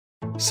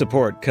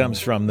Support comes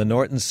from the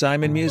Norton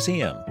Simon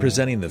Museum,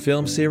 presenting the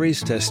film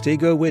series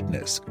Testigo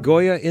Witness,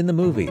 Goya in the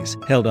Movies.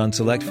 Held on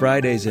select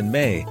Fridays in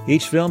May,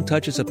 each film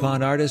touches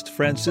upon artist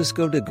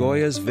Francisco de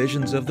Goya's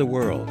visions of the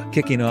world,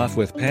 kicking off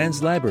with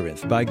Pan's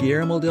Labyrinth by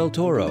Guillermo del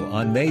Toro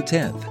on May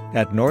 10th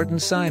at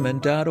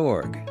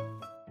nortonsimon.org.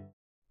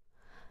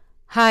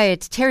 Hi,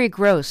 it's Terry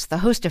Gross, the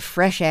host of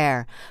Fresh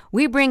Air.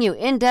 We bring you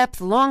in-depth,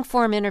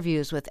 long-form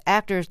interviews with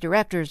actors,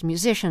 directors,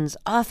 musicians,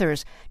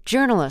 authors,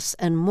 journalists,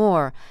 and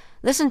more.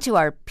 Listen to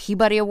our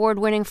Peabody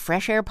Award-winning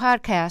Fresh Air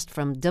podcast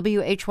from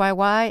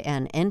WHYY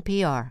and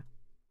NPR.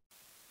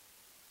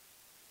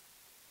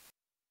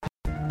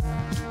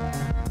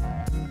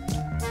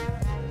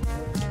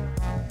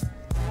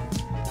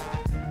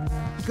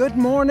 Good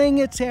morning,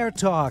 it's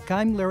AirTalk.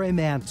 I'm Larry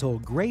Mantle.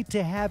 Great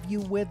to have you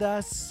with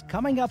us.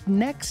 Coming up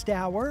next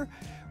hour,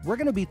 we're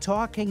going to be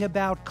talking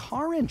about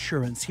car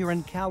insurance here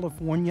in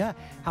California,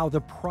 how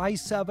the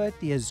price of it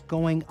is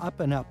going up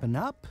and up and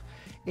up.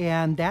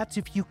 And that's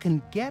if you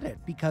can get it,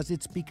 because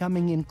it's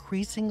becoming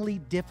increasingly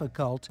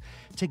difficult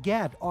to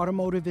get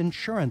automotive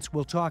insurance.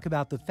 We'll talk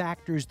about the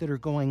factors that are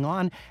going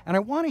on. And I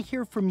want to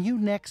hear from you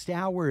next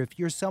hour if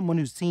you're someone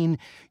who's seen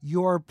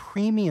your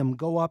premium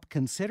go up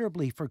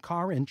considerably for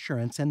car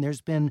insurance and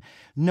there's been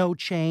no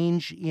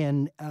change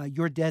in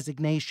your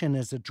designation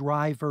as a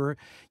driver.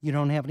 You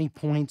don't have any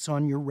points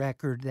on your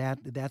record,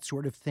 that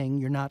sort of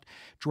thing. You're not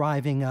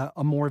driving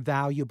a more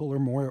valuable or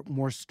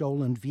more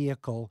stolen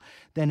vehicle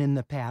than in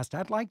the past.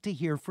 I'd like to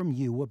hear from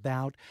you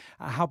about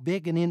how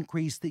big an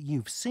increase that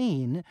you've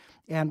seen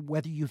and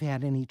whether you've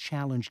had any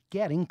challenge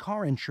getting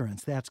car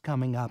insurance. That's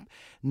coming up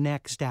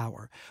next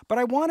hour. But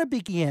I want to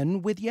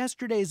begin with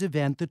yesterday's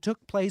event that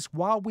took place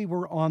while we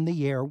were on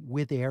the air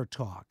with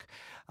AirTalk.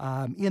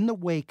 In the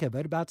wake of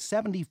it, about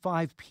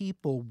 75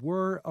 people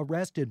were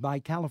arrested by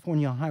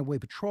California Highway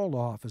Patrol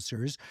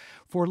officers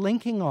for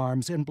linking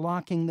arms and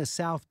blocking the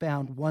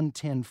southbound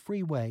 110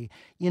 freeway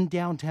in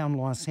downtown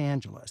Los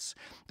Angeles.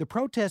 The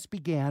protest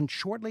began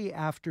shortly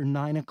after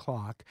 9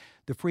 o'clock.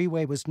 The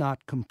freeway was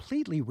not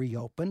completely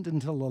reopened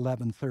until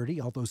 11:30,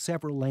 although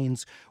several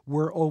lanes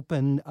were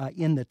open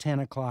in the 10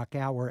 o'clock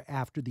hour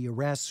after the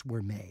arrests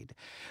were made.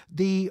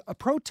 The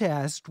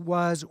protest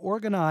was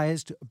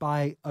organized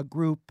by a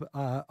group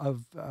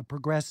of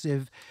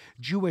progressive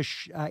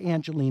Jewish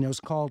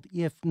Angelenos called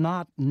If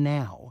Not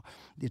Now.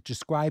 It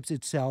describes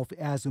itself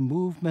as a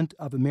movement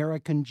of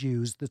American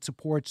Jews that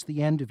supports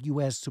the end of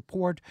U.S.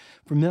 support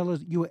for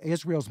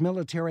Israel's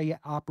military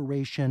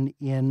operation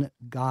in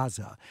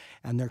Gaza,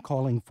 and they're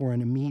calling for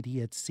an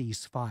immediate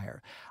ceasefire.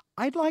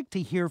 I'd like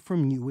to hear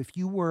from you, if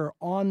you were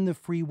on the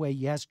freeway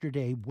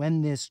yesterday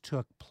when this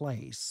took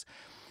place,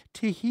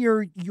 to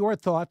hear your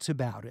thoughts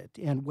about it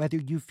and whether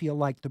you feel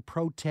like the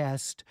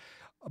protest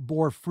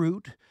bore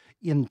fruit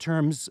in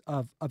terms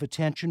of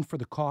attention for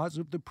the cause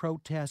of the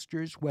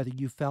protesters, whether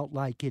you felt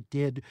like it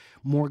did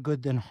more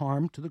good than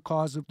harm to the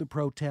cause of the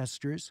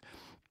protesters.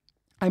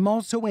 I'm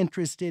also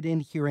interested in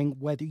hearing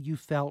whether you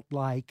felt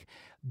like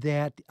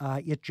that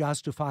it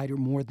justified or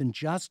more than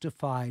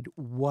justified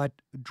what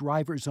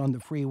drivers on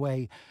the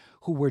freeway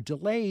who were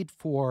delayed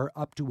for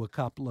up to a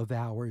couple of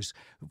hours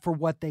for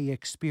what they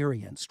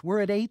experienced.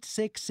 We're at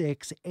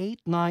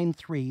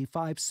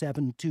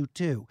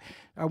 866-893-5722.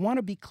 I want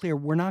to be clear,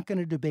 we're not going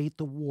to debate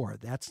the war.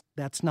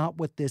 That's not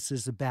what this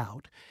is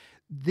about.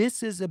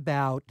 This is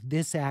about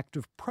this act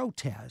of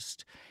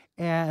protest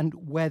and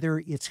whether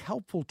it's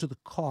helpful to the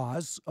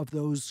cause of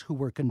those who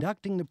were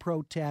conducting the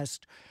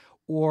protest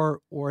or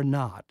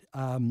not.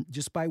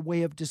 Just by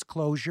way of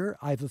disclosure,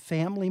 I have a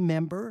family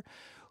member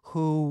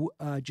who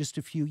just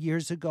a few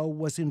years ago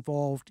was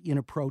involved in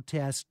a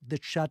protest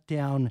that shut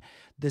down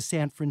the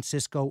San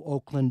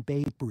Francisco-Oakland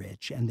Bay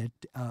Bridge and that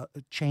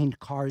chained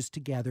cars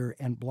together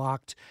and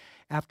blocked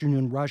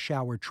afternoon rush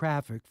hour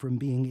traffic from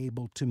being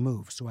able to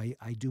move. So I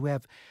do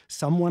have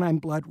someone I'm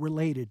blood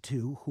related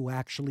to who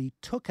actually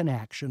took an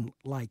action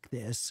like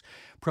this,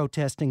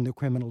 protesting the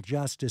criminal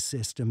justice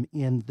system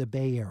in the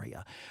Bay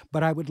Area.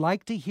 But I would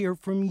like to hear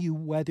from you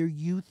whether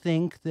you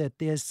think that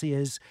this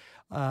is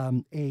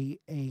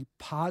a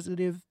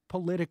positive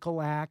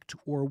political act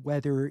or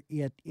whether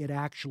it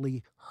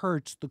actually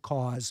hurts the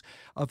cause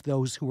of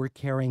those who are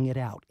carrying it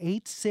out.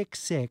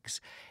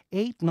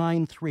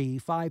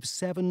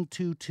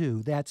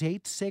 866-893-5722. That's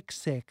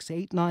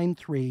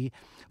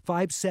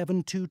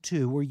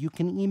 866-893-5722. Or you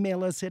can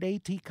email us at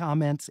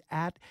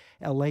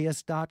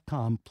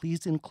atcomments@laist.com.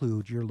 Please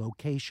include your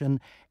location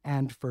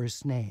and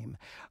first name.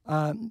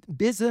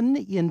 Bizen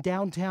in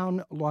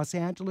downtown Los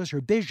Angeles,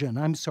 or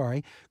Bijan, I'm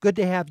sorry. Good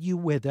to have you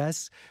with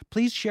us.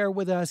 Please share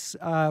with us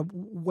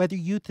whether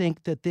you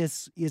think that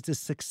this is a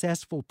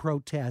successful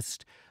protest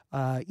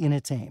in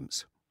its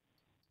aims.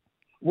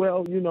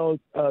 Well,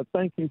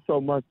 thank you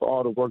so much for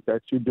all the work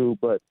that you do.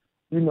 But,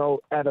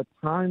 at a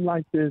time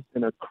like this,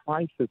 in a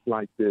crisis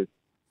like this,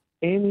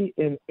 any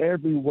and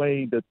every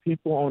way the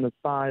people on the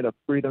side of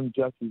freedom,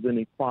 justice, and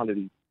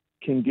equality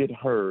can get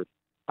heard.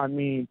 I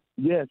mean,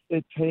 yes,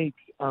 it takes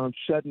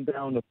shutting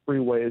down the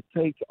freeway. It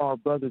takes our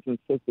brothers and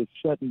sisters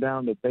shutting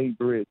down the Bay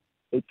Bridge.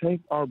 It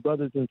takes our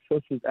brothers and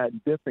sisters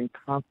at different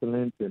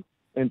continents and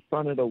in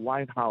front of the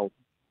White House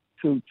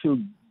to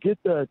get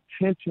the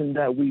attention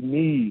that we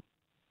need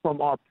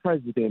from our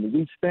president.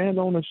 We stand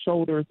on the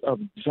shoulders of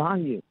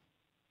giants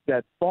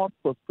that fought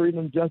for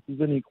freedom, justice,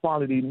 and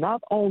equality,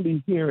 not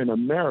only here in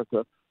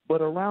America,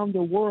 but around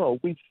the world.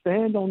 We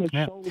stand on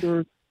the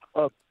shoulders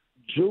of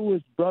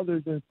Jewish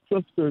brothers and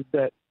sisters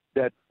that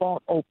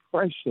fought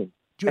oppression.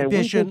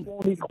 Bishop,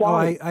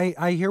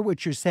 I hear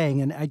what you're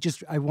saying, and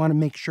I want to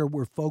make sure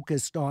we're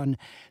focused on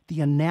the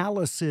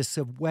analysis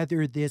of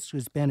whether this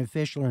was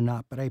beneficial or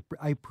not. But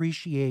I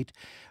appreciate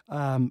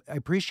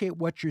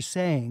what you're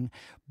saying.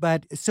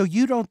 But so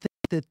you don't think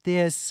that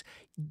this,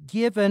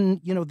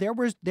 given,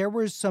 there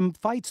were some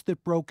fights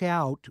that broke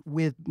out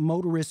with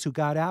motorists who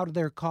got out of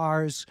their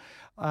cars.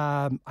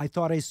 I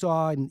thought I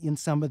saw in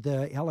some of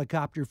the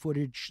helicopter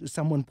footage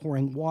someone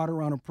pouring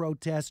water on a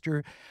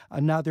protester,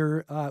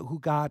 another who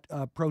got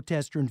a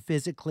protester and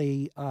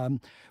physically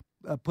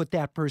put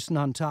that person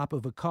on top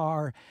of a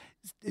car.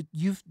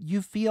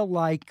 You feel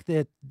like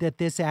that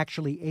this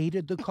actually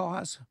aided the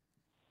cause?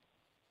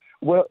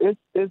 Well,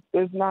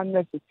 it's not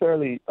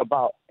necessarily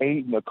about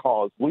aiding the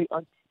cause. We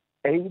are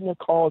aiding the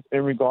cause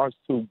in regards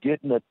to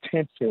getting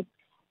attention,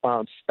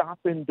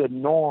 stopping the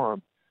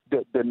norm,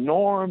 the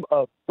norm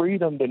of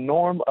freedom, the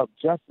norm of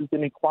justice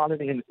and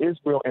equality in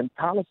Israel and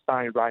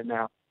Palestine right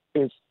now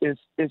is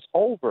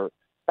over.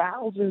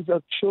 Thousands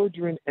of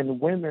children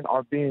and women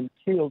are being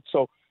killed.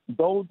 So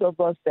those of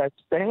us that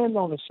stand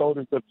on the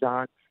shoulders of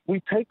giants,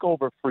 we take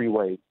over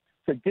freeways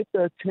to get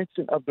the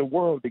attention of the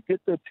world, to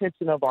get the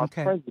attention of our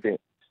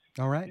president.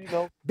 All right.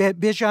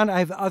 Bijan, I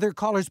have other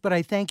callers, but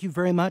I thank you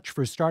very much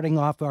for starting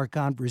off our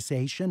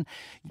conversation.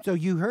 So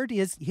you heard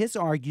his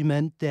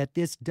argument that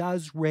this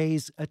does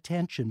raise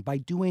attention by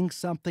doing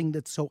something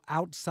that's so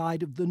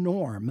outside of the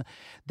norm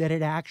that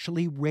it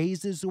actually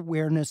raises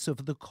awareness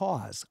of the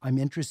cause. I'm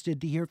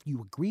interested to hear if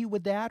you agree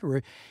with that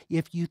or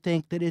if you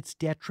think that it's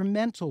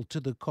detrimental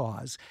to the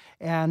cause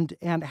and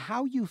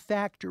how you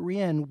factor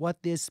in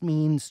what this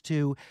means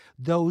to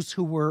those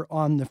who were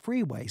on the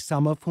freeway,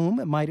 some of whom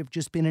it might have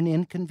just been an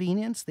inconvenience.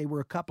 They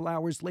were a couple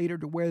hours later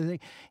to where they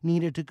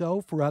needed to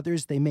go. For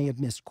others, they may have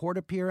missed court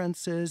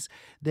appearances.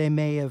 They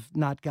may have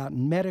not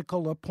gotten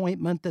medical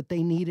appointment that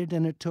they needed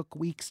and it took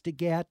weeks to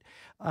get.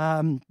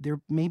 There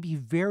may be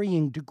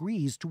varying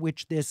degrees to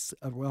which this,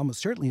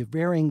 almost certainly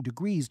varying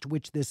degrees to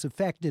which this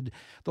affected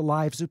the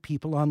lives of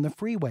people on the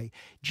freeway.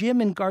 Jim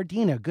in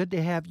Gardena, good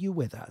to have you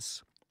with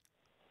us.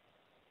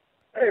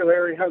 Hey,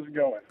 Larry, how's it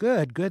going?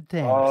 Good,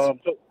 thanks.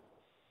 So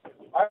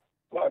I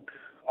walk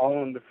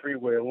on the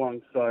freeway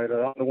alongside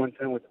on the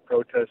 110 with the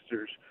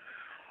protesters.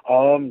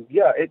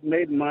 It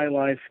made my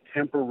life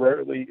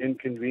temporarily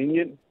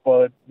inconvenient,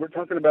 but we're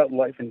talking about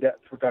life and death.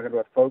 We're talking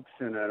about folks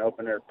in an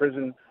open-air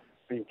prison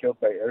being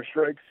killed by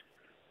airstrikes.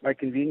 My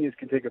convenience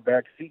can take a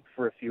back seat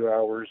for a few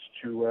hours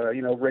to,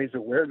 raise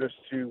awareness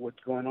to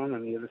what's going on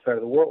the other side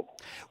of the world.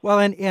 Well,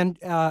 and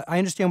I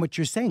understand what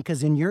you're saying,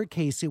 because in your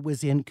case, it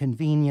was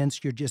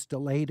inconvenience. You're just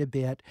delayed a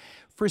bit.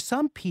 For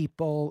some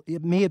people,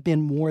 it may have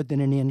been more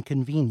than an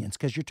inconvenience,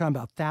 because you're talking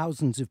about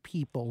thousands of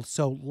people.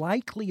 So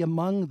likely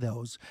among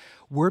those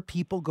were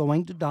people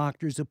going to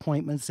doctor's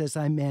appointments, as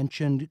I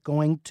mentioned,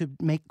 going to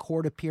make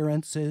court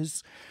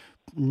appearances,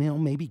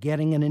 maybe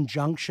getting an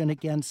injunction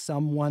against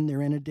someone.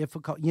 They're in a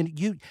difficult,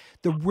 the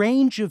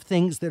range of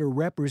things that are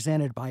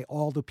represented by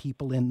all the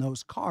people in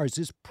those cars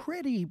is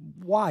pretty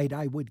wide,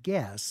 I would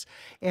guess.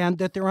 And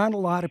that there aren't a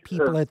lot of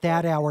people at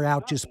that hour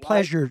out just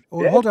pleasure.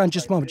 Oh, hold on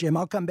just a moment, Jim.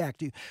 I'll come back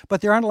to you.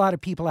 But there aren't a lot of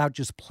people out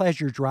just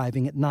pleasure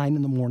driving at 9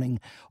 a.m.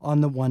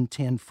 on the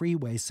 110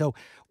 freeway. So,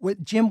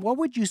 Jim, what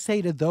would you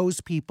say to those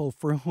people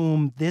for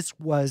whom this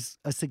was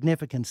a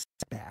significant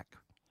setback?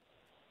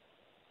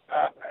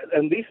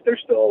 At least they're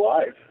still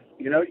alive.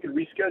 You can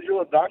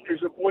reschedule a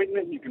doctor's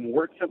appointment. You can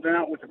work something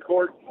out with the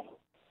court.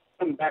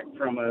 Come back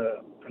from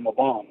a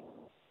bomb.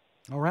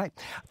 All right.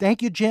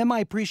 Thank you, Jim. I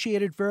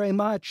appreciate it very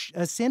much.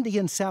 Cindy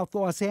in South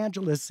Los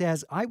Angeles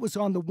says, I was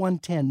on the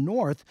 110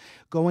 North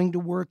going to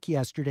work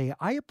yesterday.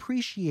 I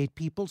appreciate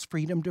people's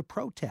freedom to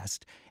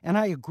protest, and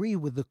I agree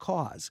with the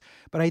cause.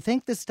 But I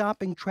think the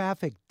stopping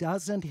traffic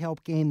doesn't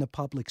help gain the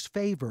public's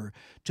favor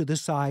to the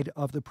side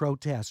of the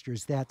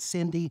protesters. That's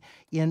Cindy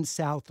in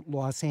South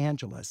Los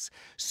Angeles.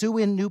 Sue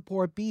in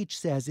Newport Beach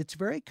says it's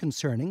very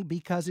concerning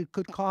because it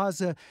could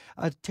cause a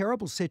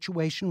terrible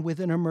situation with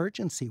an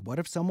emergency. What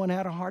if someone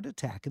had a heart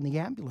attack and the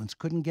ambulance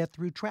couldn't get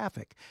through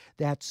traffic?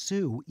 That's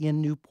Sue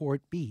in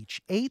Newport Beach.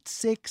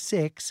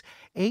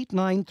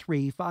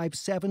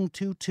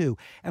 866-893-5722.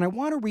 And I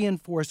want to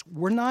reinforce,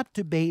 we're not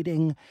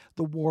debating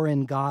the war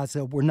in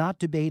Gaza. We're not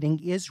debating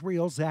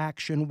Israel's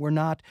action. We're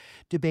not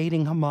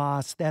debating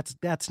Hamas.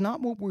 That's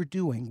not what we're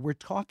doing. We're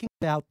talking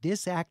about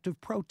this act of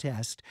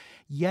protest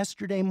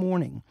yesterday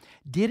morning.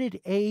 Did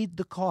it aid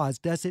the cause?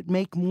 Does it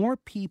make more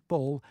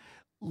people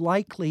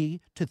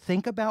likely to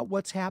think about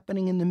what's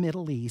happening in the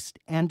Middle East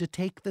and to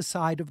take the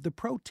side of the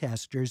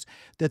protesters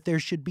that there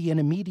should be an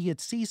immediate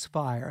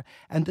ceasefire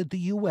and that the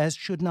U.S.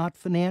 should not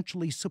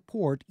financially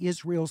support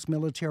Israel's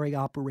military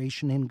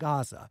operation in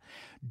Gaza.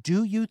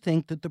 Do you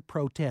think that the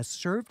protests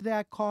served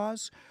that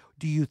cause?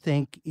 Do you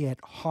think it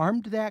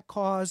harmed that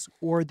cause,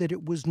 or that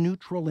it was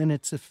neutral in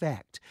its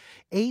effect?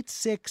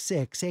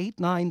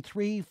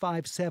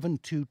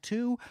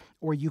 866-893-5722,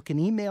 or you can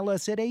email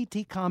us at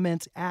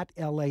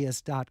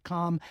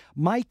atcomments@laist.com.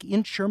 Mike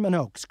in Sherman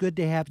Oaks, good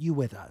to have you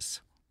with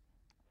us.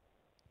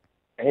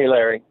 Hey,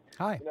 Larry.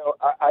 Hi. You know,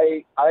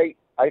 I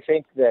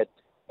think that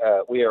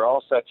we are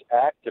all such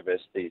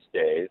activists these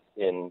days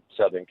in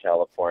Southern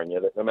California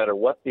that no matter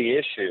what the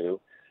issue,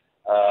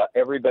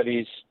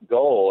 everybody's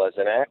goal as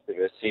an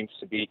activist seems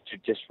to be to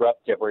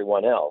disrupt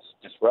everyone else.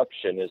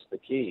 Disruption is the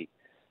key.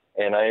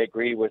 And I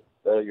agree with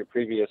your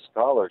previous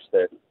callers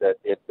that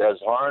it does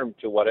harm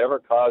to whatever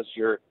cause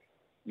you're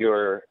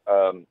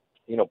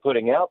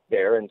putting out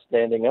there and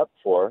standing up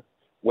for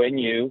when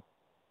you,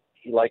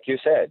 like you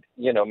said,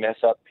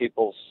 mess up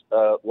people's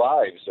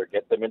lives or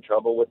get them in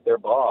trouble with their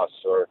boss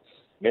or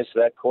miss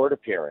that court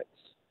appearance.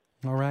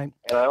 All right.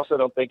 And I also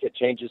don't think it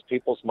changes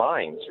people's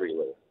minds,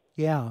 really.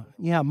 Yeah,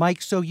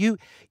 Mike. So you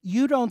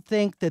don't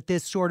think that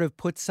this sort of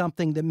puts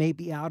something that may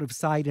be out of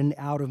sight and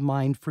out of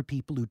mind for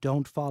people who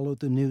don't follow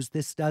the news?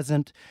 This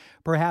doesn't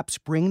perhaps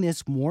bring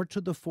this more to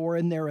the fore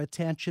in their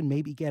attention,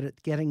 maybe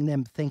getting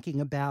them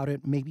thinking about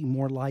it, maybe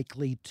more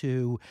likely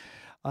to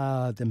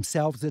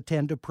themselves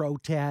attend a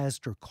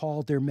protest or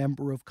call their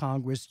member of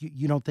Congress?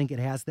 You don't think it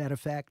has that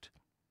effect?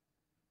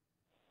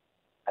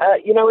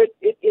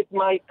 It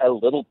might a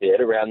little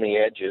bit around the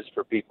edges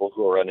for people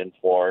who are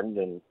uninformed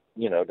and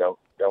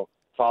don't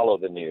follow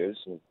the news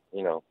and,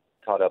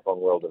 caught up on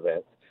world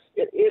events.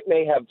 It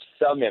may have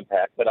some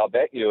impact, but I'll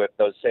bet you if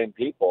those same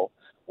people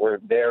were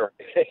there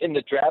in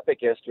the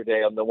traffic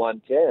yesterday on the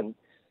 110,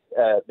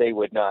 they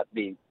would not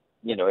be,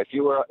 if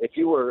you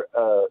were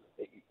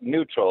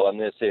neutral on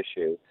this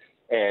issue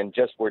and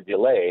just were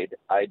delayed,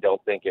 I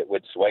don't think it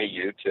would sway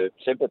you to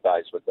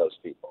sympathize with those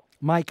people.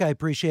 Mike, I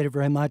appreciate it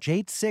very much.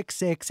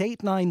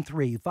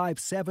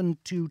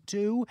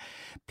 866-893-5722.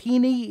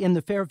 Peony in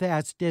the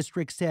Fairfax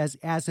district says,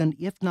 as an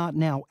if not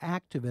now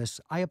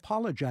activist, I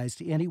apologize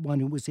to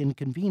anyone who was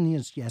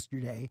inconvenienced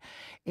yesterday.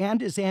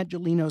 And as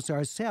Angelinos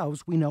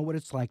ourselves, we know what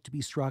it's like to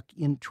be stuck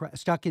in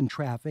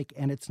traffic,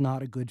 and it's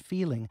not a good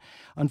feeling.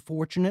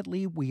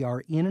 Unfortunately, we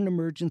are in an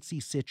emergency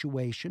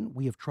situation.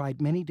 We have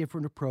tried many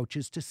different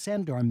approaches to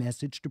send our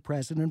message to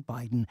President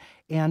Biden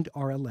and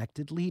our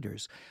elected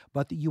leaders.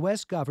 But the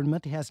U.S.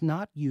 government has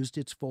not used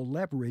its full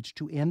leverage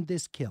to end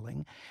this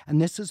killing,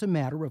 and this is a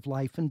matter of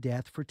life and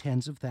death for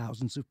tens of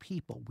thousands of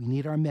people. We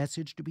need our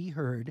message to be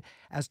heard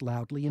as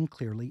loudly and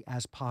clearly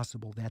as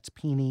possible. That's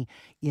Peony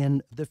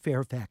in the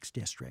Fairfax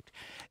district.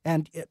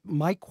 And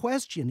my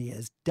question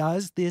is,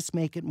 does this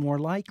make it more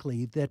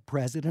likely that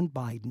President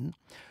Biden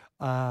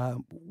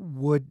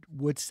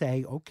would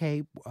say,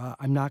 okay,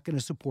 I'm not going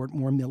to support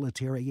more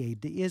military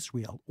aid to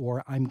Israel,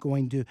 or I'm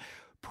going to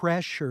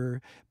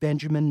pressure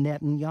Benjamin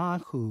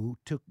Netanyahu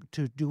to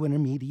do an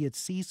immediate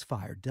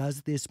ceasefire?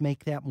 Does this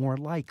make that more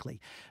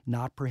likely?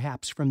 Not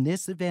perhaps from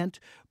this event,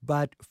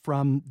 but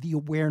from the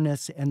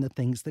awareness and the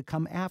things that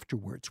come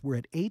afterwards. We're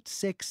at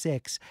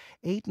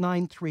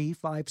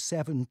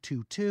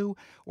 866-893-5722,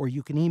 or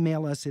you can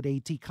email us at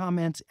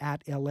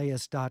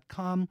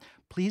atcomments@laist.com.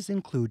 Please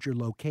include your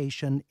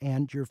location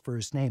and your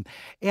first name.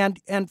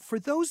 And for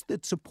those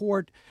that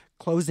support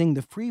closing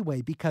the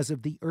freeway because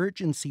of the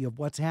urgency of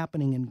what's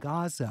happening in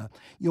Gaza,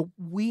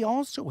 we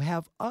also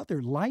have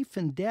other life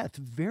and death,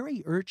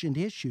 very urgent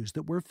issues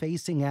that we're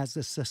facing as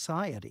a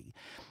society.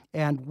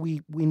 And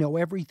we know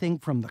everything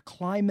from the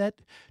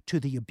climate to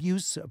the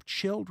abuse of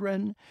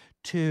children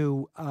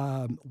to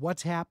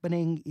what's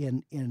happening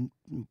in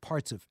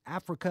parts of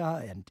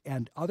Africa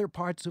and other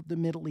parts of the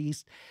Middle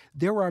East.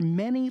 There are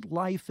many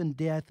life and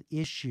death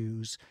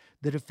issues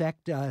that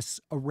affect us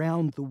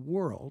around the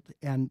world.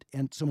 And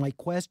so my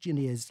question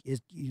is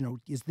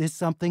this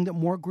something that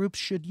more groups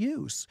should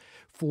use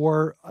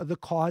for the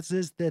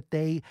causes that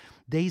they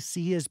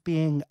see as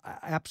being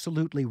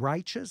absolutely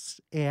righteous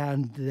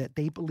and that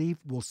they believe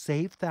will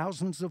save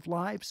thousands of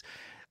lives?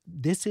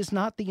 This is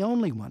not the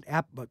only one.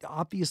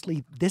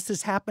 Obviously, this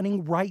is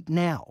happening right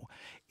now,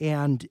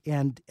 and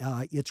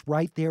it's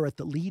right there at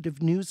the lead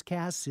of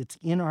newscasts. It's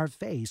in our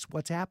face,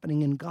 what's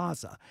happening in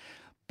Gaza.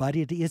 But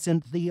it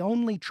isn't the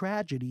only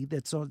tragedy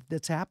that's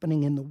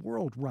happening in the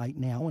world right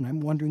now, and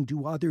I'm wondering,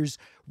 do others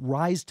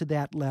rise to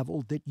that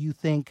level that you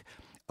think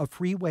a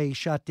freeway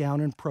shutdown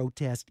and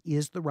protest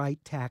is the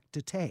right tack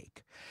to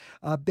take?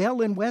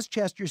 Bell in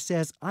Westchester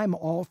says, I'm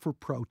all for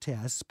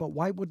protests, but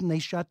why wouldn't they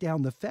shut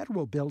down the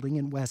federal building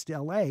in West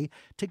L.A.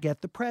 to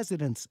get the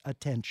president's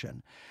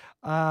attention?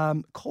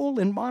 Cole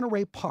in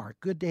Monterey Park,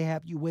 good to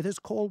have you with us.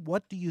 Cole,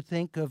 what do you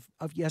think of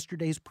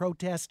yesterday's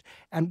protest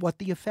and what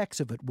the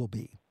effects of it will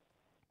be?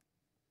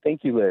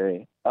 Thank you,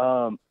 Larry.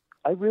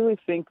 I really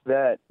think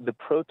that the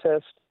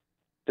protest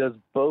does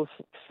both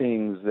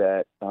things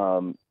that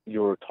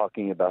your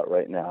talking about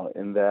right now,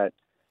 in that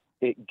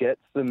it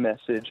gets the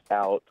message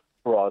out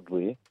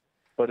broadly,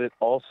 but it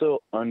also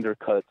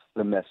undercuts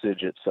the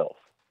message itself,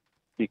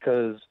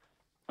 because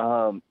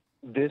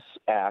this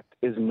act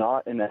is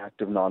not an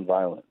act of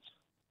nonviolence.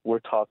 We're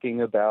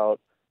talking about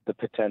the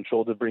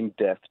potential to bring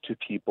death to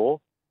people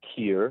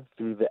here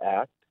through the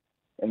act,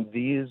 and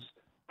these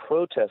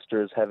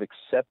protesters have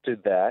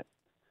accepted that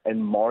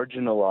and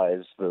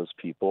marginalized those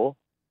people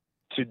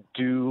to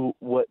do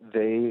what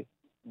they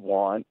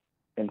want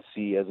and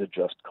see as a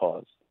just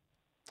cause.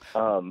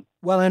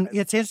 Well, and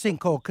it's interesting,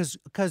 Cole, because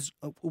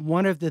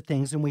one of the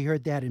things, and we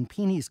heard that in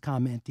Peeney's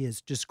comment,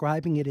 is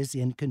describing it as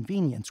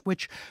inconvenience,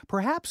 which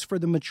perhaps for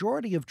the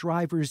majority of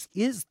drivers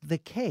is the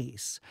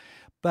case.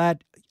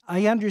 But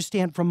I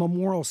understand from a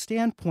moral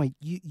standpoint,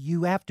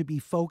 you have to be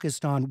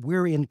focused on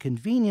we're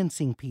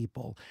inconveniencing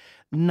people,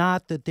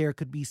 not that there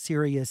could be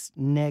serious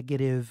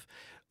negative,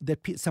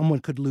 that someone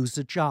could lose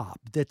a job,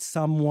 that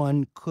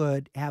someone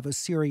could have a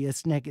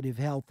serious negative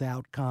health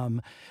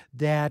outcome,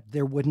 that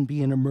there wouldn't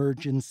be an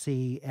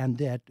emergency, and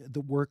that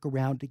the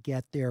workaround to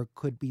get there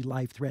could be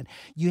life-threatening.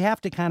 You have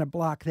to kind of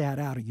block that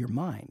out of your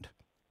mind.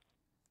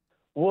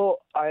 Well,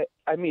 I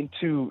mean,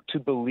 to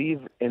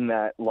believe in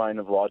that line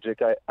of logic,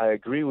 I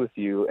agree with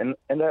you. And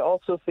I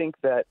also think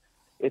that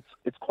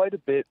it's quite a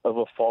bit of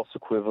a false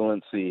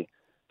equivalency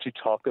to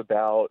talk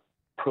about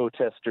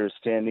protesters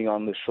standing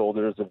on the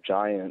shoulders of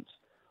giants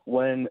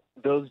when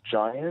those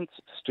giants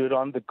stood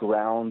on the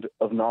ground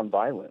of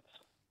nonviolence.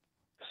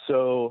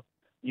 So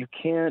you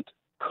can't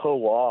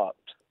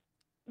co-opt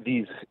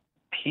these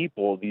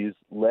people, these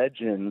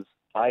legends,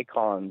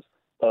 icons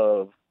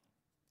of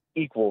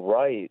equal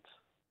rights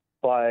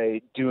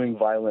by doing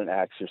violent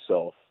acts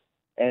yourself.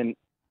 And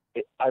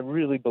I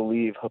really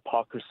believe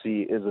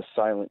hypocrisy is a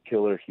silent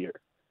killer here.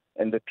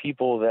 And the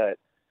people that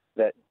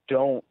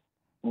don't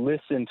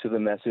listen to the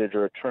message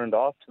or are turned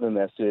off to the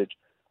message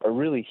are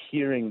really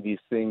hearing these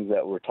things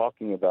that we're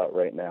talking about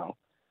right now.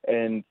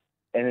 And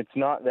it's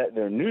not that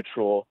they're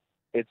neutral,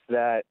 it's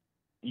that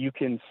you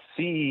can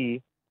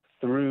see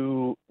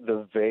through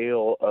the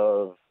veil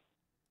of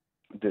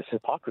this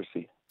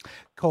hypocrisy.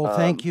 Cole,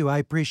 thank you. I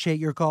appreciate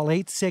your call.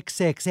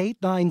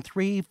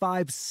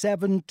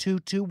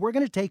 866-893-5722. We're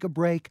going to take a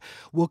break.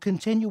 We'll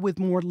continue with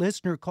more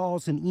listener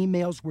calls and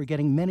emails. We're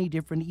getting many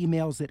different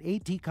emails at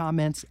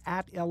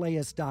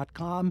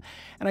atcomments@las.com.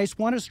 And I just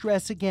want to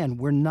stress again,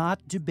 we're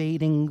not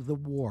debating the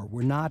war.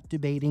 We're not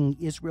debating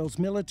Israel's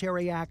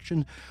military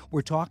action.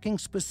 We're talking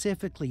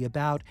specifically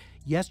about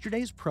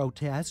yesterday's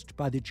protest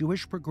by the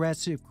Jewish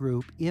Progressive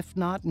Group, If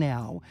Not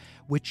Now,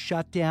 which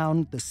shut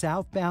down the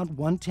southbound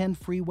 110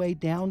 freeway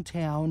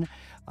downtown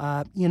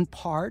in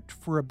part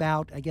for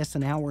about, I guess,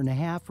 an hour and a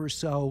half or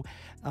so,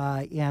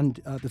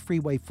 and the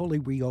freeway fully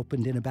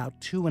reopened in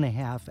about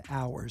 2.5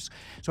 hours.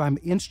 So I'm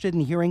interested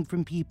in hearing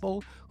from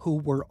people who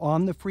were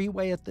on the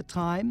freeway at the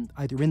time,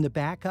 either in the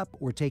backup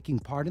or taking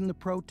part in the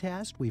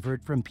protest. We've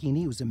heard from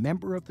Peeney, who's a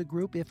member of the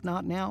group, If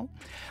Not Now.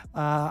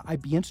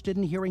 I'd be interested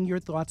in hearing your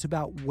thoughts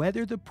about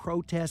whether the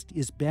protest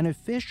is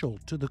beneficial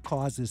to the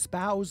cause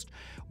espoused,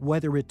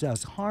 whether it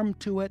does harm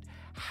to it,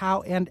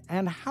 how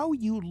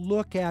you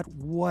look at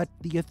what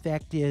the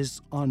effect is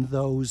on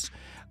those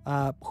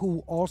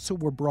who also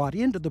were brought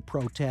into the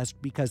protest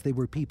because they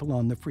were people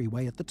on the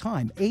freeway at the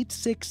time.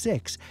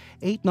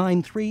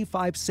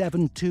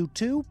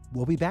 866-893-5722.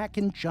 We'll be back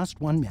in just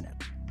 1 minute.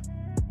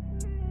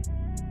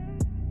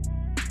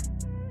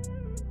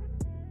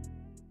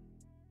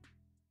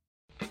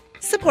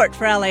 Support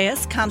for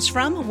LAist comes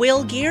from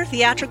Will Gear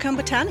Theatricum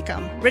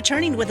Botanicum,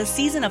 returning with a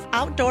season of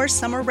outdoor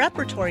summer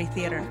repertory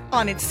theater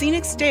on its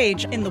scenic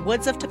stage in the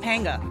woods of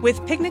Topanga,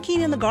 with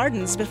picnicking in the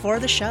gardens before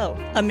the show.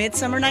 A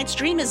Midsummer Night's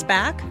Dream is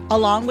back,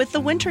 along with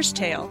The Winter's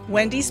Tale,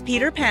 Wendy's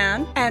Peter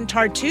Pan, and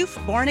Tartuffe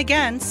Born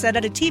Again, set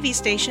at a TV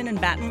station in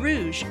Baton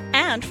Rouge.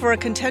 And for a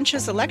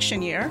contentious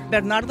election year,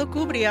 Bernardo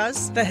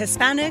Cubria's The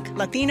Hispanic,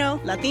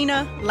 Latino,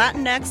 Latina,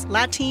 Latinx,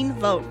 Latin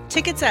Vote.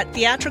 Tickets at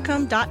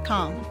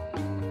theatricum.com.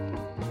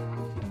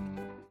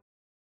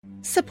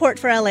 Support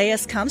for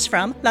LAist comes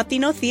from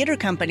Latino Theater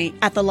Company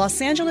at the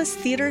Los Angeles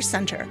Theater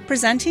Center,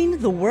 presenting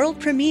the world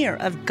premiere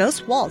of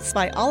Ghost Waltz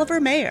by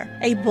Oliver Mayer,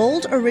 a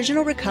bold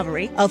original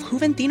recovery of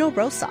Juventino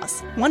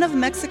Rosas, one of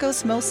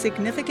Mexico's most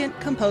significant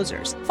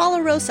composers. Follow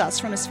Rosas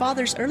from his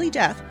father's early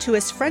death to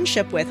his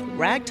friendship with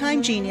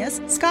ragtime genius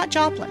Scott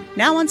Joplin,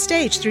 now on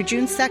stage through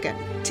June 2nd.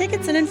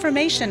 Tickets and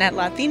information at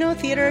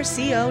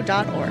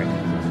latinotheaterco.org.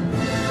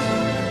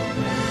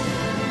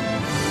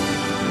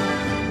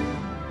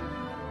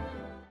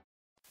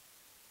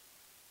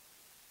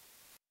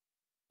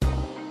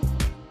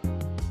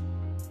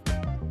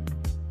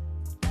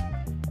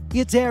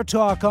 It's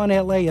AirTalk on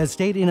LAist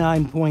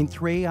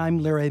 89.3. I'm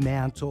Larry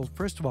Mantle.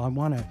 First of all, I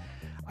want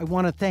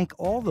to thank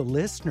all the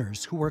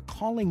listeners who are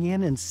calling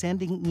in and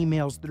sending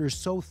emails that are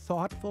so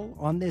thoughtful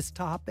on this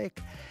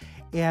topic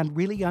and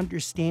really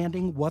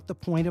understanding what the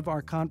point of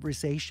our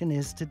conversation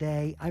is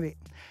today. I mean,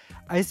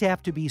 I just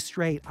have to be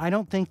straight. I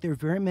don't think there are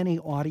very many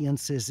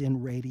audiences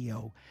in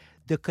radio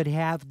that could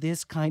have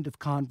this kind of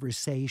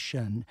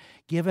conversation,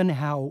 given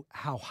how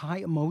high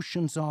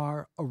emotions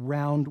are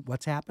around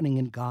what's happening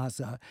in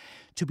Gaza,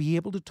 to be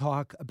able to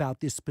talk about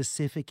this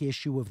specific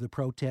issue of the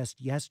protest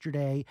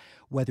yesterday,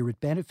 whether it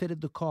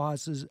benefited the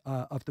causes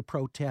of the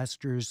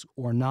protesters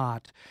or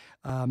not.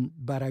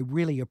 But I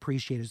really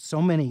appreciate it.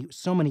 So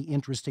many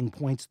interesting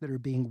points that are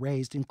being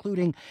raised,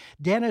 including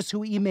Dennis,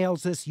 who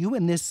emails us, "You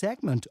in this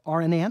segment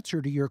are an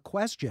answer to your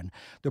question.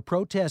 The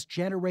protest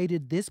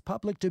generated this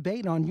public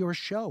debate on your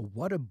show.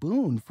 What a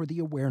boon for the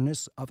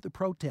awareness of the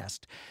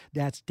protest."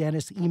 That's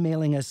Dennis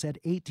emailing us at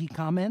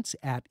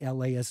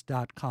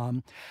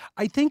atcomments@laist.com.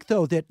 I think,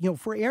 though, that,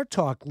 for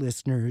AirTalk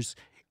listeners,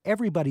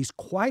 everybody's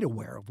quite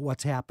aware of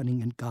what's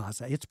happening in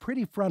Gaza. It's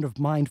pretty front of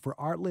mind for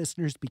our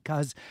listeners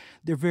because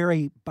they're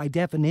very, by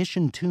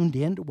definition, tuned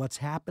in to what's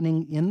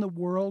happening in the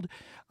world.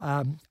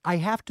 I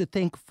have to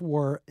think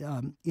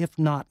if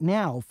not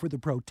now, for the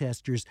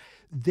protesters,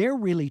 they're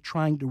really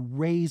trying to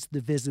raise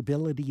the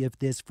visibility of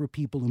this for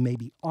people who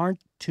maybe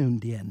aren't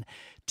tuned in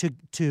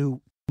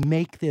to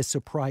make this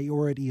a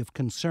priority of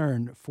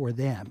concern for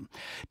them.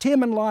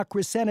 Tim in La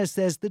Crescenta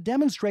says the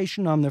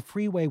demonstration on the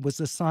freeway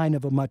was a sign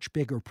of a much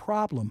bigger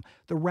problem,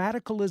 the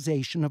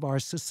radicalization of our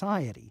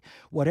society.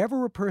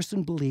 Whatever a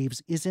person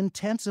believes is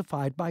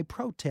intensified by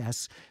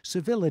protests.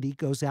 Civility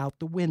goes out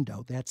the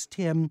window. That's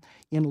Tim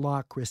in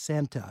La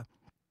Crescenta.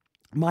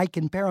 Mike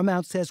in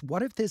Paramount says,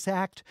 what if this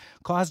act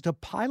caused a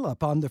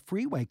pileup on the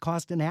freeway,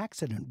 caused an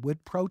accident?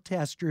 Would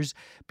protesters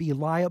be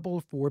liable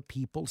for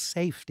people's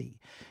safety?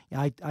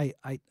 I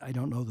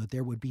don't know that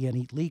there would be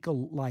any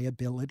legal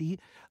liability.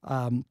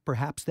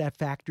 Perhaps that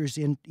factors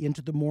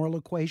into the moral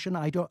equation.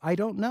 I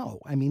don't know.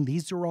 I mean,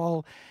 these are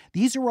all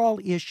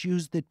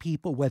issues that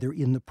people, whether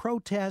in the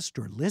protest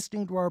or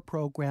listening to our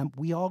program,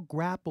 we all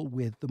grapple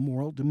with the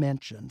moral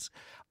dimensions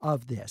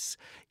of this.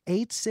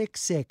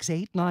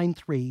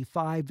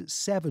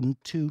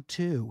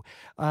 866-893-5722.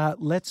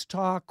 Let's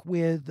talk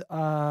with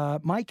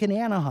Mike in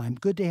Anaheim.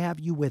 Good to have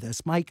you with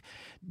us. Mike,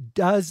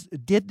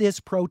 did this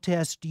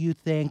protest, do you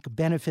think,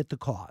 benefit the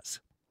cause?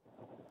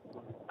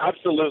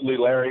 Absolutely,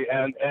 Larry.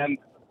 And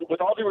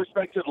with all due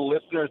respect to the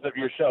listeners of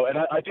your show, and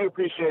I do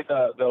appreciate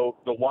the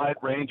wide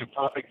range of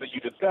topics that you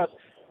discuss,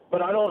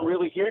 but I don't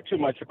really hear too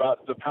much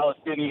about the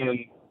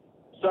Palestinian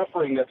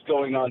suffering that's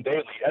going on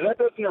daily. And that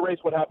doesn't erase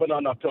what happened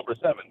on October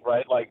 7th,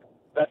 right? Like,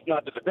 that's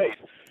not the debate.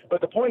 But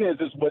the point is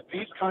with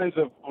these kinds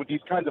of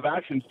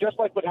actions, just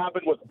like what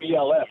happened with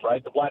BLM,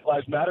 right? The Black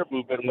Lives Matter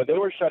movement, when they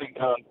were shutting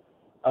down,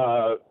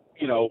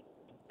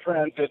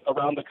 transit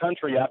around the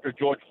country after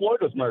George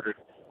Floyd was murdered,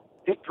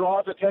 it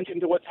draws attention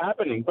to what's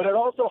happening. But it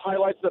also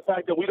highlights the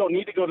fact that we don't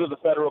need to go to the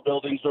federal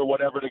buildings or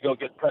whatever to go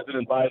get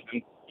President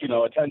Biden,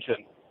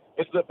 attention.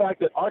 It's the fact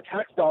that our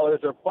tax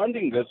dollars are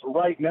funding this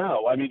right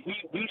now. I mean,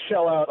 we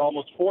shell out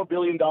almost $4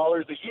 billion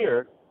a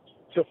year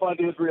to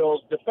fund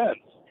Israel's defense,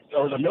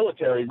 or the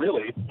military,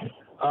 really.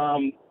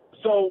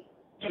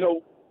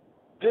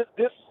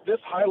 This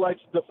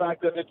highlights the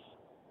fact that it's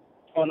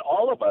on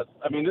all of us.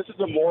 I mean, this is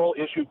a moral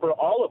issue for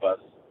all of us.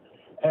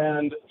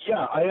 And,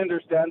 yeah, I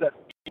understand that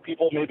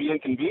people may be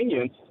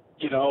inconvenienced,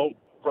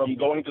 from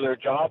going to their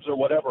jobs or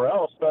whatever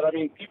else. But, I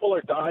mean, people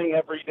are dying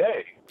every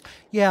day.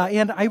 Yeah,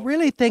 and I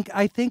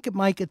think,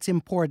 Mike, it's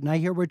important. I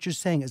hear what you're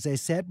saying. As I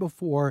said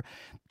before,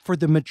 for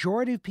the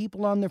majority of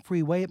people on the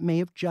freeway, it may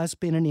have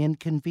just been an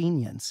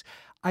inconvenience.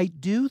 I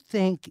do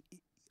think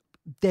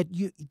that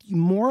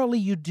morally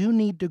you do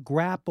need to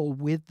grapple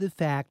with the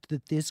fact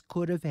that this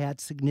could have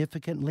had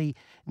significantly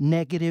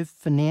negative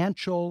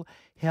financial,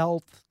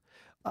 health,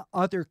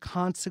 other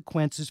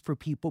consequences for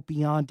people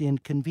beyond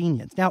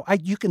inconvenience. Now,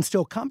 you can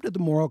still come to the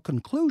moral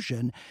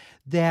conclusion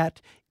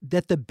that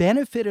the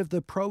benefit of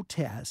the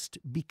protest,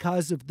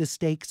 because of the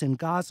stakes in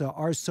Gaza,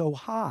 are so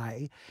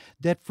high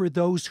that for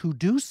those who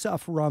do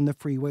suffer on the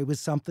freeway with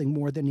something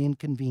more than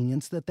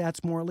inconvenience,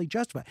 that's morally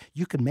justified.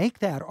 You can make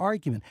that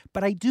argument,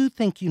 but I do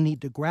think you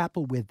need to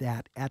grapple with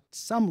that at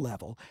some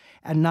level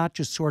and not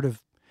just sort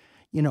of,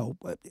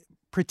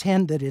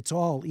 pretend that it's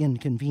all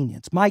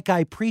inconvenience. Mike, I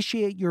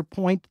appreciate your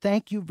point.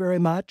 Thank you very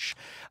much.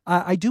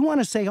 I do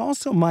want to say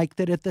also, Mike,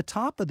 that at the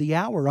top of the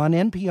hour on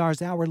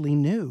NPR's Hourly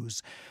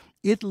News,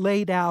 it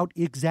laid out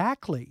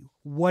exactly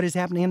what is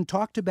happening and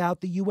talked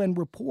about the UN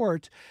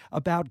report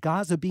about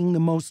Gaza being the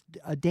most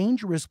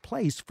dangerous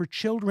place for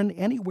children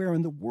anywhere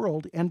in the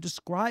world, and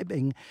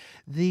describing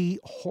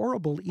the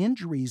horrible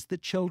injuries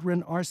that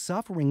children are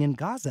suffering in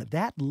Gaza.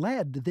 That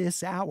led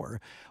this hour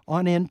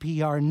on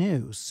NPR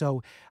News.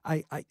 So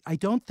I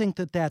don't think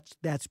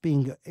that's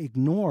being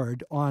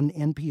ignored on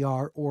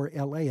NPR or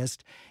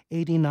LAist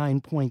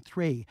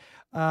 89.3.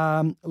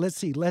 Let's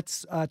see.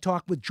 Let's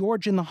talk with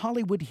George in the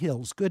Hollywood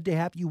Hills. Good to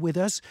have you with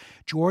us.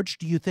 George,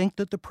 do you think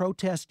that the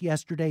protest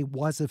yesterday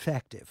was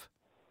effective?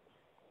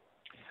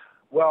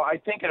 Well, I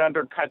think it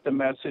undercut the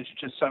message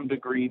to some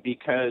degree,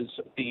 because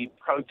the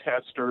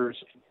protesters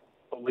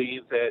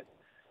believe that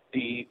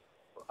the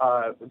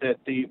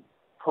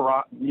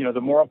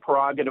moral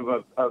prerogative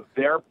of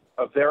their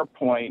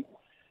point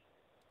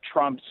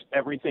trumps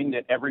everything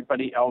that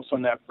everybody else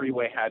on that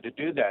freeway had to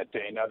do that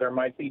day. Now,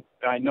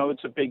 I know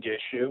it's a big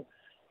issue,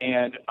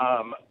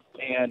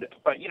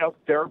 but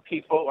there are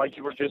people, like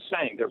you were just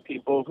saying, there are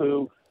people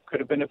who could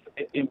have been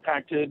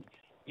impacted,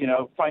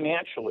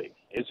 financially.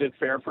 Is it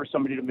fair for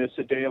somebody to miss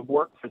a day of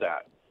work for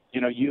that?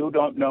 You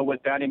don't know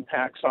what that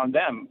impacts on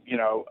them,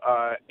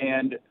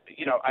 and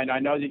I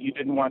know that you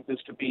didn't want this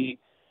to be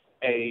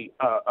a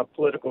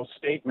political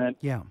statement.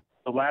 Yeah.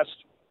 The last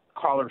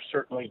caller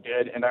certainly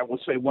did, and I will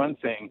say one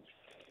thing: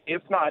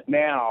 If Not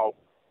Now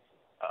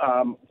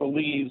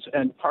believes,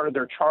 and part of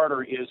their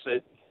charter is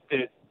that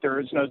there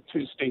is no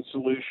two-state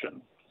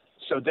solution.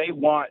 So they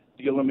want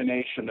the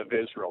elimination of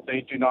Israel.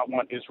 They do not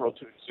want Israel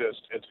to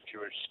exist as a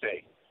Jewish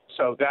state.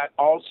 So that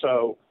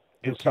also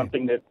is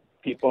something that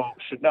people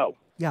should know.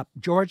 Yeah,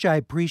 George, I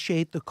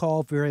appreciate the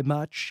call very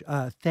much.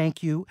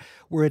 Thank you.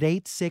 We're at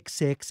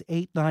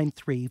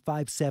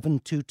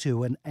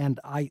 866-893-5722, and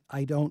I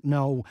don't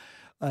know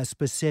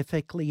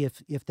specifically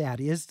if that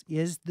is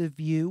the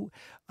view.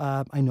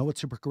 I know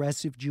it's a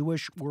progressive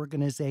Jewish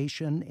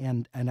organization,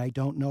 and I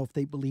don't know if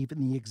they believe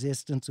in the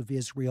existence of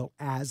Israel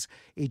as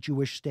a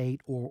Jewish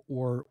state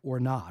or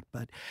not.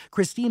 But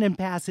Christine in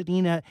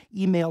Pasadena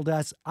emailed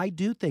us, I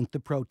do think the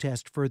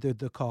protest furthered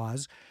the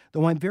cause,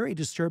 though I'm very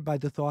disturbed by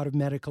the thought of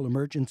medical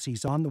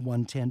emergencies on the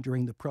 110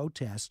 during the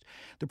protest.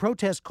 The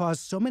protest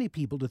caused so many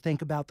people to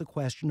think about the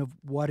question of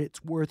what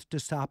it's worth to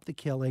stop the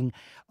killing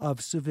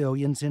of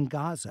civilians in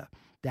Gaza.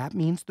 That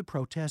means the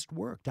protest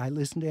worked. I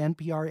listen to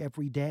NPR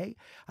every day.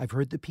 I've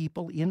heard the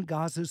people in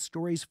Gaza's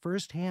stories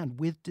firsthand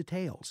with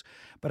details.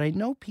 But I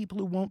know people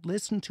who won't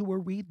listen to or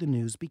read the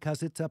news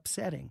because it's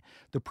upsetting.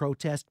 The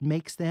protest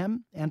makes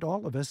them and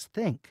all of us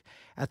think.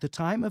 At the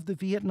time of the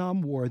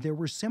Vietnam War, there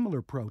were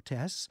similar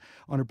protests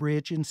on a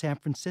bridge in San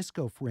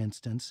Francisco, for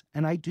instance,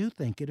 and I do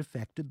think it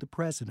affected the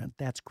president.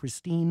 That's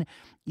Christine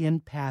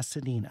in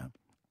Pasadena.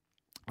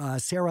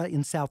 Sarah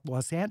in South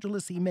Los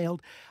Angeles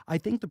emailed, I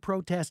think the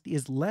protest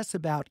is less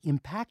about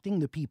impacting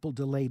the people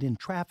delayed in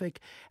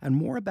traffic and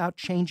more about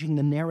changing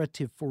the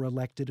narrative for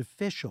elected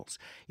officials.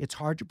 It's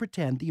hard to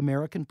pretend the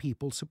American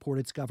people support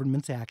its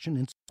government's action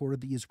in support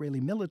of the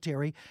Israeli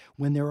military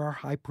when there are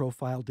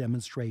high-profile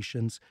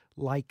demonstrations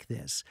like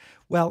this.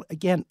 Well,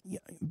 again,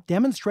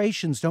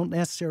 demonstrations don't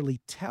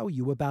necessarily tell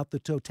you about the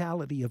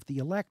totality of the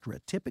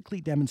electorate.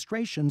 Typically,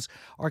 demonstrations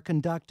are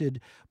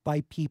conducted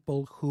by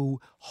people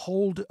who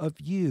hold a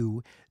view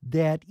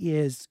that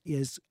is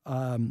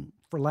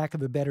for lack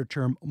of a better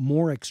term,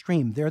 more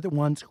extreme. They're the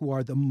ones who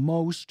are the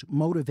most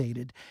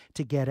motivated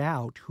to get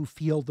out, who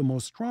feel the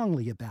most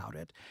strongly about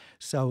it.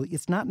 So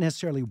it's not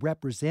necessarily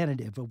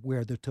representative of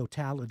where the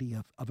totality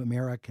of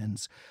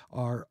Americans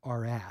are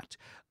at.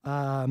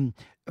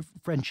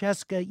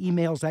 Francesca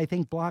emails, I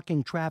think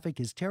blocking traffic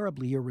is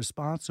terribly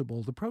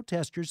irresponsible. The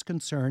protesters'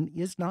 concern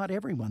is not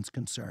everyone's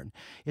concern.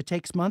 It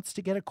takes months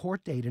to get a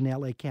court date in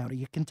L.A.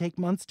 County. It can take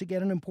months to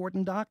get an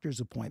important doctor's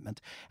appointment.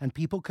 And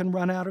people can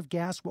run out of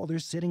gas while they're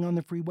sitting on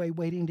the freeway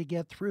waiting to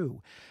get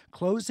through.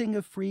 Closing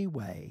a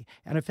freeway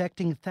and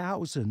affecting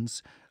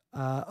thousands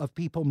of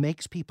people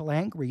makes people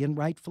angry, and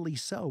rightfully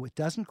so. It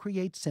doesn't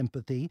create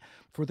sympathy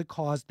for the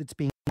cause that's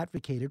being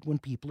advocated when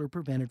people are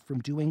prevented from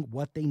doing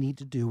what they need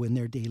to do in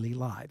their daily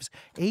lives.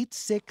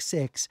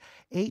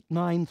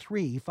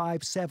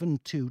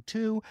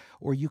 866-893-5722,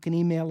 or you can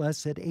email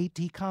us at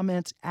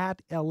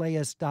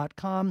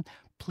atcomments@laist.com.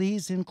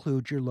 Please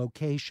include your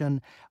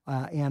location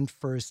and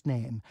first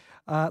name.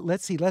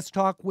 Let's see. Let's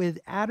talk with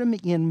Adam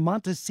in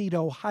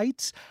Montecito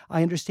Heights.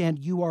 I understand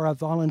you are a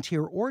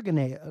volunteer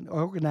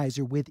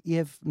organizer with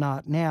If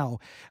Not Now.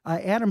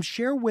 Adam,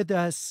 share with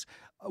us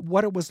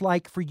what it was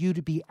like for you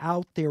to be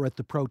out there at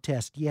the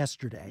protest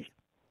yesterday.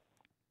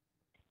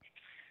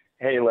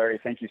 Hey, Larry.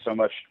 Thank you so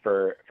much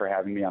for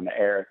having me on the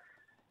air.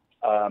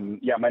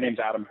 My name's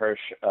Adam Hirsch.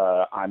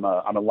 I'm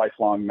a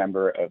lifelong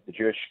member of the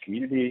Jewish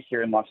community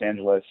here in Los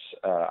Angeles.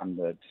 I'm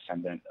the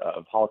descendant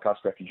of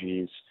Holocaust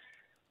refugees,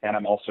 and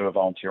I'm also a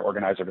volunteer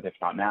organizer with If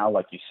Not Now,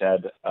 like you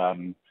said.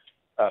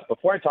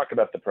 Before I talk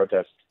about the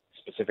protest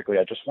specifically,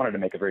 I just wanted to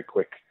make a very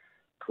quick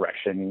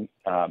correction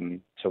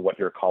to what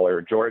your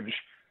caller, George,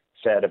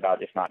 said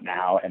about If Not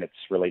Now and its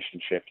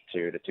relationship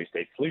to the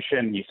two-state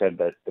solution. You said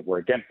that we're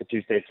against the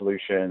two-state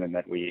solution and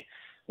that we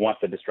want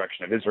the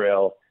destruction of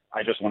Israel.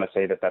 I just want to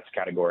say that that's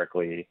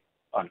categorically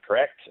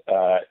incorrect.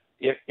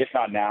 If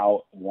Not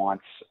Now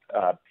wants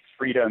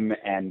freedom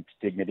and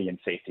dignity and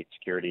safety and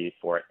security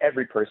for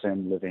every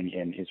person living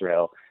in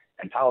Israel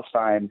and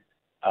Palestine.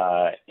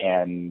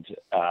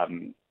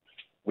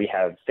 We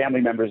have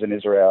family members in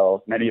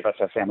Israel. Many of us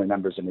have family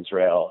members in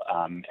Israel.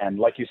 And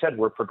like you said,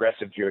 we're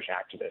progressive Jewish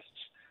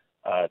activists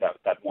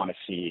that want to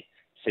see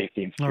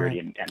safety and security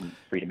and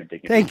freedom and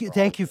dignity.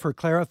 Thank you for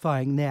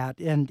clarifying that.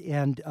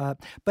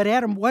 But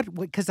Adam,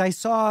 because I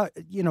saw,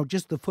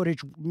 just the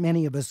footage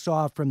many of us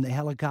saw from the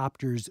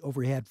helicopters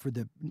overhead for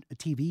the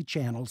TV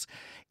channels,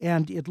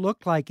 and it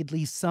looked like at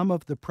least some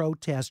of the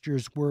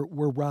protesters were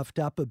roughed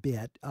up a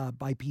bit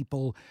by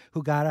people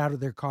who got out of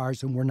their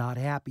cars and were not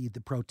happy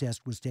the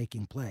protest was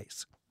taking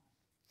place.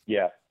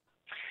 Yeah.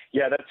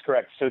 Yeah, that's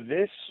correct. So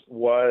this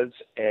was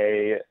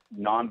a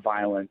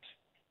nonviolent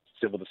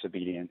civil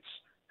disobedience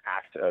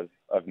act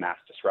of mass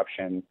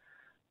disruption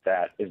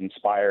that is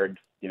inspired,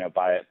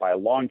 by a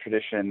long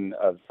tradition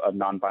of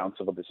nonviolent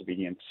civil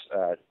disobedience,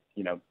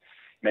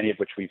 many of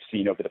which we've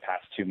seen over the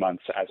past 2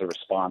 months as a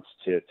response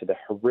to the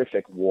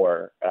horrific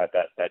war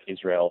that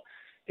Israel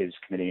is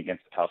committing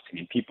against the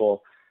Palestinian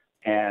people.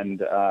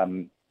 And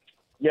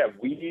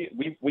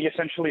we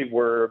essentially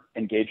were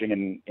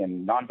engaging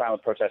in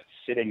nonviolent protests,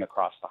 sitting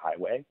across the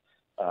highway.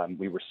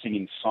 We were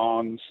singing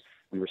songs,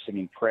 we were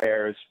singing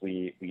prayers.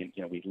 We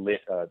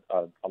lit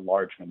a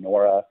large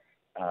menorah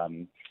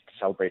to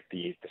celebrate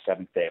the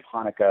seventh day of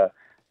Hanukkah.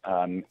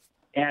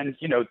 And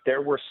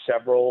there were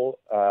several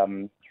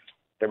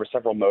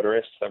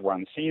motorists that were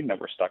on the scene that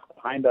were stuck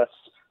behind us.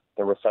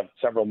 There were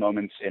several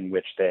moments in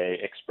which they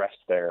expressed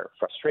their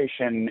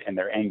frustration and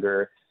their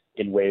anger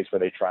in ways where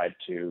they tried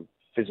to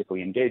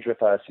physically engage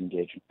with us,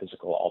 engage in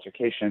physical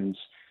altercations.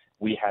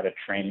 We had a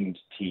trained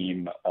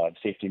team of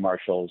safety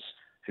marshals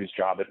whose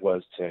job it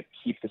was to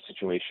keep the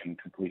situation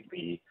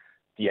completely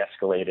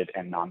de-escalated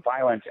and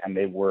nonviolent, and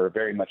they were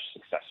very much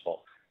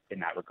successful in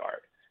that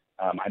regard.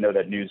 I know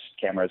that news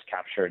cameras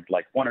captured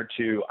like one or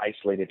two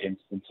isolated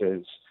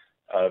instances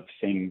of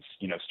things,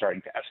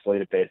 starting to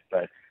escalate a bit,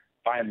 but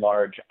by and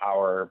large,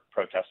 our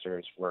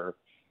protesters were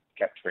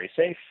kept very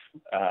safe.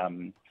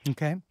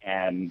 Okay.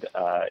 And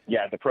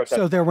the protest.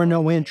 So there were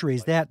no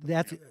injuries. That's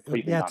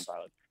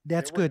nonviolent.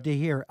 That's good to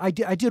hear. I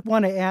did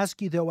want to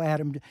ask you though,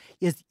 Adam,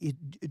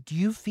 do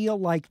you feel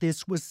like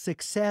this was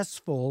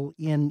successful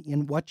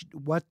in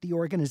what the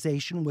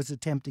organization was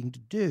attempting to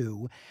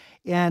do,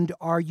 and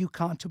are you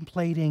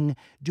contemplating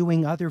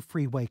doing other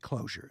freeway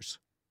closures?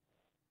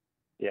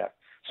 Yeah.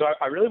 So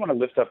I really want to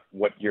lift up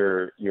what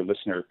your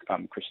listener,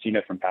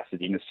 Christina from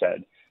Pasadena,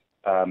 said,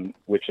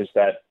 which is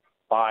that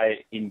by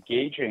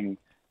engaging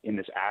in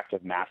this act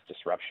of mass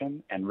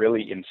disruption and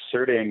really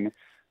inserting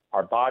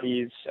our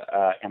bodies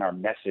and our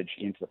message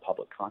into the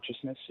public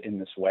consciousness in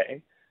this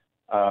way,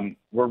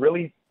 we're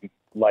really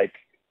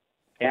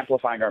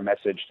amplifying our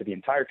message to the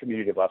entire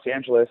community of Los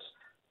Angeles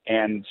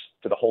and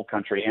to the whole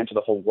country and to the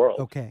whole world.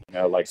 Okay.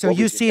 So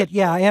you see it.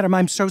 Yeah, Adam,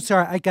 I'm so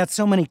sorry. I got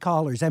so many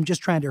callers. I'm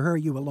just trying to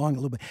hurry you along a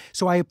little bit.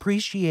 So I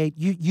appreciate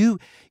you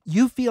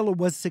feel it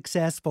was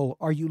successful.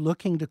 Are you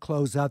looking to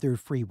close other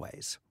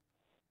freeways?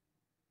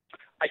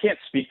 I can't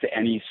speak to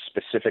any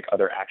specific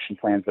other action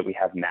plans that we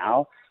have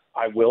now.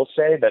 I will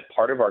say that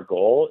part of our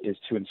goal is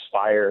to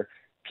inspire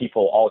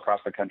people all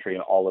across the country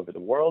and all over the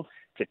world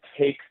to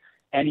take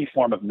any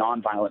form of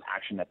nonviolent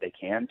action that they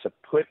can to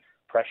put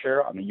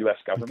pressure on the U.S.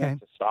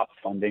 government to stop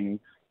funding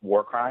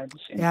war crimes.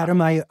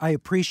 Adam, I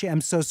appreciate.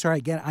 I'm so sorry.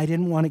 Again, I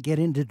didn't want to get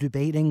into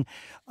debating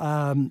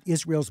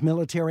Israel's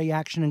military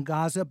action in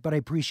Gaza, but I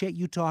appreciate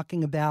you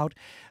talking about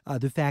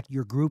the fact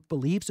your group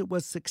believes it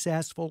was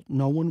successful.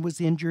 No one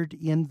was injured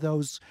in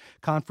those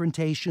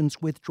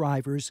confrontations with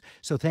drivers.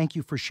 So thank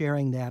you for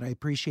sharing that. I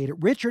appreciate it.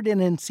 Richard in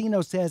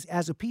Encino says,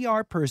 as a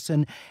PR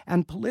person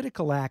and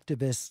political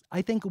activist,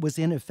 I think it was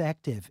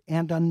ineffective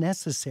and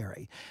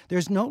unnecessary.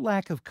 There's no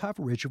lack of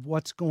coverage of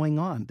what's going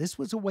on. This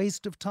was a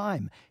waste of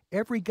time.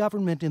 Every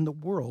government in the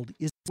world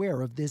is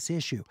aware of this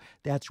issue.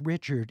 That's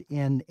Richard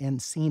in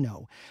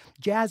Encino.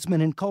 Jasmine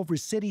in Culver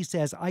City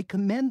says, I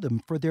commend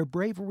them for their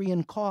bravery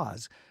and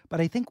cause, but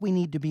I think we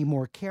need to be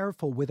more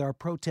careful with our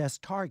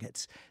protest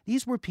targets.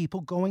 These were people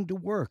going to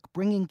work,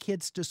 bringing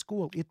kids to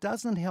school. It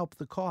doesn't help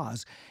the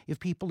cause if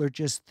people are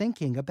just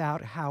thinking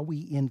about how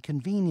we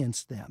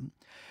inconvenience them.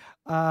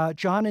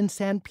 John in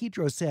San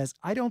Pedro says,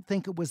 I don't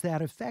think it was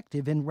that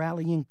effective in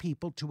rallying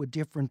people to a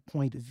different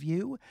point of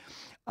view.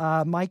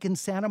 Mike in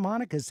Santa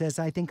Monica says,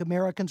 I think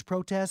Americans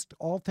protest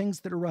all things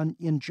that are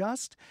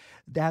unjust.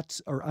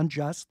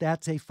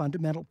 That's a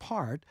fundamental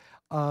part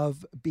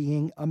of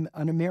being an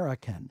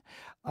American.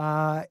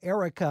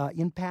 Erica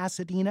in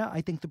Pasadena,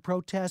 I think the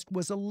protest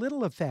was a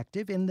little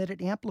effective in that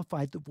it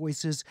amplified the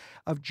voices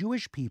of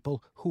Jewish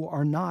people who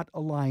are not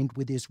aligned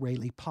with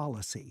Israeli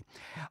policy.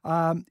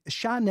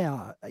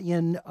 Shana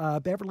in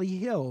Beverly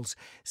Hills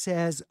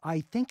says,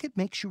 I think it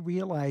makes you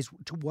realize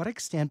to what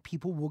extent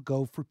people will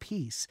go for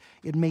peace.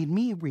 It made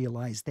me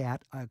realize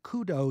that.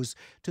 Kudos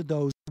to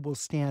those who will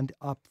stand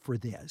up for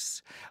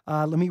this.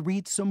 Let me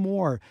read some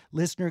more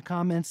listener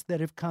comments that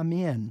have come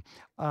in.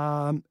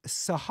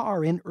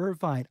 Sahar in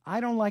Irvine,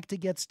 I don't like to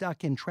get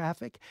stuck in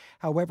traffic.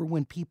 However,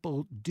 when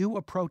people do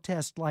a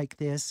protest like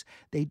this,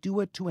 they do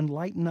it to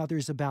enlighten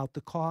others about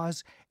the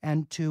cause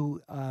and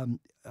to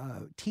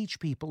teach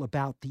people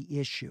about the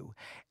issue.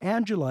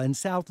 Angela in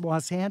South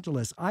Los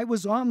Angeles, I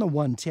was on the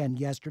 110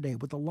 yesterday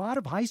with a lot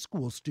of high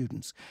school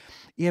students.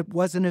 It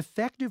was an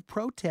effective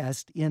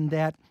protest in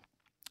that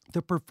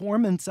the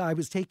performance I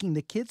was taking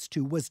the kids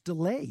to was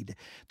delayed.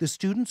 The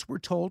students were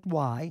told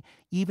why.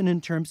 Even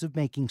in terms of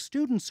making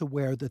students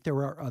aware that there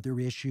are other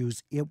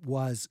issues, it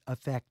was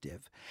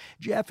effective.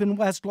 Jeff in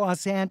West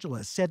Los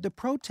Angeles said the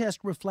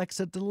protest reflects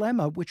a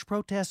dilemma which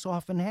protests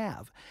often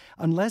have.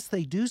 Unless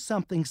they do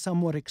something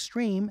somewhat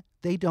extreme,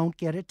 they don't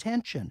get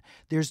attention.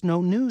 There's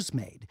no news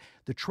made.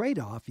 The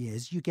trade-off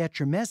is you get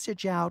your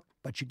message out,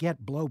 but you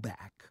get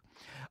blowback.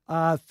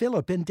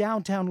 Philip, in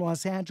downtown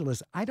Los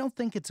Angeles, I don't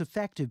think it's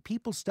effective.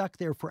 People stuck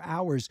there for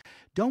hours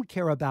don't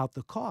care about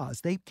the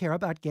cause. They care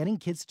about getting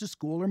kids to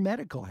school or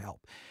medical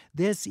help.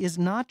 This is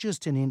not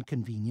just an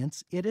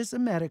inconvenience. It is a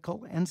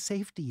medical and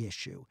safety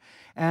issue.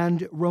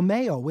 And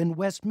Romeo in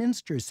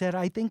Westminster said,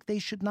 I think they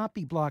should not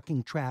be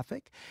blocking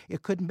traffic.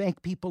 It could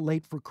make people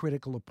late for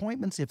critical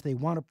appointments. If they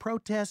want to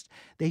protest,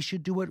 they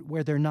should do it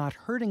where they're not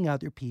hurting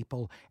other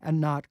people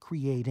and not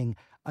creating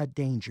a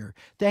danger.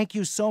 Thank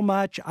you so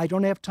much. I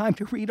don't have time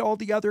to read all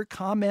the other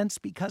comments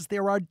because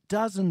there are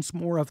dozens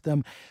more of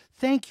them.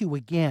 Thank you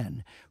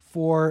again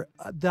for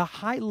the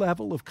high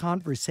level of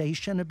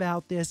conversation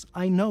about this.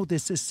 I know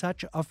this is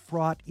such a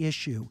fraught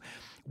issue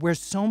where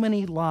so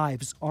many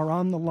lives are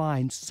on the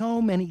line,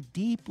 so many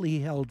deeply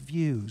held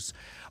views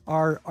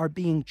are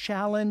being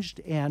challenged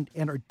and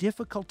are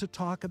difficult to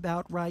talk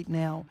about right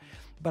now.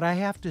 But I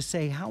have to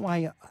say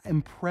how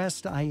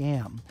impressed I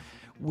am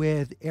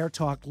with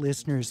AirTalk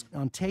listeners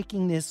on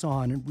taking this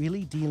on and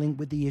really dealing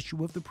with the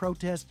issue of the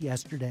protest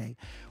yesterday,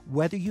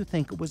 whether you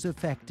think it was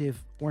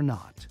effective or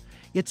not.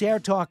 It's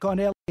AirTalk on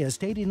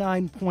LAist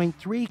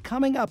 89.3.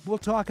 Coming up, we'll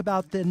talk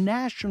about the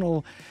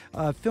National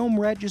Film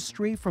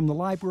Registry from the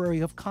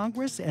Library of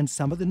Congress and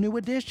some of the new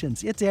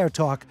additions. It's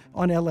AirTalk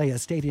on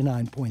LAist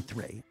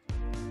 89.3.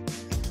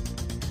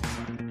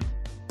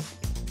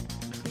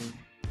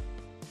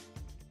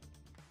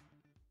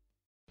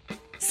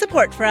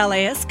 Support for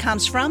LAist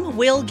comes from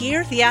Will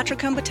Gear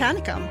Theatricum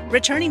Botanicum,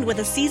 returning with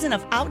a season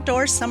of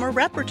outdoor summer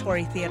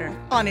repertory theater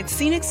on its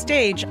scenic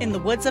stage in the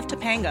woods of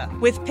Topanga,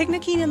 with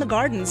picnicking in the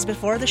gardens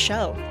before the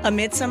show. A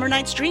Midsummer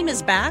Night's Dream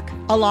is back,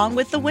 along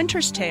with The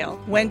Winter's Tale,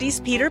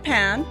 Wendy's Peter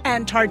Pan,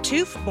 and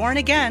Tartuffe Born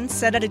Again,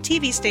 set at a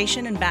TV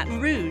station in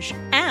Baton Rouge.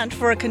 And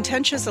for a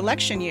contentious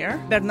election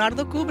year,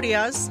 Bernardo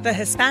Cubria's The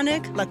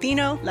Hispanic,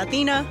 Latino,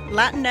 Latina,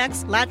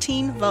 Latinx,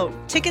 Latin Vote.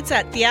 Tickets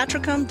at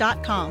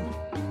theatricum.com.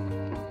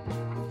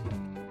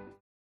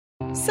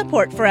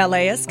 Support for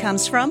LAist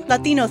comes from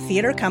Latino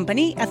Theater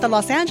Company at the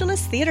Los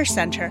Angeles Theater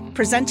Center,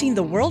 presenting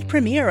the world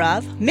premiere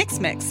of Mix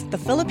Mix, the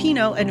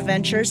Filipino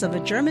Adventures of a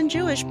German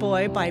Jewish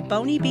Boy by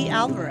Bonnie B.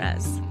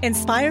 Alvarez.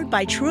 Inspired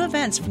by true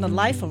events from the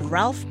life of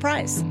Ralph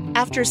Price.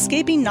 After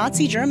escaping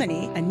Nazi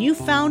Germany, a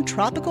newfound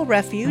tropical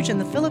refuge in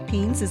the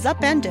Philippines is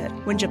upended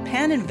when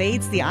Japan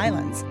invades the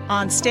islands.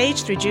 On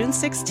stage through June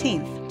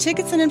 16th.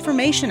 Tickets and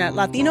information at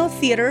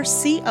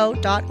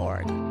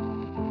latinotheaterco.org.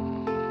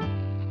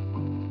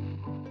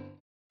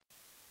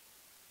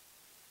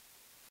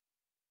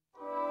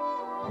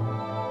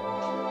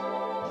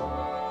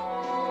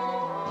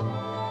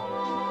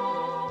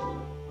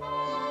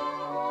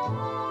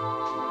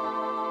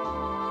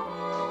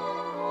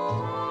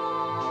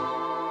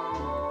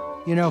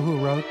 You know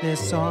who wrote this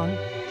song?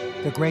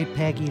 The great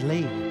Peggy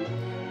Lee,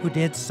 who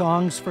did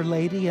songs for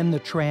Lady and the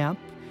Tramp,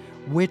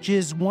 which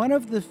is one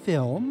of the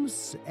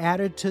films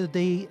added to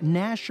the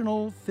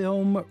National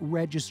Film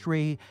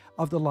Registry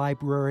of the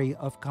Library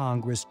of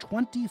Congress.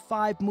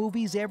 25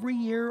 movies every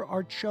year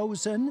are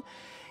chosen.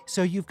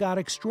 So you've got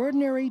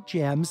extraordinary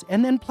gems,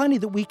 and then plenty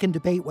that we can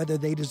debate whether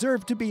they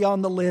deserve to be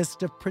on the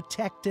list of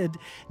protected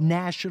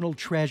national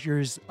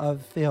treasures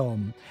of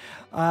film.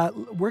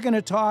 We're going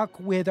to talk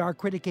with our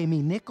critic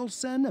Amy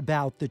Nicholson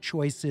about the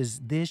choices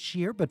this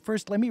year, but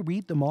first let me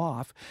read them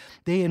off.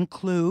 They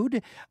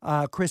include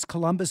Chris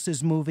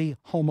Columbus's movie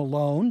Home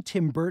Alone,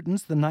 Tim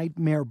Burton's The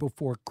Nightmare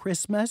Before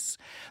Christmas,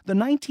 the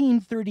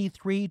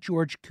 1933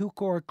 George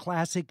Cukor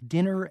classic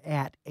Dinner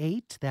at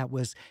 8, that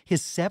was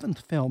his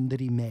 7th film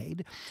that he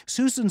made,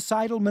 Susan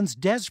Seidelman's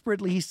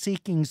Desperately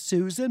Seeking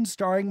Susan,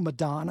 starring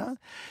Madonna,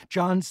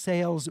 John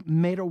Sayles'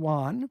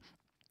 Matewan,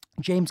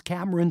 James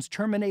Cameron's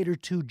Terminator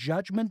 2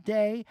 Judgment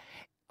Day,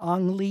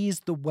 Ang Lee's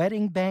The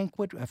Wedding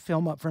Banquet, a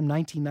film up from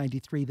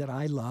 1993 that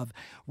I love,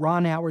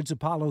 Ron Howard's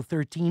Apollo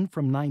 13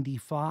 from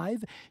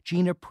 95,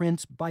 Gina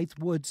Prince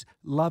Bythewood's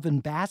Love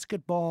and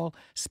Basketball,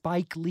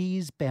 Spike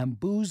Lee's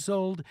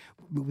Bamboozled,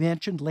 we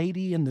mentioned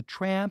Lady and the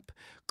Tramp,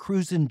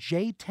 Cruisin'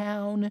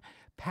 J-Town,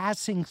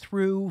 Passing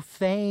Through,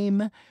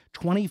 Fame,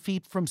 20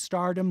 Feet from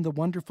Stardom, the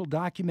wonderful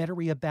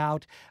documentary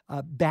about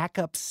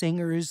backup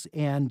singers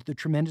and the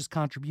tremendous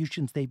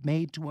contributions they've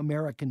made to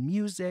American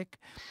music.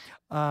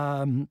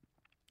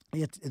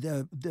 It's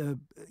the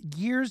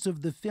years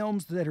of the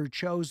films that are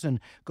chosen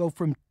go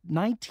from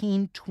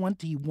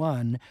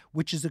 1921,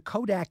 which is a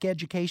Kodak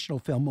educational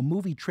film, a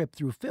movie trip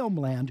through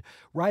filmland,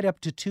 right up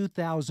to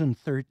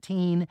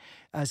 2013,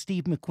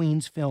 Steve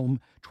McQueen's film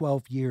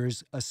 12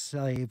 Years a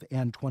Slave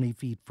and 20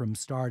 Feet from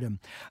Stardom.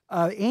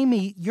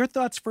 Amy, your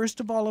thoughts first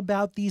of all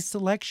about these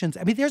selections.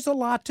 I mean, there's a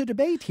lot to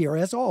debate here,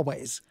 as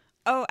always.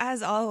 Oh,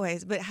 as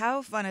always. But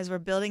how fun as we're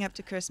building up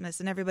to Christmas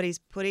and everybody's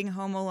putting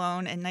Home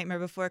Alone and Nightmare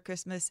Before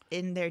Christmas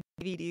in their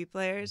DVD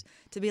players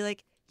to be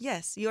like,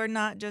 yes, you are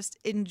not just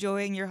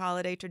enjoying your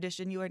holiday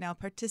tradition. You are now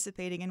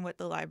participating in what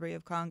the Library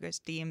of Congress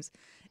deems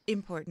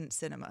important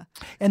cinema.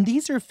 And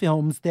these are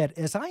films that,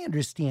 as I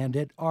understand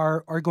it,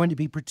 are going to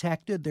be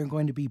protected. They're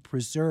going to be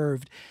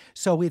preserved.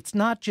 So it's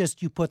not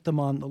just you put them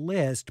on the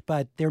list,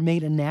 but they're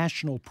made a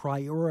national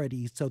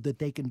priority so that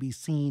they can be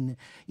seen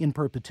in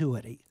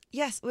perpetuity.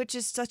 Yes, which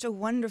is such a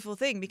wonderful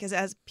thing, because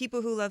as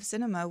people who love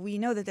cinema, we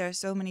know that there are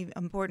so many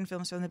important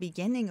films from the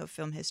beginning of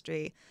film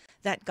history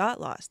that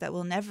got lost, that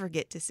we'll never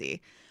get to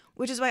see.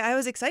 Which is why I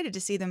was excited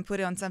to see them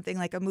put on something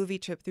like a movie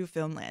trip through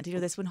Filmland. You know,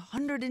 this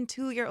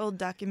 102-year-old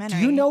documentary.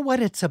 Do you know what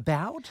it's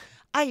about?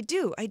 I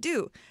do.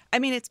 I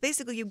mean, it's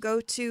basically you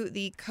go to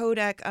the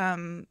Kodak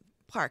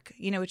Park,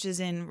 you know, which is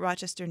in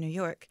Rochester, New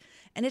York.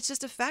 And it's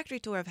just a factory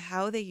tour of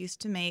how they used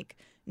to make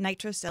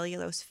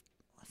nitrocellulose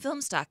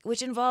film stock,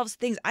 which involves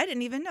things I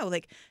didn't even know,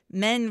 like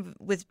men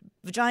with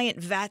giant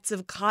vats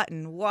of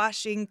cotton,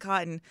 washing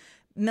cotton,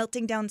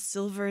 melting down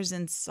silvers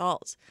and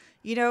salt.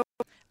 You know,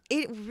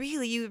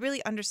 you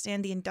really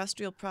understand the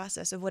industrial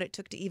process of what it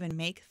took to even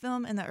make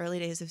film in the early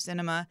days of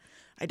cinema.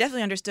 I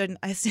definitely understood.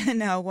 I understand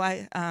now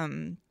why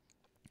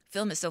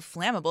film is so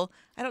flammable.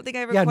 I don't think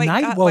I ever quite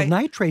got why.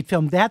 Nitrate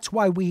film, that's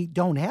why we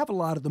don't have a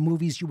lot of the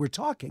movies you were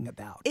talking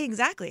about.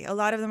 Exactly. A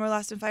lot of them were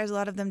lost in fires, a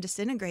lot of them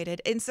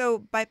disintegrated. And so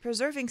by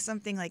preserving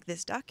something like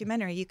this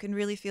documentary, you can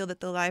really feel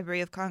that the Library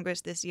of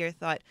Congress this year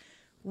thought,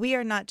 we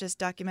are not just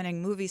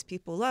documenting movies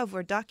people love,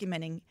 we're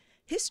documenting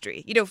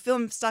history. You know,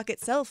 film stock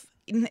itself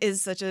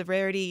is such a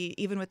rarity,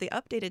 even with the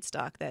updated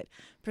stock, that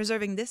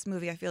preserving this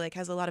movie, I feel like,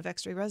 has a lot of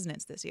extra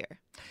resonance this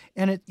year.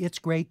 And it's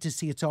great to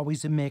see. It's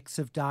always a mix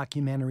of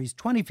documentaries.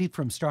 20 Feet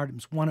from Stardom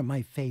is one of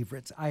my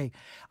favorites. I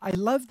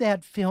love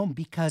that film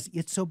because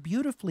it so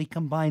beautifully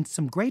combines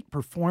some great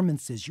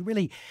performances.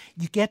 You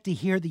get to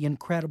hear the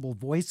incredible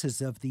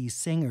voices of these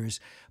singers,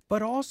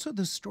 but also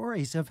the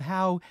stories of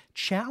how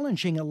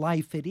challenging a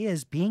life it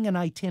is being an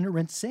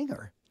itinerant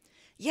singer.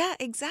 Yeah,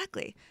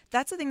 exactly.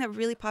 That's the thing that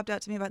really popped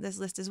out to me about this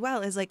list as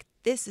well, is like,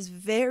 this is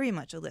very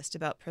much a list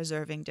about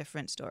preserving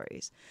different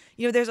stories.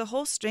 You know, there's a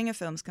whole string of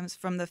films comes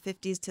from the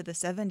 50s to the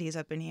 70s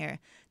up in here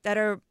that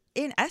are,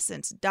 in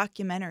essence,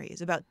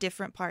 documentaries about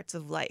different parts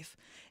of life.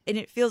 And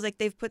it feels like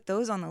they've put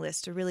those on the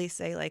list to really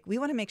say, like, we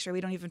want to make sure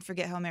we don't even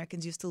forget how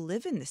Americans used to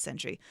live in this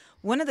century.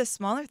 One of the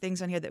smaller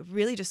things on here that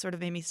really just sort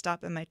of made me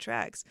stop in my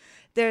tracks,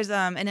 there's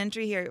an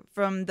entry here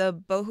from the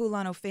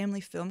Bohulano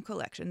Family Film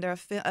Collection. They're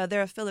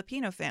a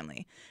Filipino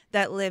family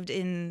that lived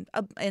in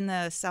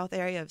the south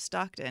area of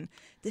Stockton.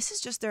 This is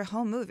just their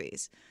home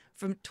movies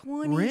from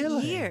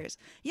 20 years.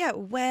 Yeah,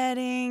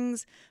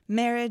 weddings,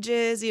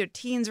 marriages,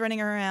 teens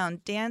running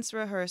around, dance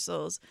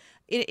rehearsals,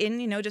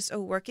 in just a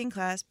working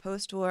class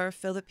post-war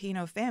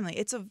Filipino family.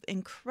 It's an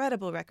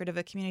incredible record of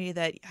a community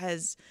that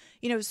has,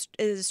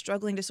 is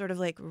struggling to sort of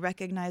like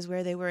recognize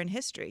where they were in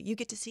history. You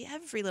get to see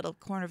every little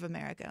corner of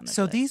America on this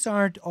list. These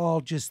aren't all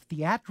just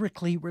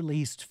theatrically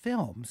released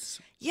films.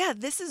 Yeah,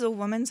 this is a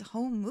woman's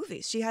home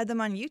movies. She had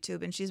them on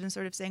YouTube, and she's been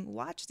sort of saying,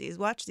 watch these.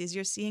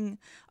 You're seeing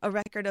a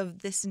record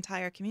of this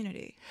entire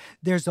community.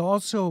 There's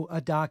also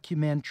a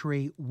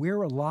documentary,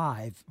 We're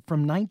Alive,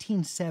 from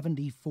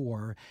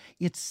 1974.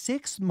 It's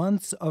 6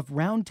 months of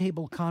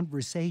roundtable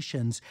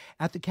conversations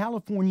at the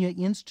California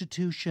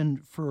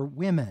Institution for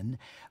Women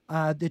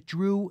that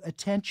drew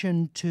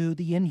attention to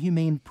the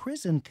inhumane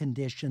prison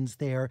conditions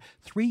there.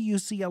 3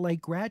 UCLA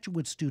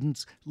graduate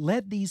students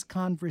led these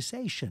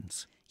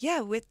conversations.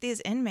 Yeah, with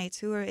these inmates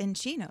who are in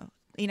Chino.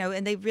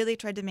 And they really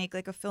tried to make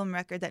like a film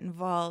record that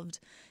involved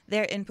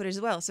their input as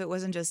well. So it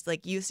wasn't just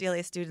like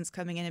UCLA students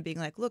coming in and being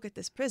like, look at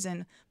this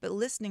prison, but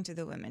listening to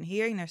the women,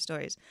 hearing their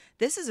stories.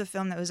 This is a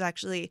film that was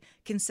actually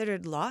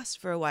considered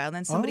lost for a while. And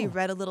then somebody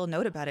read a little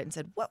note about it and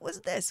said, what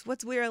was this?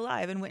 What's We're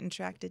Alive? And went and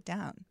tracked it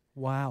down.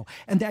 Wow.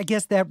 And I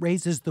guess that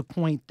raises the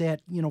point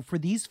that, for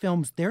these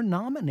films, they're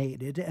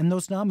nominated, and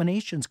those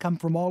nominations come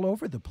from all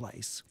over the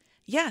place.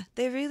 Yeah,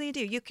 they really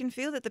do. You can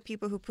feel that the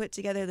people who put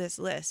together this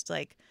list,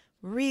 like,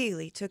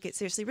 really took it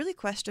seriously, really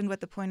questioned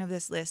what the point of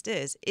this list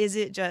is. Is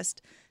it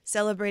just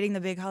celebrating the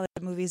big Hollywood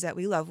movies that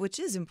we love, which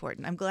is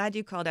important? I'm glad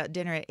you called out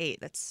Dinner at 8.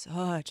 That's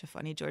such a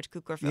funny George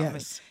Cukor film.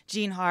 Yes.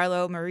 Jean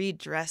Harlow, Marie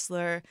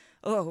Dressler,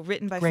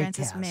 written by Great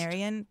Frances cast.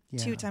 Marion,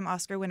 2-time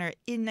Oscar winner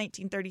in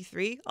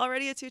 1933,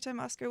 already a 2-time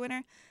Oscar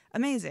winner.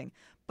 Amazing.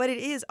 But it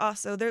is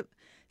also,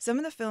 some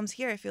of the films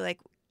here, I feel like,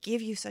 give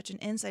you such an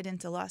insight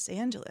into Los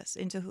Angeles,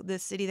 into the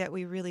city that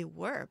we really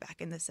were back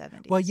in the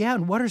 70s. Well, yeah,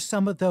 and what are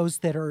some of those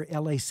that are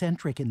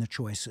LA-centric in the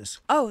choices?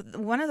 Oh,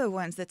 one of the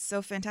ones that's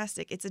so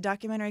fantastic, it's a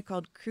documentary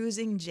called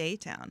Cruising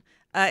J-Town.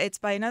 It's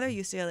by another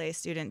UCLA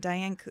student,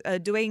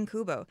 Dwayne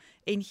Kubo,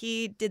 and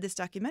he did this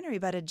documentary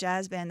about a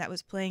jazz band that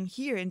was playing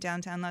here in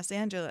downtown Los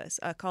Angeles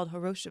called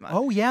Hiroshima.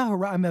 Oh, yeah,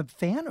 I'm a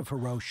fan of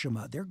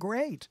Hiroshima. They're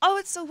great. Oh,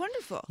 it's so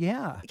wonderful.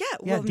 Yeah. Yeah.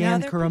 Well,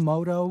 Dan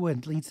Kuramoto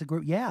and leads the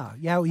group. Yeah.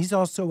 He's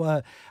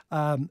also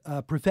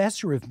a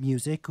professor of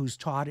music who's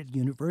taught at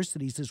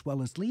universities as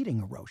well as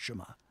leading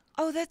Hiroshima.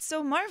 Oh, that's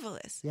so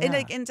marvelous.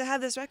 Yeah. And to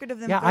have this record of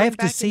them. Yeah, I have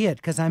to see it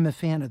because I'm a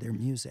fan of their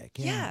music.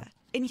 Yeah.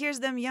 And here's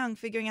them young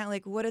figuring out,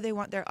 like, what do they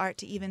want their art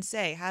to even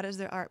say? How does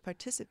their art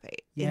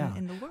participate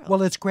in the world?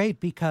 Well, it's great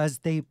because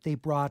they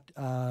brought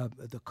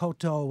the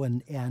koto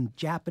and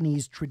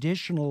Japanese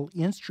traditional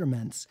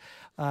instruments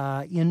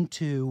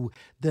into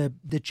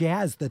the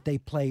jazz that they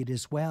played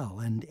as well,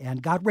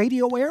 and got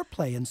radio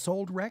airplay and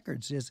sold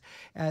records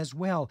as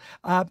well.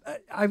 I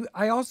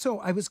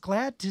was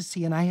glad to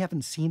see, and I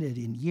haven't seen it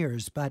in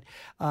years, but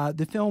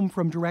the film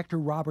from director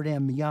Robert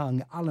M.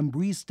 Young,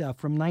 Alambrista,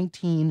 from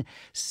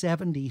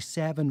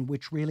 1977,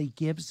 which really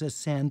gives a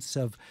sense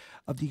of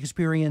the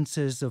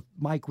experiences of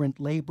migrant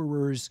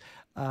laborers.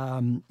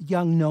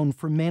 Young, known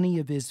for many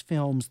of his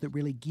films that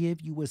really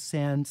give you a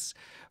sense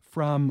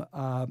from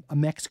a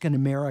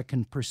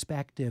Mexican-American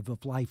perspective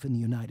of life in the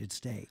United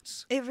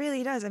States. It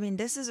really does. I mean,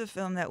 this is a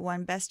film that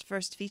won Best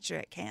First Feature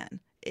at Cannes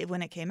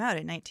when it came out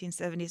in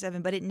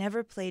 1977, but it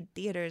never played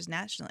theaters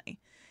nationally.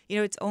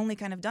 It's only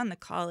kind of done the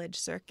college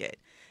circuit.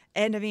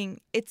 And I mean,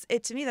 it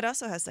to me that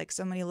also has like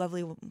so many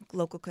lovely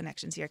local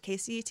connections here.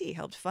 KCET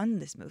helped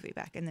fund this movie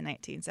back in the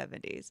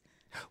 1970s.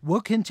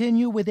 We'll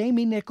continue with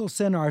Amy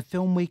Nicholson, our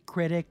Film Week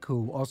critic,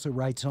 who also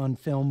writes on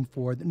film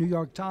for the New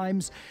York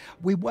Times.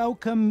 We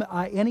welcome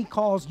any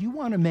calls you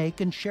want to make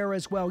and share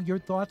as well your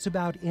thoughts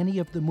about any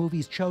of the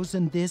movies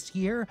chosen this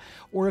year.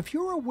 Or if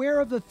you're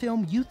aware of a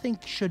film you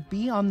think should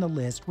be on the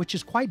list, which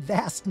is quite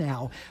vast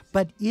now,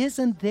 but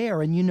isn't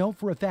there, and you know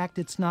for a fact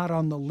it's not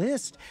on the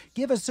list,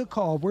 give us a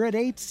call. We're at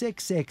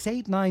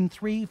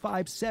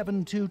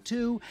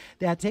 866-893-5722.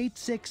 That's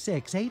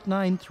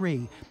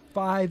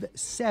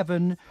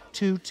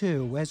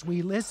 866-893-5722 as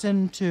we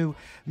listen to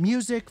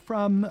music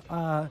from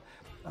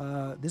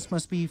this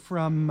must be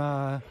from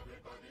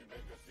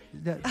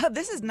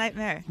this is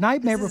Nightmare.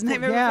 Nightmare Before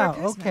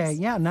Christmas. Okay,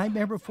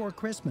 Nightmare Before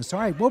Christmas. All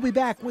right, we'll be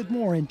back with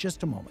more in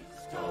just a moment.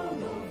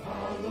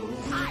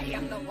 I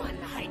am the one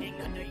hiding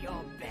under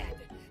your bed.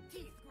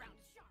 Teeth ground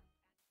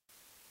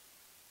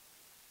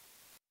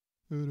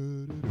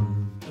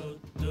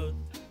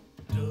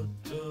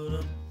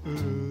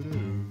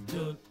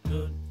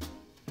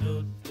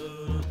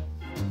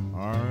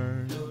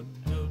I'm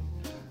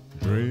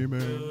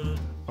dreaming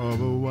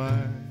of a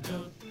white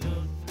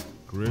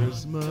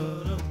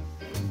Christmas,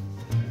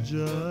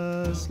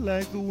 just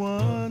like the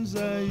ones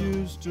I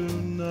used to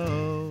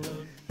know.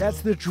 That's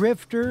The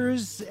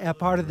Drifters, a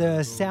part of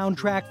the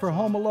soundtrack for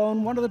Home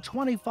Alone, one of the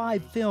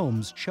 25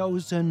 films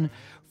chosen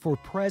for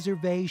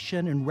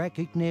preservation and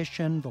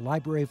recognition, the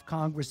Library of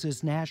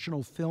Congress's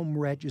National Film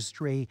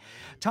Registry.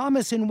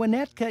 Thomas in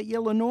Winnetka,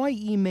 Illinois,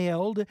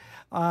 emailed,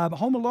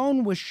 Home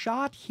Alone was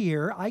shot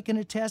here. I can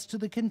attest to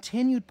the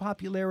continued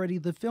popularity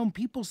of the film.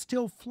 People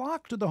still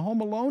flock to the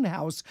Home Alone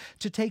house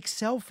to take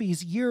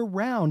selfies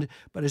year-round,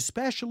 but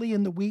especially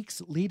in the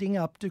weeks leading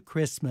up to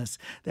Christmas.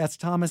 That's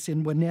Thomas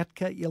in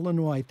Winnetka,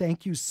 Illinois.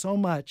 Thank you so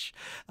much.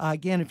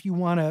 Again, if you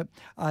want to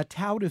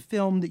tout a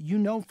film that you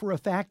know for a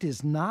fact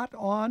is not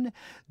on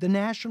the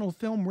National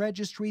Film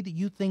Registry that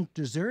you think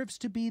deserves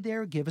to be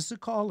there, give us a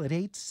call at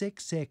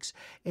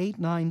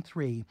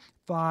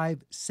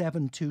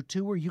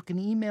 866-893-5722, or you can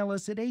email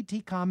us at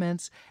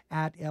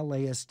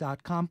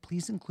atcomments@laist.com.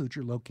 Please include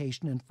your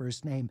location and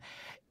first name.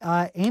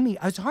 Amy,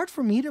 it's hard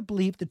for me to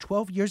believe that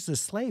 12 Years a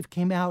Slave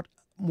came out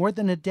more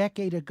than a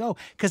decade ago,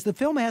 because the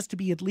film has to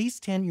be at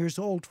least 10 years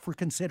old for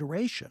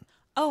consideration.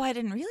 Oh, I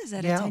didn't realize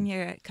that, a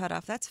 10-year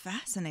cutoff. That's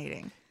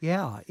fascinating.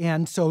 Yeah,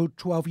 and so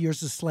 12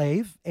 Years a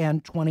Slave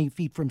and 20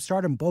 Feet from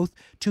Stardom, both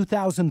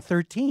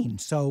 2013.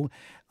 So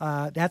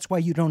that's why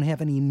you don't have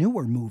any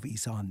newer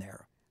movies on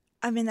there.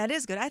 I mean, that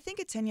is good. I think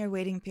a 10-year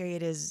waiting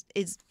period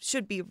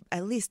should be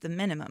at least the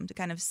minimum to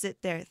kind of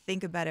sit there,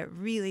 think about it,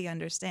 really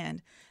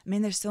understand. I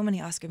mean, there's so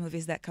many Oscar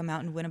movies that come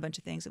out and win a bunch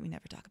of things that we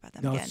never talk about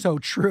them again. So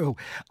true.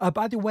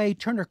 By the way,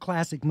 Turner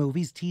Classic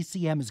Movies,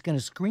 TCM, is going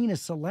to screen a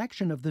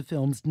selection of the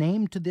films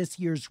named to this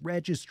year's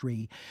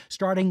registry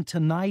starting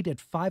tonight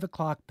at 5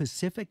 o'clock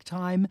Pacific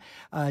time.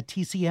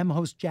 TCM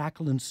host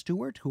Jacqueline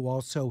Stewart, who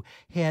also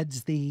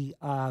heads the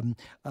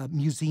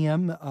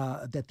museum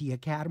that the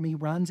Academy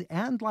runs,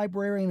 and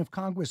Librarian of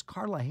Congress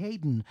Carla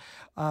Hayden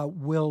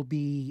will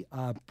be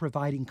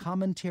providing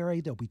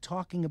commentary. They'll be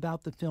talking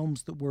about the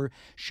films that were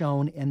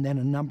shown, and then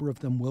a number of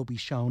them will be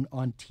shown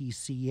on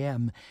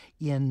TCM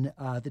in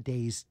the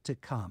days to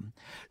come.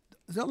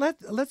 So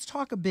let's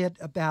talk a bit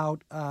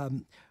about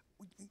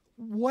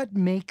what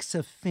makes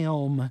a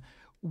film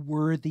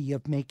worthy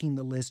of making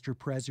the list or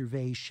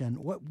preservation.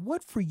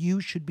 What for you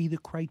should be the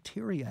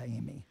criteria,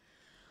 Amy?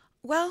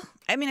 Well,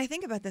 I mean, I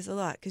think about this a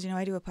lot because,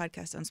 I do a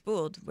podcast on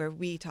Spooled where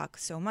we talk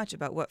so much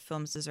about what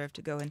films deserve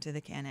to go into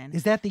the canon.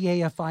 Is that the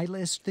AFI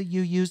list that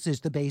you use as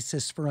the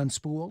basis for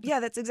Unspooled? Yeah,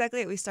 that's exactly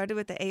it. We started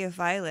with the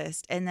AFI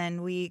list, and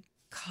then we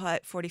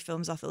cut 40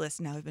 films off the list,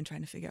 and now we've been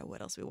trying to figure out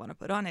what else we want to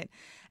put on it.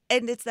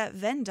 And it's that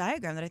Venn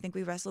diagram that I think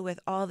we wrestle with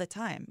all the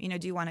time.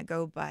 Do you want to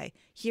go by,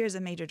 here's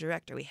a major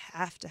director, we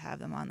have to have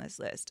them on this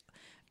list?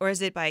 Or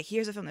is it by,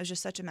 here's a film that was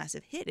just such a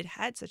massive hit, it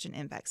had such an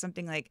impact,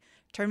 something like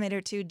Terminator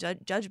 2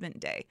 Judgment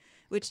Day,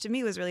 which to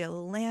me was really a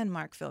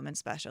landmark film in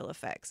special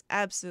effects,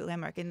 absolute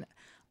landmark. And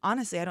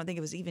honestly, I don't think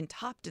it was even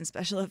topped in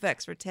special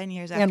effects for 10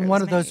 years after And it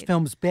one was of those made.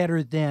 films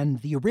better than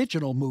the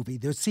original movie.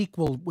 The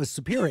sequel was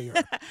superior.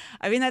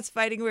 I mean, that's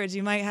fighting words.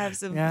 You might have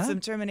some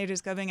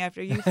Terminators coming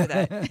after you for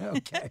that.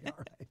 Okay, all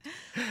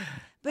right.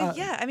 But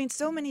yeah, I mean,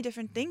 so many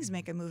different things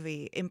make a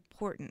movie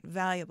important,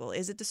 valuable.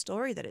 Is it the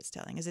story that it's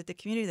telling? Is it the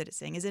community that it's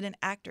saying? Is it an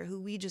actor who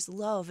we just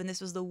love and this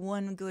was the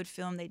one good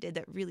film they did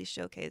that really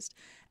showcased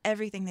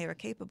everything they were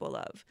capable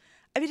of?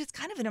 I mean, it's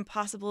kind of an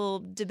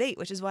impossible debate,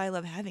 which is why I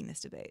love having this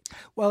debate.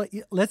 Well,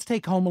 let's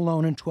take Home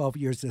Alone and 12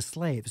 Years a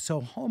Slave.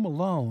 So Home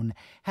Alone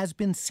has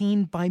been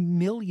seen by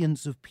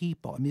millions of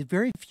people. I mean,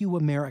 very few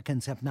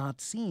Americans have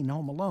not seen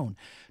Home Alone.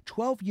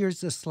 12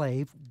 Years a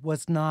Slave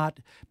was not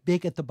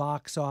big at the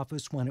box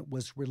office when it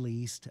was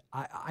released.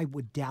 I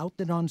would doubt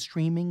that on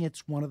streaming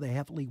it's one of the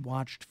heavily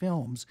watched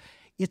films.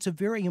 It's a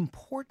very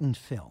important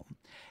film.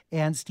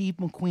 And Steve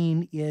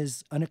McQueen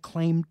is an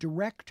acclaimed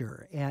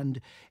director,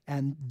 and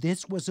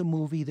this was a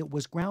movie that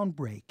was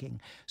groundbreaking.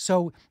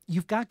 So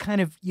you've got kind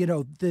of,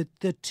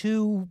 the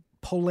two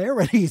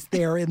polarities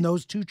there in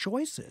those two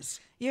choices.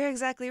 You're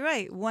exactly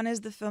right. One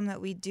is the film that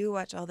we do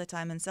watch all the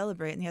time and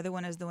celebrate, and the other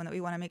one is the one that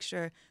we want to make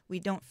sure we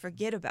don't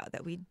forget about,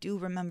 that we do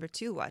remember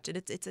to watch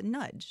it. It's a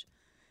nudge.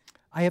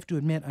 I have to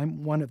admit,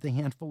 I'm one of the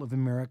handful of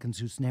Americans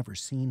who's never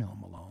seen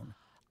Home Alone.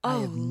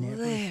 Oh,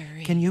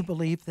 Larry. Can you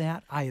believe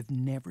that? I have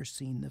never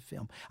seen the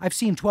film. I've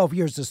seen 12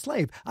 Years a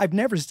Slave. I've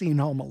never seen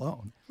Home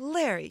Alone.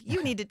 Larry,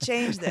 you need to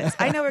change this.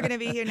 I know we're going to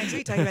be here next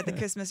week talking about the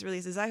Christmas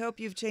releases. I hope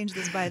you've changed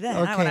this by then.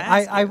 Okay,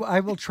 I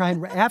will try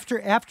and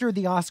after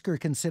the Oscar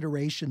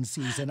consideration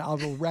season, I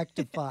will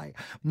rectify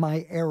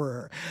my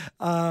error.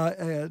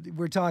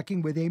 We're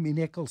talking with Amy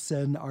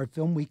Nicholson, our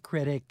Film Week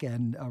critic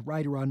and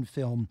writer on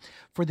film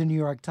for the New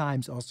York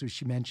Times. Also,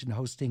 she mentioned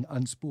hosting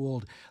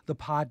Unspooled, the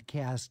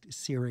podcast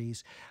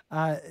series.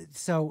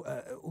 So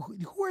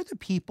who are the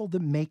people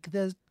that make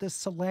the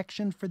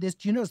selection for this?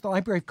 Do you know, is the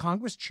Library of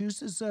Congress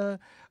chooses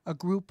a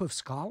group of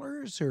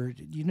scholars, or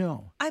do you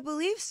know? I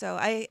believe so.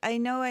 I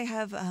know I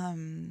have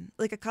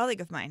like a colleague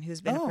of mine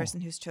who's been a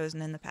person who's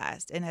chosen in the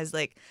past and has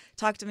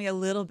talked to me a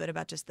little bit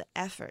about just the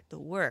effort, the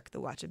work,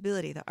 the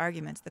watchability, the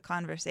arguments, the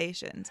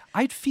conversations.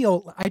 I'd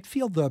feel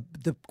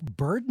the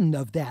burden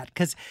of that,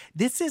 because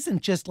this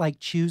isn't just like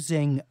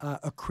choosing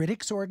a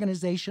critics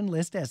organization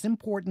list, as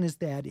important as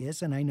that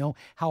is, and I know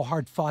how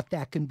hard fought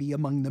that can be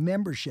among the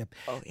membership.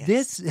 Oh,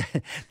 yes.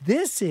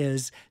 This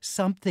is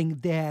something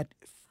that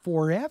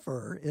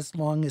forever, as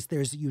long as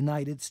there's a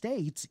United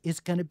States, is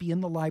going to be in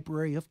the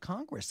Library of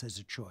Congress as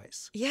a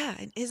choice. Yeah,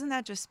 and isn't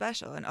that just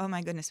special? And oh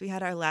my goodness, we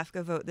had our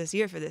LAFCA vote this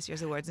year for this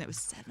year's awards, and it was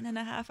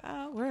 7.5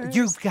 hours.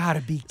 You've got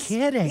to be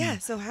kidding. Yeah,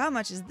 so how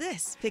much is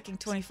this, picking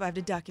 25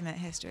 to document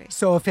history?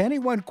 So if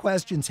anyone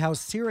questions how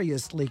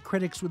seriously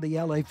critics with the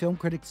LA Film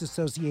Critics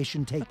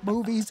Association take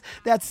movies,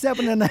 that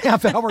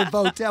 7.5 hour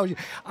vote tells you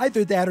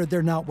either that or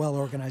they're not well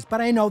organized. But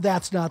I know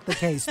that's not the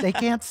case. They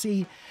can't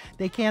see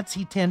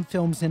 10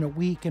 films in a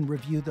week and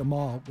review them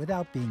all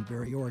without being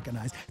very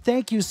organized.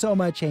 Thank you so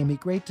much, Amy.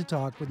 Great to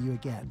talk with you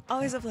again.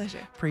 Always a pleasure.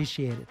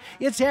 Appreciate it.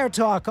 It's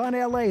AirTalk on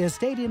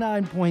LAist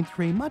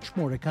 89.3. Much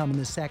more to come in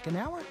the second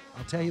hour.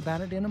 I'll tell you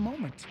about it in a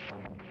moment.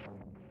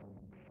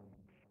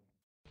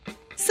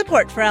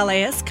 Support for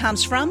LAist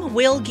comes from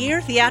Will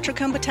Gear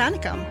Theatricum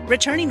Botanicum,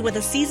 returning with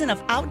a season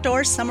of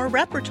outdoor summer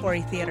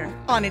repertory theater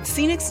on its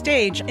scenic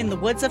stage in the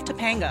woods of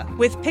Topanga,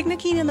 with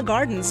picnicking in the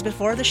gardens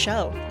before the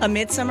show. A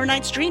Midsummer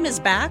Night's Dream is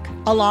back,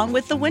 along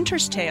with The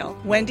Winter's Tale,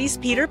 Wendy's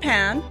Peter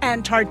Pan,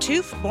 and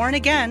Tartuffe Born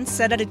Again,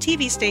 set at a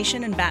TV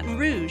station in Baton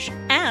Rouge.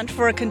 And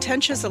for a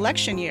contentious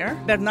election year,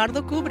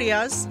 Bernardo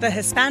Cubria's The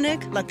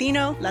Hispanic,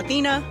 Latino,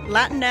 Latina,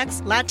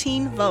 Latinx,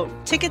 Latin Vote.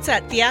 Tickets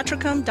at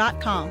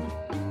theatricum.com.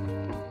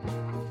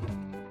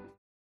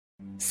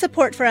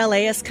 Support for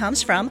LAist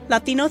comes from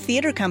Latino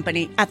Theater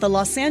Company at the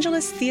Los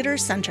Angeles Theater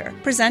Center,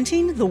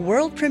 presenting the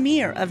world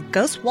premiere of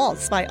Ghost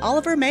Waltz by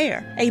Oliver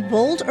Mayer, a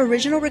bold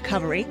original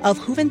recovery of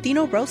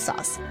Juventino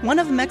Rosas, one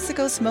of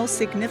Mexico's most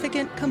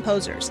significant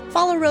composers.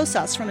 Follow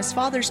Rosas from his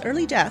father's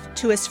early death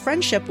to his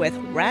friendship with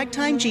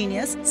ragtime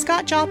genius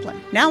Scott Joplin,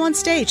 now on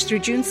stage through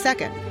June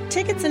 2nd.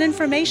 Tickets and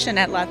information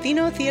at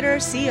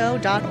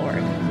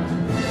latinotheaterco.org.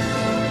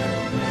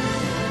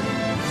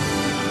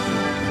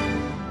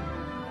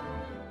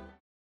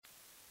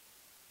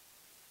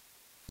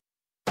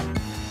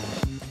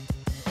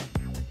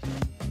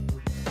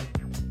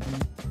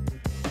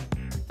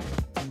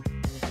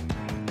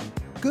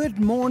 Good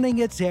morning,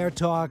 it's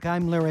AirTalk.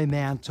 I'm Larry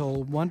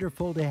Mantle.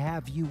 Wonderful to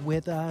have you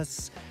with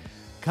us.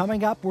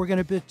 Coming up, we're going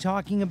to be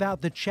talking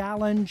about the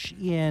challenge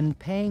in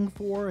paying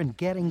for and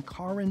getting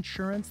car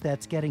insurance.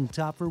 That's getting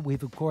tougher.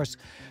 We've, of course,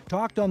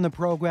 talked on the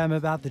program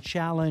about the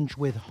challenge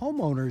with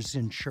homeowners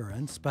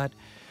insurance, but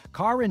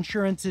car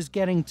insurance is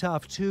getting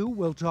tough, too.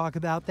 We'll talk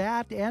about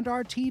that. And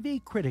our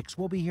TV critics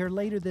will be here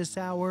later this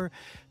hour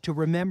to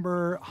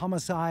remember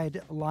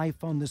homicide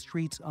life on the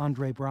streets,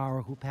 Andre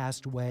Braugher, who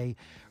passed away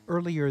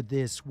earlier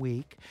this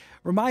week.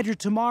 Reminder,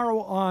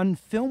 tomorrow on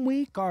Film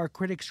Week, our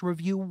critics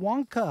review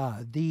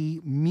Wonka, the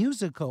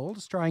musical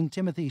starring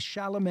Timothée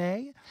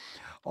Chalamet.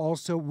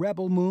 Also,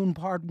 Rebel Moon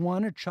Part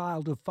 1, A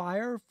Child of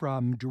Fire,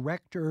 from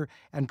director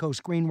and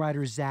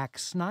co-screenwriter Zack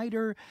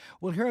Snyder.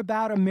 We'll hear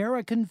about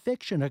American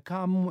Fiction,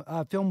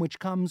 a film which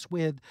comes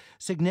with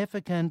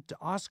significant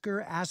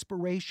Oscar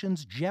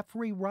aspirations.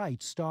 Jeffrey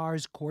Wright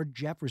stars Cord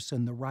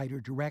Jefferson, the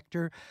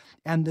writer-director,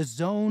 and The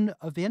Zone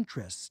of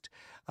Interest,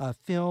 a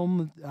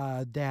film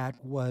that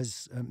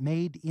was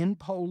made in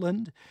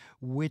Poland,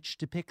 which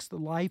depicts the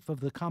life of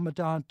the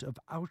Commandant of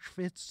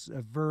Auschwitz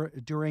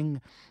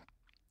during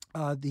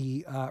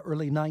the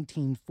early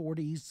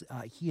 1940s,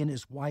 he and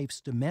his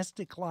wife's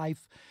domestic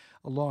life,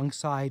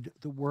 alongside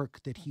the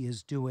work that he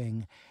is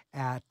doing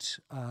at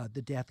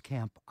the death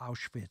camp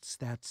Auschwitz.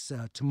 That's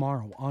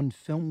tomorrow on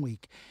Film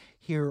Week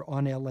here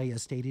on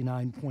LAist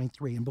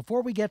 89.3. And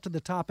before we get to the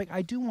topic,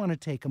 I do want to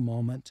take a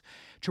moment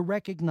to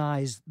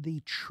recognize the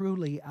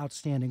truly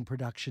outstanding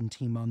production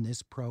team on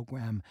this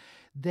program.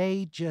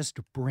 They just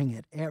bring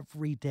it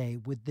every day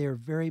with their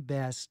very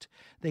best.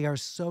 They are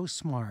so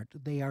smart.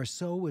 They are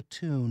so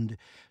attuned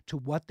to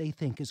what they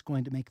think is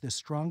going to make the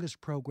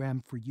strongest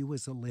program for you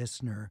as a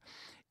listener.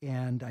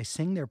 And I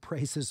sing their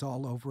praises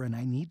all over, and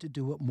I need to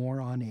do it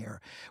more on air.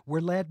 We're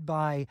led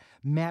by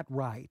Matt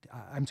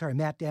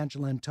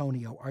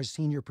D'Angelantonio, our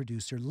senior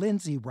producer,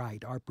 Lindsay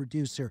Wright, our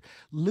producer,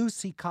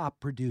 Lucy Kopp,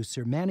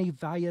 producer, Manny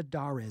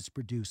Valladares,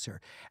 producer,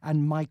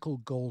 and Michael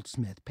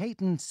Goldsmith.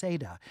 Peyton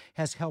Seda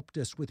has helped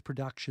us with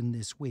production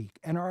this week.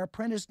 And our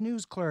apprentice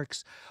news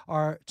clerks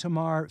are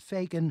Tamar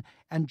Fagan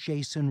and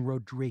Jason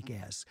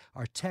Rodriguez.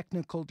 Our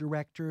technical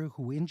director,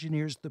 who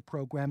engineers the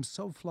program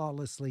so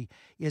flawlessly,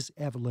 is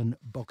Evelyn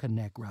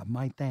Bocanegra.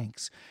 My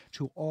thanks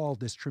to all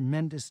this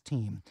tremendous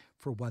team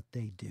for what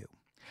they do.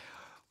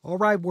 All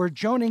right, we're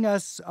joining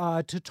us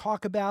to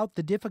talk about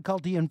the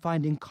difficulty in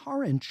finding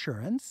car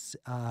insurance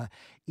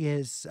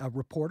is a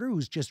reporter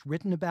who's just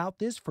written about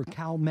this for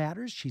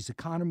CalMatters. She's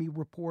economy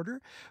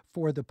reporter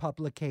for the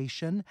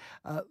publication.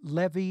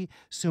 Levi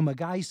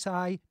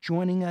Sumagaisai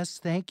joining us.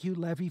 Thank you,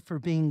 Levi, for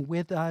being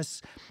with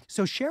us.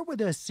 So share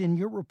with us in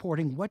your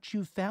reporting what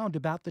you found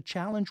about the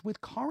challenge with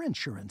car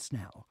insurance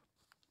now.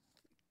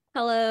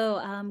 Hello,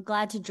 I'm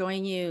glad to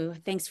join you.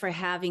 Thanks for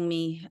having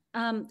me.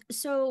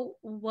 So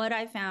what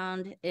I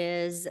found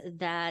is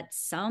that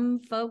some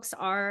folks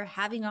are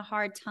having a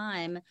hard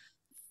time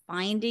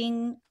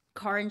finding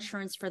car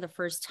insurance for the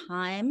first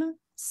time.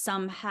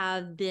 Some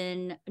have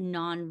been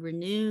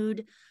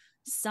non-renewed.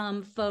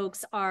 Some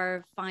folks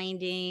are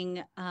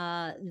finding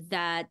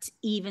that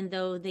even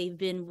though they've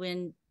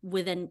been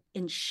with an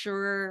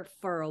insurer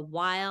for a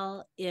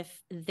while,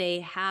 if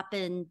they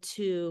happen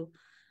to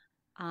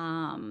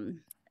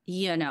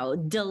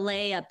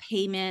delay a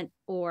payment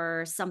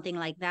or something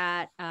like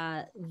that,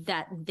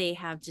 that they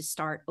have to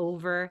start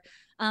over.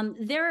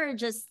 There are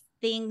just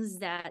things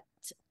that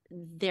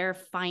they're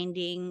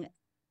finding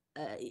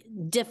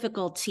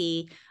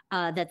difficulty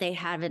that they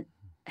haven't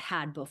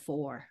had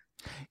before.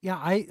 Yeah,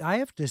 I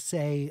have to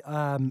say,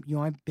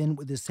 I've been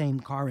with the same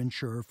car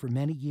insurer for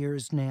many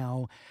years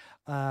now.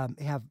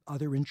 Have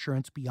other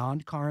insurance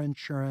beyond car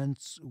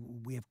insurance.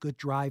 We have good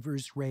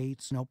driver's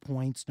rates, no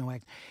points,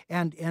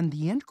 and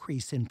the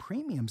increase in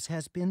premiums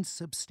has been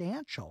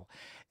substantial.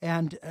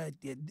 And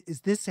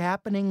is this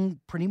happening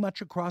pretty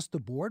much across the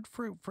board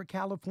for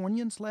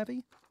Californians,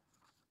 Levy?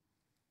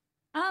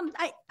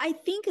 I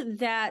think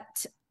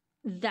that's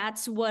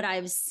what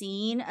I've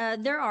seen.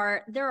 There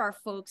are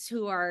folks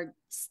who are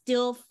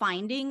still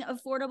finding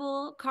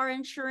affordable car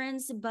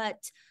insurance,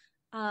 but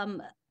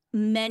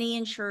many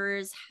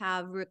insurers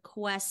have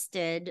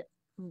requested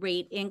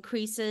rate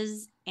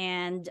increases,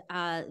 and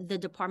the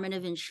Department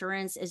of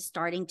Insurance is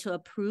starting to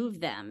approve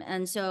them.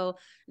 And so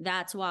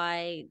that's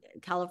why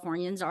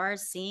Californians are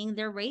seeing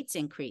their rates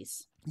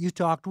increase. You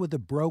talked with a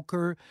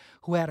broker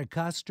who had a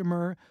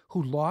customer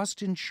who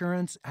lost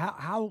insurance.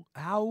 How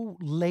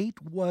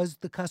late was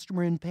the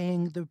customer in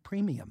paying the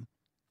premium?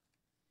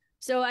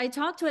 So I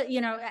talked to it,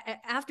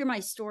 after my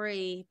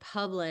story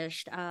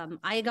published,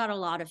 I got a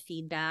lot of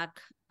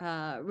feedback,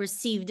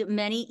 received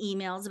many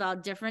emails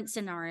about different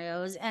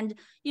scenarios. And,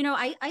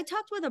 I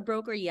talked with a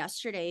broker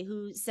yesterday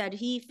who said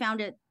he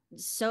found it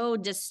so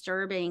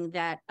disturbing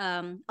that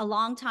a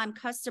longtime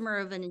customer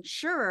of an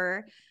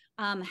insurer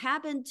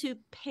happened to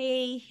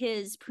pay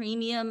his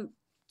premium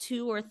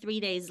 2 or 3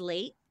 days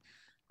late,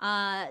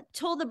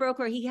 told the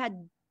broker he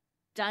had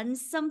done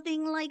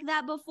something like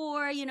that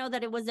before,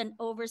 that it was an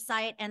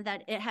oversight and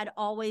that it had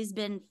always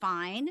been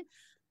fine.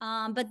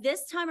 But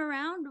this time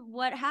around,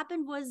 what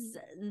happened was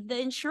the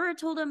insurer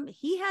told him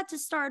he had to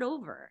start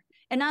over.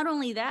 And not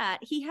only that,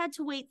 he had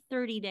to wait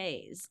 30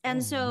 days. And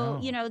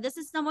this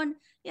is someone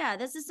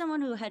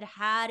who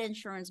had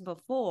insurance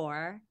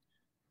before,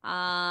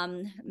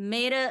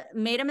 made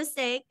a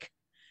mistake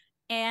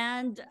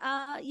and,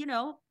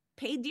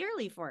 paid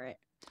dearly for it.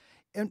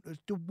 And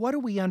what do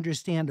we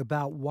understand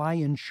about why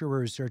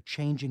insurers are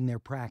changing their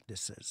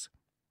practices?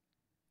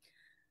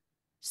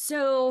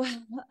 So,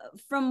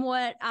 from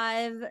what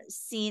I've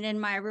seen in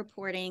my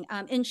reporting,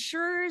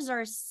 insurers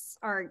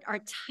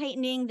are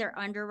tightening their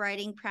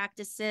underwriting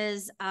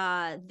practices.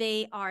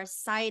 They are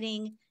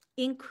citing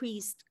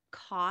increased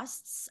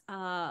costs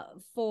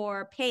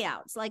for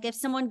payouts. Like if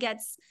someone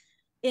gets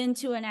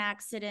into an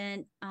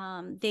accident,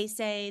 they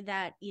say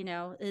that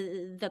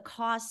the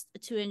cost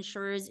to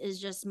insurers is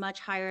just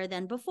much higher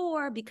than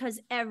before because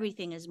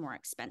everything is more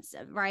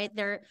expensive, right?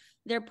 They're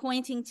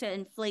pointing to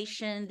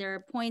inflation,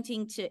 they're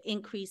pointing to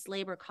increased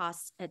labor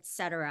costs,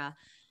 etc.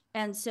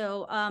 And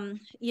so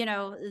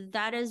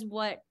that is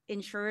what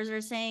insurers are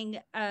saying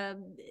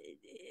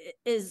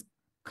is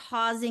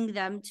causing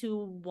them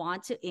to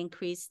want to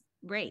increase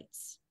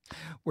rates.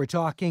 We're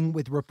talking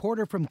with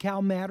reporter from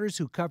CalMatters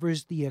who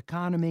covers the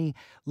economy,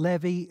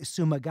 Levi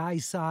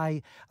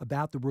Sumagaisai,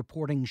 about the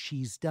reporting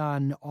she's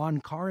done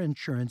on car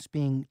insurance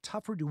being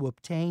tougher to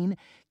obtain,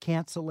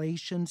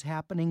 cancellations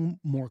happening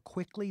more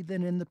quickly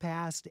than in the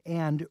past,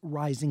 and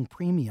rising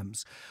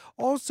premiums.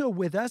 Also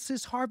with us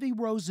is Harvey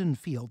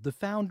Rosenfield, the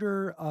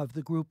founder of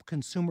the group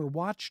Consumer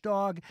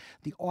Watchdog,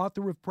 the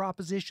author of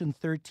Proposition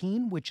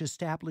 13, which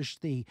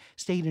established the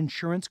state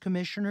insurance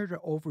commissioner to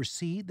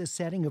oversee the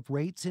setting of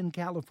rates in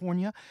California.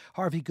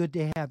 Harvey, good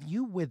to have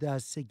you with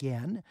us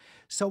again.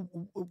 So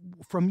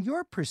from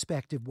your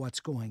perspective, what's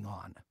going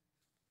on?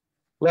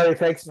 Larry,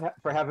 thanks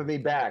for having me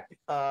back.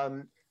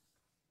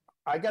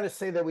 I got to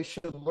say that we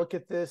should look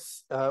at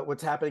this,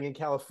 what's happening in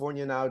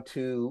California now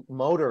to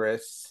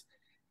motorists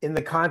in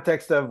the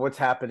context of what's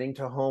happening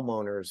to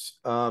homeowners.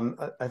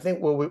 I think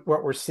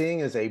what we're seeing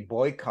is a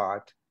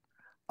boycott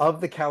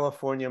of the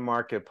California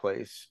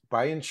marketplace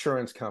by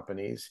insurance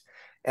companies.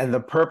 And the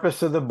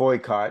purpose of the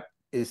boycott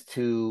is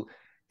to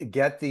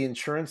get the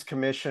insurance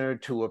commissioner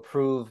to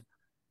approve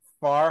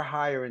far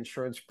higher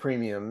insurance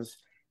premiums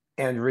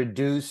and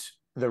reduce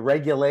the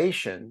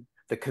regulation,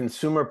 the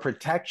consumer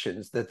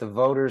protections that the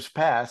voters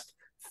passed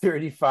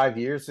 35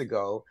 years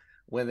ago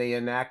when they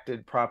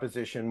enacted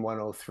Proposition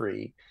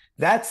 103.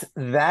 That's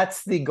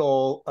the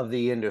goal of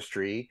the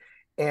industry.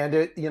 And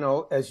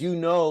as you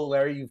know,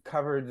 Larry, you've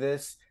covered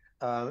this.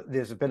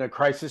 There's been a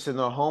crisis in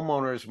the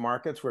homeowners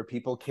markets where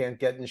people can't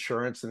get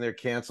insurance and they're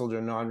canceled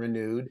or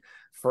non-renewed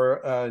for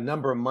a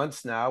number of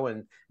months now.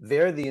 And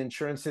there, the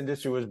insurance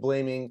industry was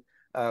blaming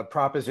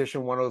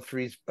Proposition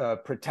 103's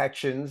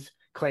protections,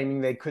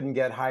 claiming they couldn't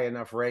get high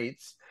enough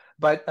rates.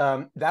 But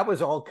that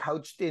was all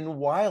couched in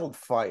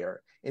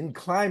wildfire, in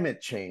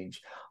climate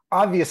change.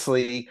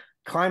 Obviously,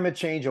 climate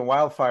change and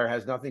wildfire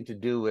has nothing to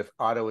do with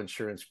auto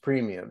insurance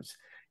premiums.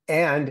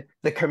 And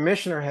the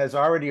commissioner has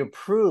already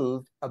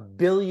approved $1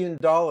 billion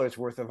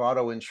worth of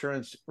auto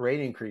insurance rate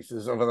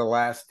increases over the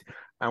last,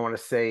 I want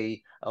to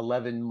say,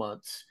 11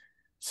 months.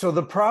 So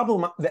the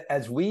problem,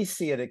 as we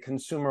see it at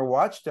Consumer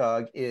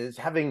Watchdog, is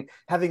having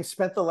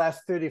spent the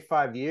last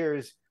 35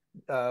 years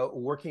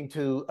working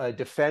to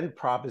defend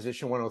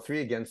Proposition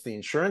 103 against the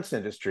insurance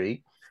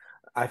industry,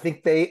 I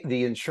think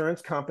the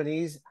insurance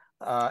companies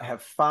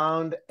have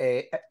found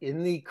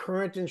in the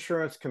current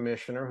insurance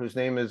commissioner, whose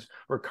name is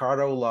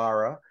Ricardo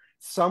Lara,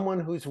 someone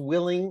who's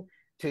willing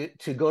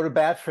to go to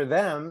bat for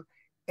them.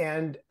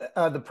 And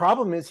the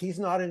problem is he's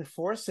not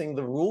enforcing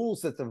the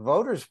rules that the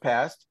voters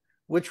passed,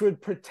 which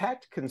would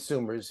protect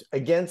consumers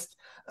against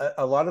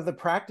a lot of the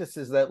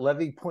practices that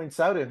Levy points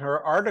out in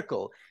her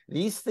article.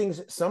 These things,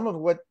 some of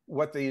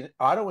what the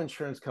auto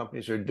insurance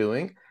companies are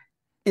doing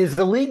is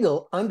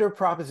illegal under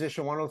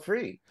Proposition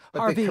 103. But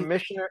Harvey, the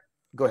commissioner...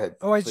 Go ahead.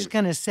 Oh, I was just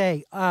going to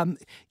say,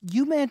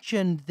 you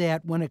mentioned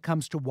that when it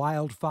comes to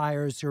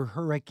wildfires or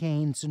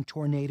hurricanes and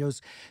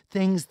tornadoes,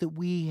 things that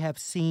we have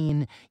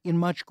seen in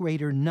much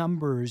greater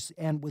numbers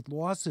and with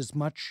losses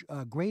much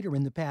greater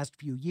in the past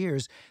few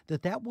years,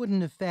 that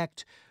wouldn't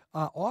affect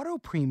auto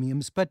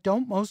premiums. But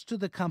don't most of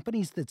the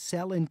companies that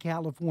sell in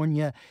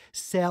California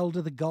sell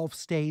to the Gulf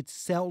states,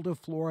 sell to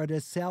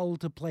Florida, sell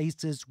to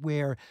places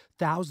where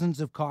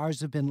thousands of cars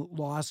have been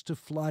lost to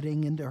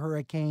flooding and to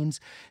hurricanes,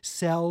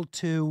 sell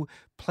to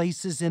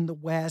places in the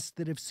West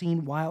that have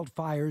seen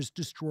wildfires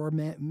destroy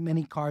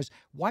many cars?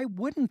 Why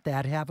wouldn't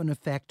that have an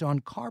effect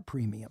on car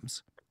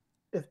premiums?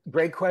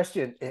 Great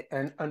question.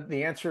 And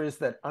the answer is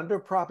that under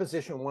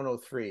Proposition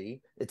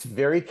 103, it's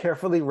very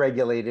carefully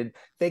regulated.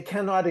 They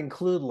cannot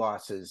include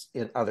losses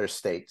in other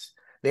states.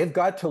 They've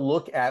got to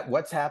look at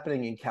what's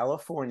happening in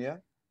California,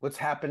 what's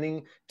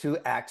happening to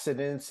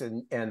accidents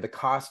and the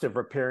cost of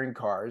repairing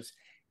cars.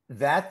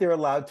 That they're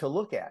allowed to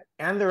look at.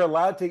 And they're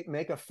allowed to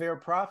make a fair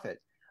profit.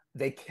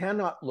 They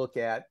cannot look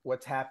at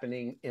what's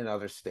happening in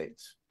other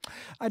states.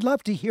 I'd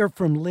love to hear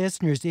from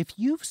listeners if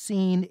you've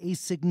seen a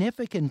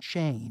significant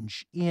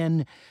change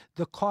in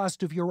the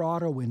cost of your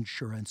auto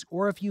insurance,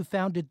 or if you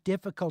found it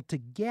difficult to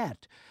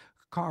get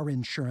car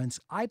insurance.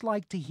 I'd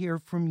like to hear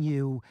from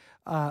you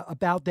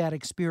about that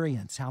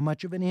experience. How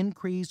much of an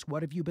increase?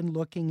 What have you been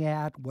looking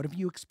at? What have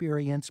you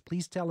experienced?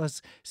 Please tell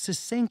us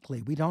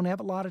succinctly. We don't have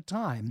a lot of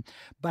time,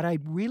 but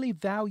I'd really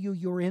value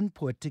your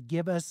input to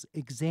give us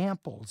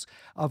examples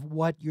of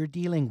what you're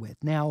dealing with.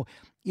 Now,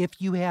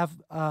 if you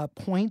have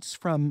points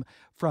from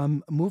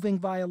moving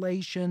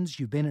violations,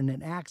 you've been in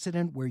an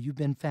accident where you've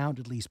been found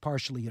at least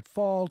partially at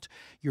fault,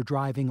 you're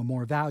driving a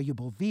more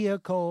valuable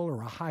vehicle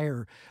or a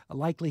higher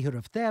likelihood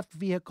of theft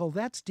vehicle,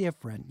 that's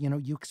different.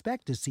 You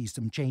expect to see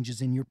some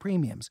changes in your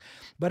premiums.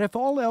 But if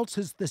all else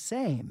is the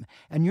same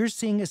and you're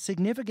seeing a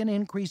significant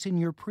increase in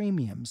your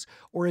premiums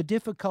or a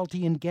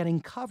difficulty in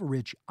getting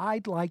coverage,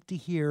 I'd like to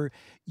hear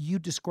you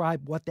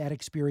describe what that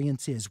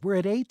experience is. We're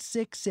at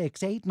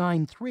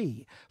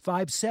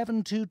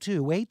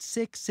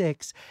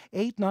 866-893-5722,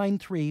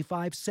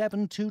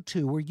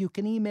 866-893-5722, or you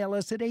can email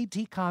us at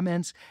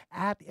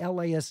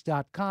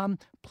atcomments@las.com.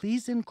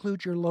 Please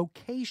include your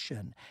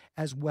location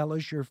as well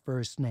as your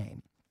first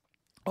name.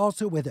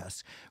 Also with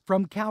us,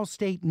 from Cal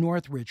State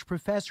Northridge,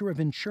 Professor of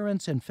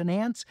Insurance and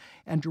Finance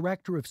and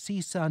Director of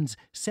CSUN's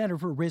Center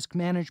for Risk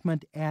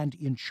Management and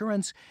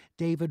Insurance,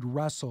 David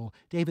Russell.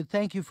 David,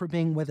 thank you for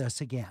being with us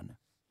again.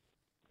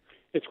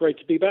 It's great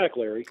to be back,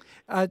 Larry.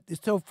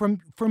 So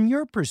from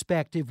your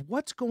perspective,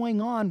 what's going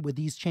on with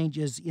these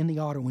changes in the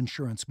auto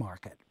insurance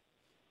market?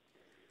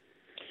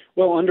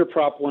 Well, under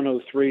Prop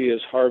 103,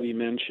 as Harvey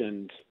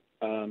mentioned,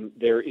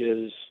 there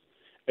is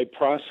a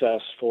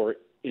process for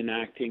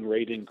enacting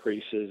rate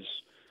increases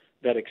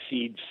that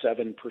exceed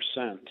 7%.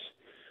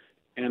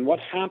 And what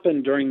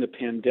happened during the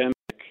pandemic,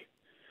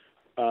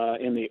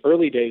 in the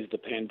early days of the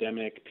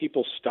pandemic,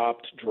 people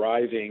stopped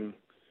driving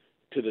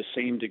to the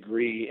same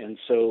degree, and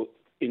so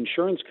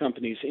insurance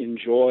companies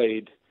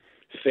enjoyed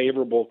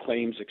favorable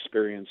claims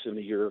experience in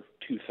the year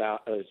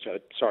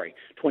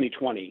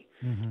 2020.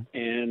 Mm-hmm.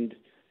 And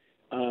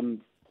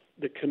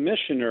the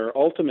commissioner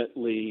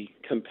ultimately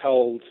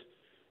compelled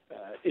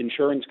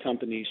insurance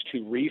companies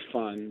to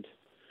refund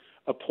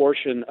a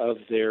portion of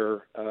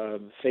their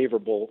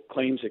favorable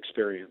claims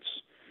experience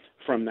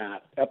from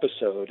that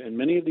episode. And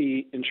many of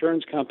the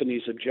insurance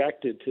companies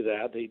objected to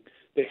that. They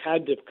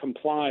had to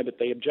comply, but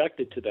they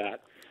objected to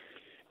that.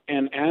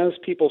 And as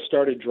people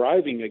started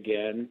driving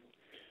again,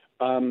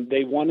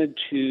 they wanted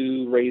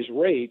to raise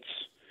rates,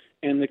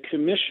 and the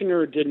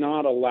commissioner did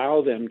not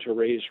allow them to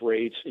raise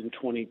rates in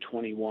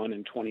 2021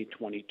 and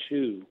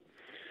 2022.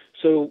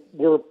 So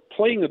we're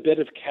playing a bit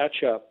of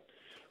catch-up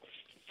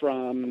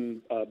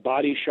from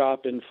body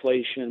shop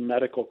inflation,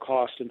 medical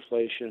cost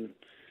inflation,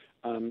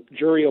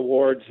 jury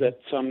awards that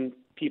some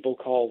people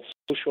call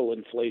social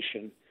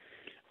inflation.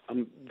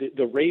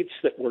 The rates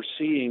that we're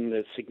seeing,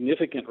 the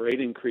significant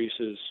rate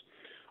increases,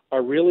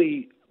 are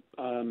really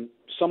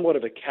somewhat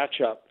of a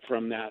catch-up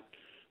from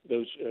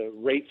those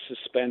rate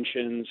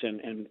suspensions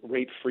and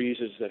rate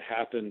freezes that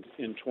happened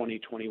in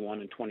 2021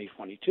 and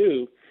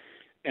 2022.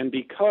 And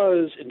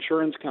because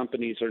insurance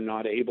companies are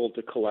not able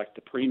to collect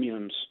the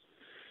premiums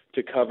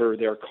to cover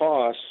their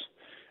costs,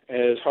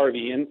 as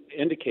Harvey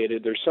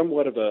indicated, there's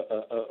somewhat of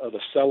a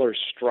seller's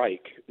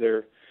strike.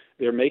 They're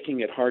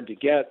making it hard to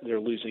get. They're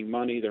losing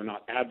money. They're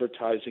not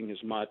advertising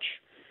as much.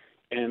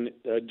 And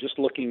just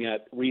looking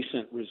at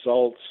recent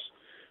results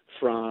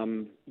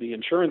from the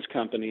insurance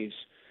companies,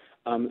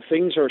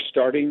 things are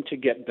starting to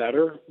get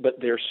better, but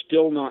they're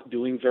still not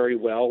doing very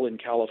well in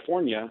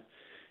California.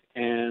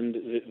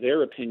 And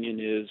their opinion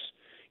is,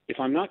 if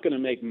I'm not going to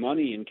make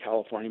money in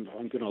California, if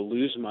I'm going to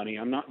lose money,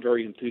 I'm not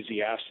very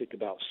enthusiastic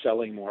about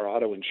selling more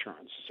auto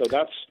insurance. So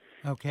that's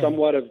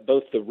somewhat of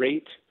both the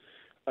rate,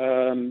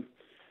 the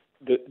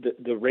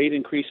rate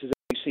increases that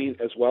we've seen,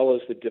 as well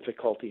as the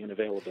difficulty in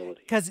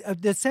availability. Because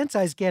the sense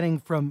I was getting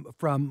from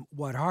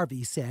what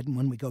Harvey said, and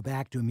when we go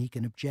back to him, he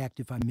can object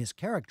if I'm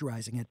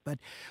mischaracterizing it, but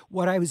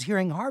what I was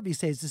hearing Harvey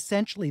say is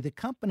essentially the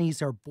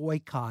companies are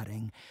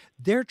boycotting.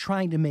 They're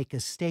trying to make a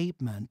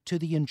statement to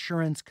the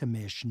insurance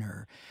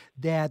commissioner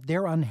that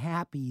they're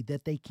unhappy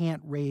that they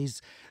can't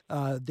raise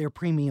their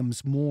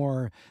premiums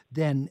more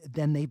than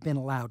they've been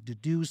allowed to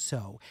do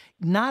so.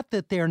 Not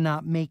that they're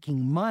not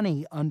making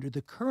money under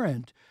the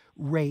current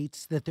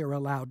rates that they're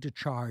allowed to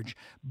charge,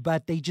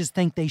 but they just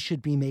think they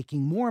should be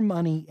making more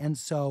money, and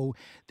so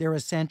they're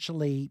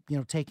essentially,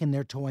 taking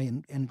their toy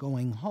and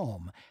going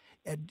home.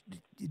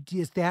 Do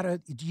you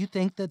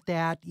think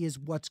that is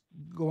what's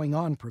going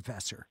on,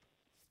 Professor?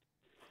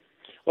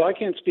 Well, I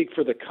can't speak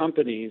for the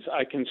companies.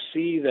 I can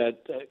see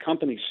that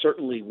companies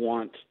certainly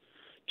want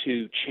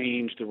to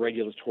change the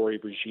regulatory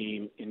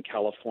regime in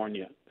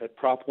California. That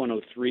Prop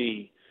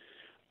 103,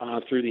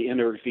 through the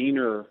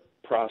intervenor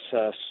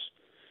process,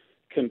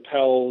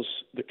 compels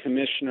the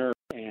commissioner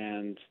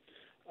and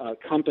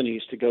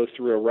companies to go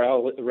through a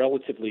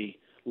relatively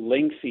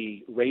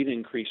lengthy rate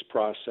increase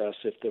process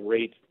if the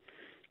rate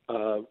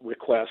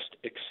request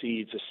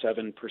exceeds a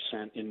 7%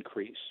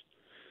 increase.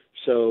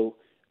 So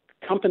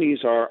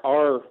companies are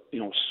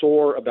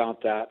sore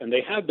about that, and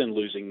they have been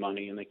losing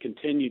money, and they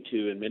continue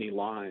to in many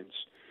lines.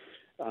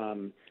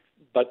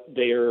 But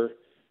they're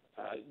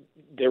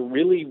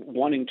really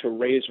wanting to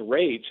raise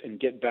rates and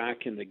get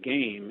back in the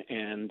game,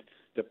 and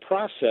the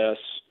process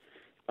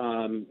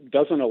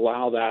doesn't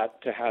allow that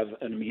to have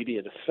an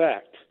immediate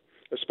effect,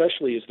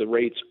 especially as the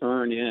rates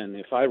earn in.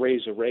 If I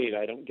raise a rate,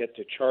 I don't get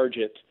to charge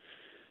it,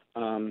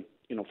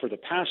 for the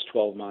past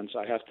 12 months.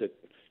 I have to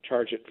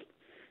charge it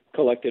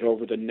collected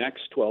over the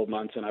next 12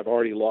 months, and I've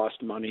already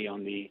lost money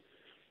on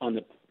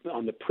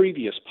the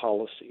previous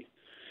policy.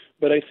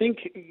 But I think,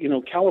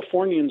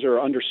 Californians are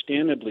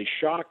understandably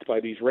shocked by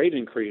these rate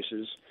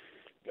increases.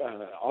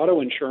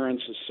 Auto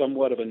insurance is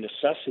somewhat of a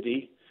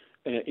necessity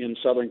in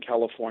Southern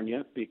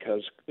California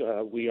because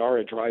we are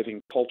a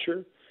driving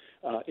culture.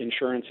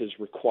 Insurance is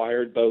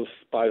required both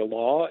by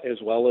law as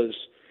well as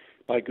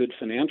by good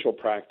financial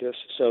practice.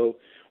 So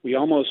we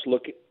almost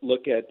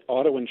look at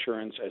auto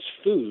insurance as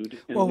food,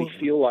 and we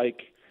feel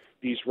like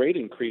these rate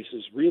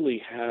increases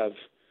really have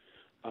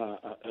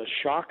a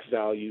shock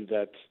value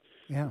that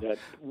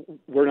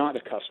we're not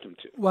accustomed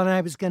to. Well,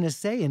 I was going to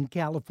say, in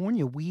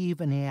California, we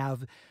even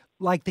have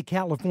like the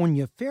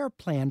California Fair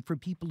Plan for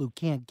people who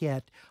can't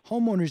get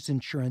homeowners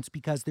insurance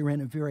because they're in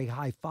a very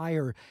high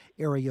fire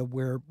area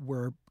where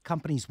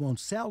companies won't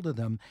sell to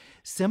them.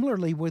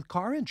 Similarly, with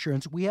car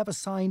insurance, we have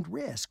assigned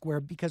risk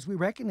because we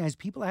recognize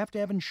people have to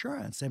have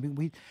insurance. I mean,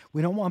 we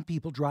don't want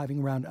people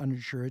driving around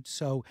uninsured.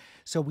 So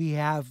we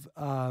have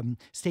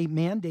state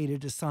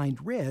mandated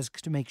assigned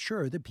risk to make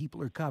sure that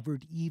people are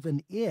covered,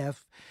 even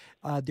if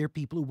they're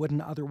people who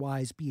wouldn't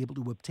otherwise be able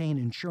to obtain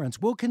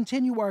insurance. We'll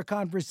continue our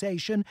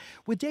conversation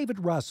with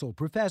David Russell,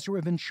 professor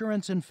of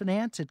insurance and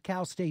finance at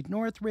Cal State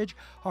Northridge,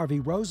 Harvey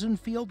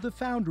Rosenfield, the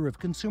founder of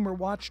Consumer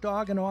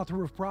Watchdog and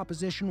author of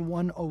Proposition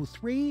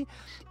 103,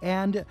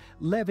 and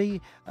Levi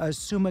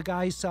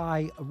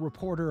Sumagaisai, a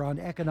reporter on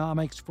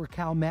economics for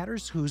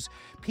CalMatters, whose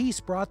piece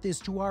brought this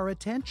to our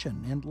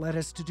attention and led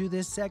us to do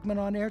this segment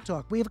on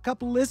AirTalk. We have a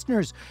couple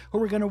listeners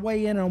who are going to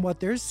weigh in on what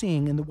they're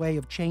seeing in the way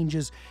of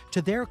changes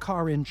to their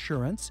car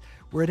insurance.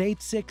 We're at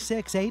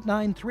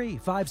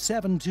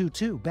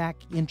 866-893-5722. Back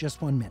in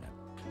just 1 minute.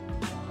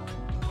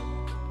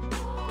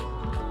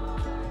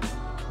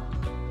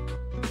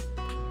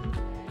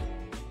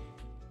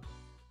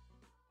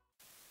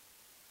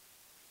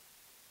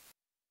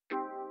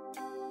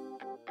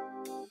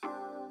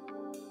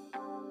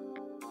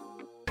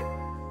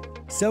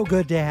 So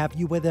good to have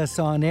you with us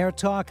on Air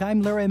Talk.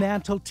 I'm Larry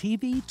Mantle.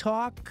 TV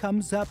Talk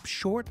comes up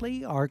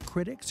shortly. Our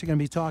critics are going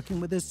to be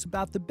talking with us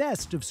about the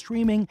best of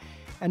streaming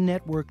and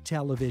network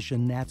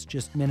television. That's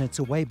just minutes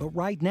away. But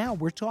right now,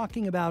 we're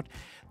talking about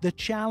the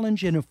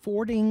challenge in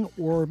affording,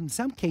 or in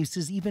some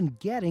cases, even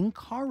getting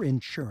car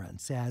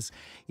insurance, as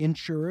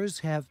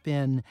insurers have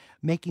been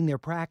making their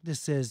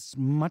practices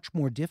much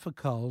more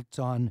difficult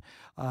on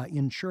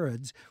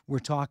insureds. We're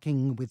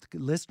talking with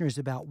listeners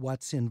about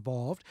what's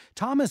involved.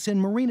 Thomas in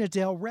Marina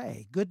Del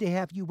Rey, good to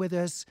have you with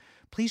us.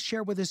 Please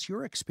share with us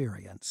your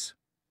experience.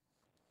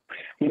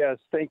 Yes,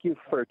 thank you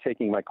for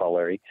taking my call,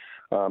 Larry.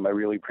 I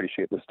really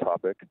appreciate this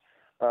topic.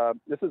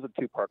 This is a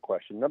two-part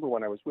question. Number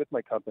one, I was with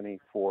my company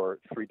for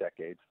 3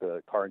 decades,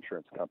 the car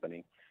insurance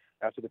company.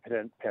 After the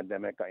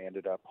pandemic, I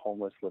ended up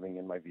homeless, living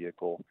in my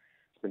vehicle.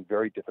 It's been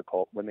very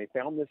difficult. When they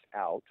found this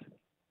out,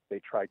 they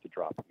tried to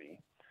drop me.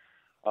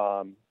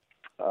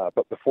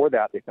 But before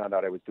that, they found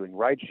out I was doing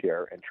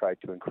rideshare and tried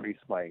to increase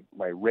my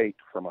rate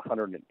from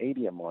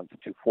 $180 a month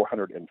to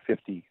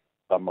 $450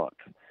 a month.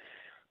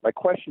 My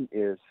question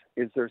is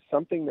there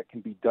something that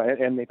can be done?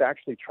 And they've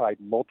actually tried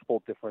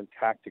multiple different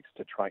tactics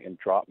to try and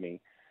drop me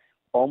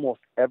almost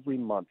every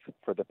month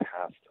for the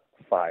past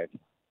 5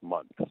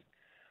 months.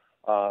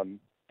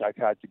 I've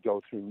had to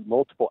go through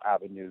multiple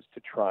avenues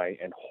to try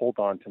and hold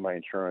on to my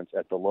insurance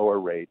at the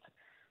lower rate.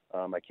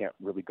 I can't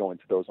really go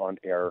into those on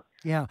air.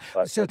 Yeah.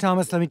 So,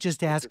 Thomas, let me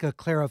just ask a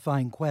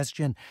clarifying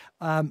question.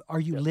 Are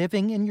you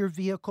living in your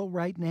vehicle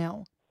right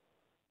now?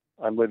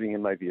 I'm living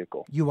in my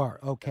vehicle. You are?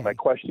 Okay. And my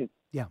question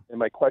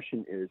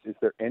is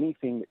there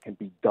anything that can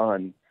be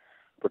done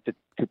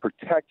to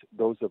protect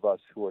those of us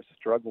who are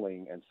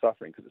struggling and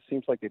suffering? Because it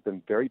seems like they've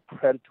been very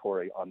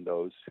predatory on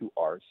those who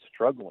are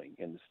struggling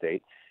in the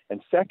state.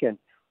 And second,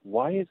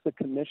 why is the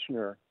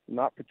commissioner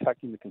not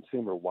protecting the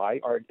consumer? Why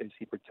is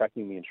he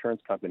protecting the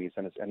insurance companies?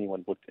 And has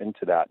anyone looked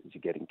into that? Is he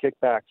getting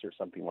kickbacks or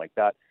something like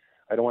that?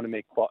 I don't want to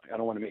make.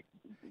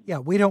 Yeah,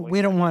 we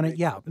don't want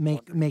to.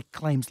 Make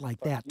claims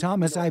like that.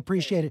 Thomas, I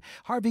appreciate it.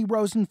 Harvey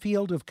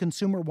Rosenfield of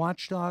Consumer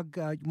Watchdog,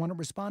 you want to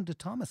respond to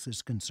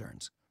Thomas's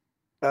concerns?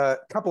 A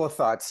couple of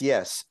thoughts.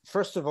 Yes.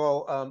 First of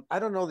all, I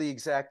don't know the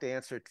exact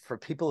answer for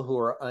people who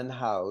are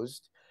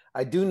unhoused.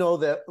 I do know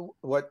that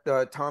what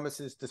Thomas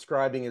is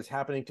describing is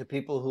happening to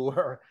people who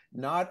are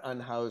not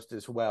unhoused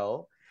as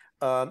well.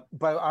 But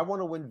I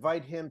want to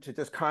invite him to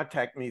just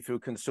contact me through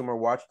Consumer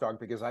Watchdog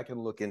because I can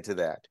look into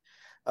that.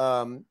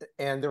 And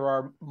there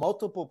are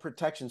multiple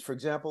protections. For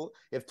example,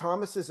 if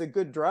Thomas is a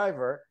good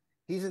driver,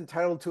 he's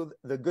entitled to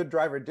the good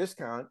driver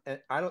discount. And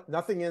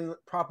nothing in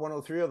Prop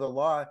 103 of the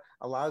law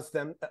allows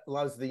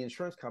the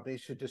insurance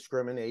companies to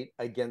discriminate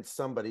against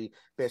somebody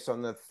based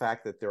on the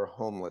fact that they're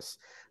homeless.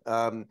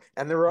 And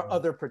there are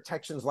other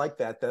protections like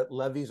that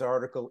Levy's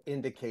article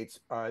indicates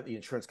the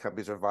insurance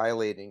companies are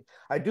violating.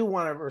 I do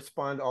want to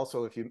respond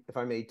also, if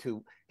I may,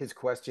 to his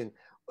question.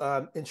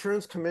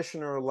 Insurance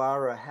Commissioner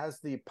Lara has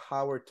the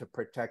power to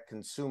protect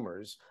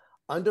consumers.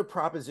 Under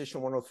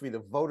Proposition 103,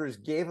 the voters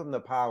gave him the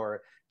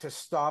power to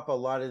stop a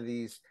lot of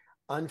these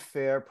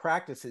unfair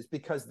practices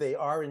because they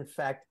are in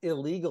fact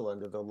illegal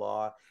under the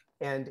law.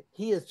 And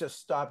he has just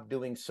stopped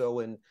doing so.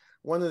 And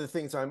one of the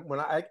things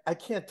I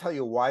can't tell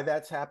you why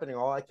that's happening.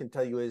 All I can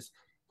tell you is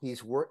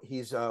he's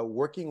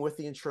working with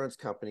the insurance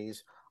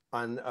companies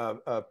on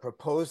a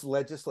proposed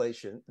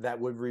legislation that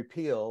would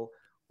repeal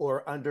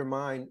or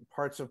undermine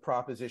parts of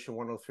Proposition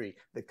 103.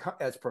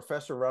 As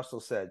Professor Russell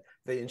said,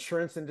 the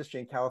insurance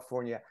industry in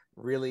California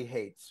really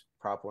hates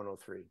Prop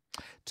 103.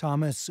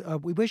 Thomas,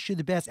 we wish you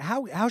the best.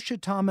 How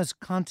should Thomas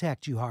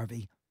contact you,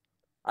 Harvey?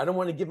 I don't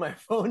want to give my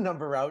phone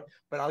number out,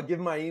 but I'll give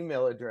my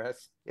email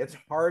address. It's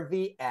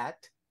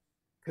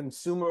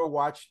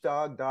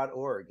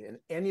harvey@consumerwatchdog.org. And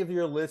any of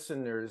your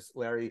listeners,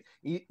 Larry,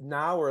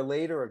 now or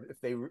later, if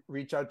they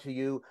reach out to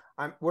you,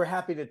 we're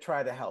happy to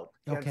try to help.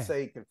 Can't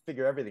say you can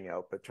figure everything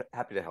out, but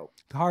happy to help.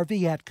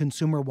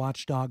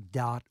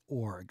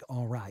 Harvey@consumerwatchdog.org.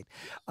 All right.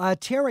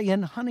 Terry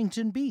in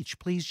Huntington Beach,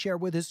 please share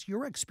with us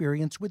your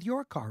experience with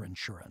your car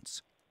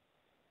insurance.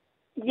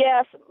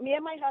 Yes, me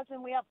and my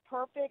husband, we have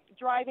perfect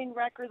driving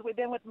records. We've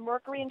been with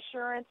Mercury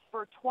Insurance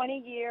for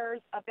 20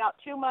 years. About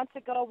 2 months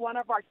ago, one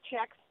of our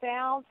checks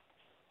bounced,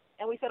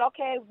 and we said,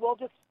 okay, we'll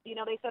just,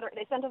 they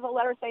sent us a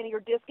letter saying you're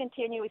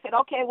discontinued. We said,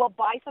 okay, we'll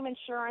buy some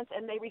insurance,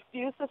 and they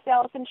refused to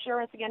sell us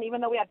insurance again, even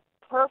though we had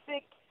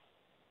perfect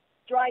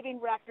driving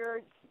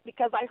records,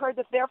 because I heard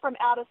that they're from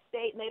out of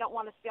state and they don't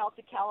want to sell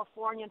to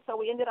California. And so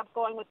we ended up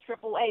going with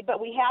AAA,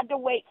 but we had to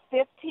wait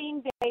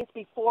 15 days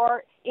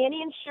before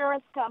any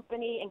insurance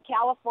company in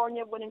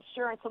California would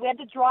insure. So we had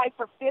to drive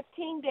for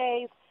 15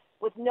 days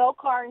with no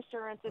car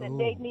insurance, and it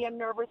made me a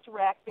nervous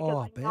wreck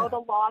because I know the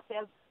law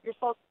says you're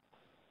supposed to.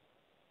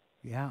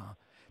 Yeah.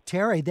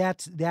 Terry,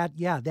 that's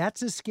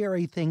a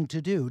scary thing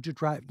to do, to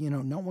drive.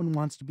 No one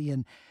wants to be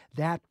in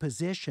that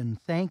position.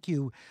 Thank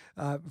you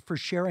for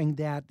sharing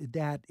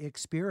that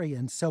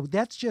experience. So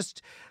that's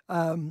just,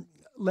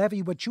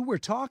 Levy, what you were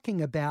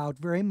talking about,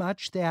 very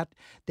much that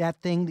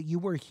thing that you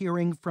were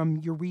hearing from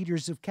your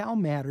readers of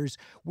CalMatters,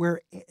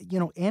 where,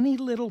 any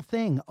little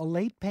thing, a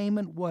late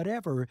payment,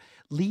 whatever,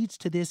 leads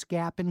to this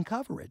gap in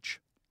coverage.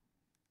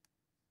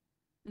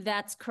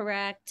 That's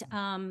correct.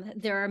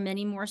 There are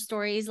many more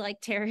stories like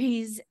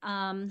Terry's.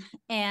 And,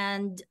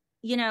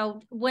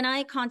 when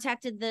I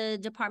contacted the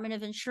Department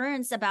of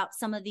Insurance about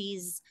some of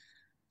these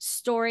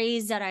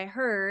stories that I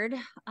heard,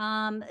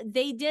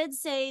 they did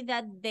say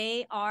that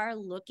they are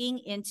looking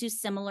into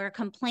similar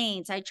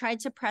complaints. I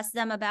tried to press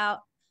them about,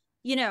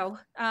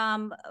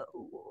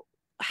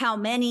 how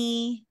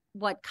many,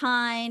 what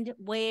kind,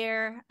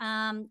 where,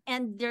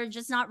 and they're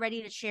just not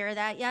ready to share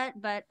that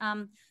yet. But,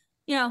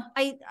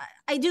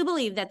 I do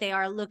believe that they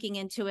are looking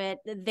into it.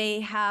 They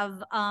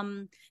have,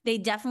 they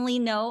definitely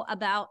know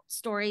about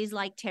stories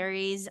like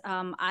Terry's.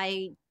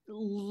 I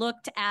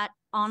looked at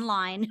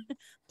online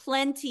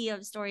plenty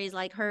of stories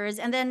like hers.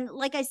 And then,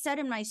 like I said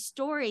in my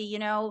story,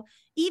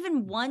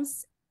 even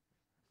once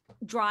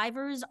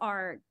drivers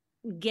are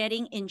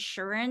getting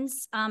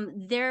insurance,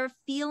 they're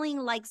feeling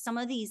like some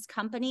of these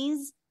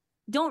companies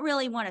don't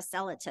really want to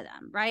sell it to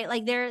them, right?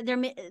 Like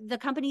the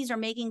companies are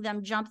making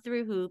them jump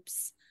through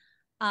hoops,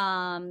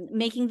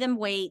 making them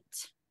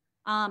wait,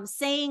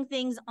 saying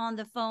things on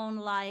the phone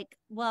like,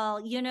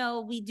 well,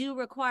 we do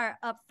require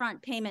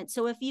upfront payment.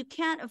 So if you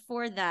can't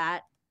afford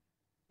that,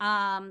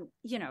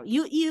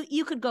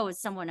 you could go with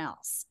someone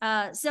else.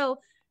 So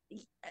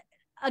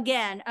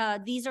again,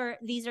 these are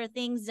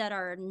things that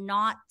are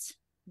not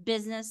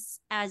business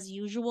as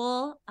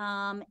usual.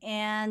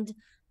 And,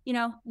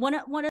 one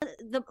of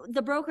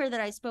the broker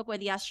that I spoke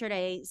with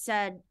yesterday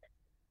said,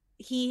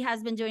 he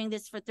has been doing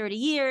this for 30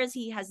 years.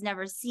 He has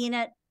never seen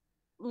it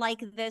like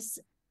this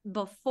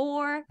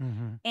before.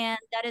 Mm-hmm. And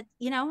that it,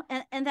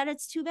 and that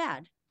it's too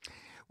bad.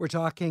 We're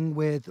talking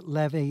with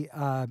Levy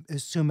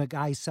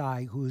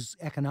Sumagaisai, who's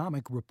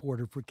economic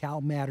reporter for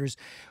CalMatters.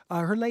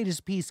 Her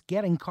latest piece,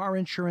 Getting Car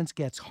Insurance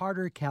Gets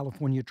Harder.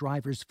 California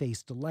Drivers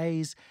Face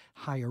Delays,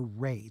 Higher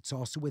Rates.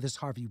 Also with us,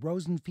 Harvey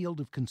Rosenfield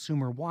of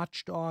Consumer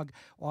Watchdog,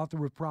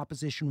 author of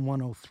Proposition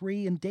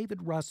 103, and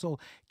David Russell,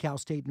 Cal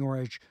State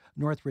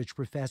Northridge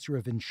Professor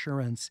of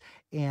Insurance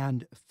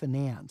and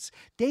Finance.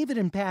 David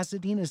in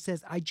Pasadena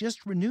says, I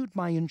just renewed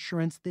my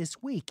insurance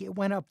this week. It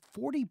went up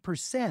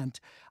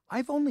 40%.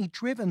 I've only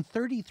driven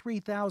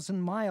 33,000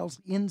 miles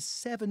in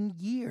 7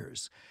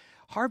 years.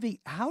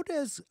 Harvey, how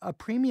does a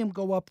premium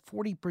go up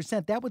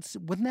 40%?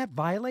 Wouldn't that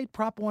violate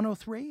Prop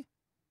 103?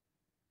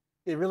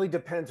 It really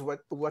depends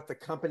what the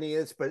company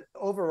is. But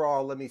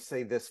overall, let me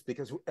say this,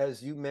 because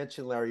as you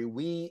mentioned,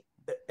 Larry,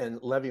 and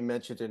Levy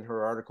mentioned in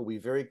her article, we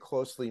very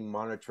closely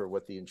monitor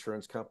what the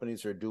insurance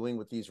companies are doing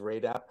with these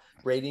rate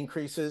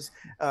increases.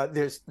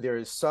 There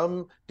is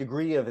some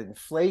degree of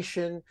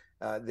inflation.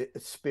 The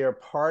spare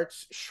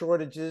parts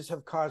shortages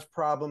have caused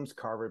problems.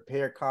 Car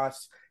repair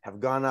costs have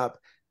gone up,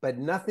 but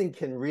nothing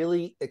can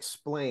really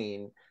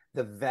explain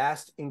the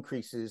vast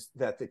increases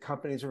that the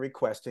companies are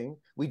requesting.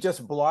 We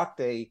just blocked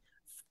a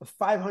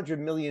 $500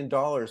 million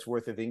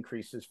worth of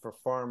increases for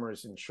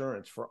farmers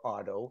insurance for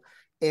auto.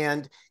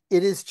 And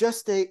it is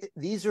just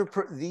these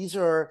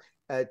are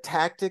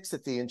tactics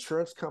that the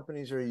insurance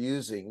companies are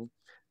using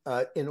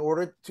in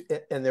order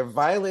to, and they're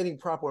violating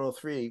Prop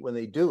 103 when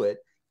they do it,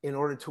 in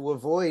order to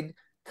avoid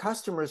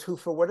customers who,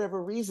 for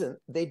whatever reason,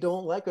 they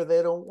don't like or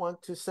they don't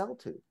want to sell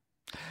to.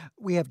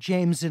 We have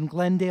James in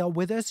Glendale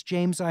with us.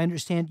 James, I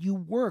understand you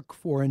work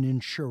for an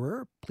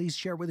insurer. Please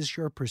share with us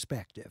your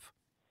perspective.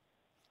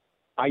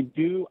 I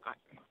do.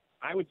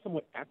 I would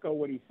somewhat echo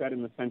what he said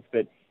in the sense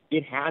that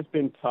it has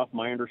been tough,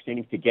 my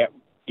understanding, to get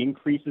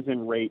increases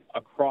in rate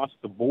across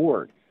the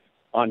board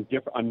on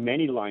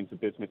many lines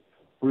of business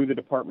through the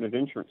Department of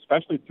Insurance,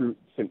 especially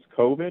since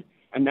COVID.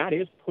 And that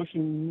is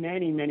pushing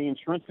many, many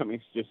insurance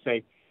companies to just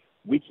say,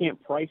 we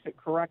can't price it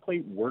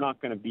correctly, we're not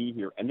going to be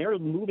here. And they're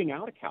moving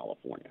out of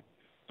California.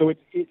 So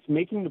it's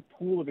making the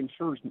pool of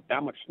insurers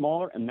that much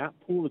smaller, and that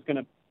pool is going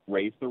to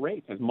raise the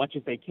rates as much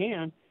as they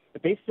can,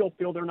 but they still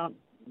feel they're not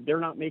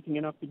making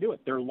enough to do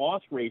it. Their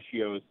loss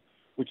ratios,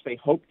 which they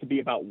hope to be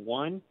about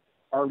 1,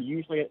 are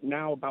usually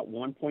now about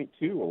 1.2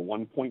 or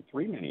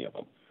 1.3, many of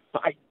them. So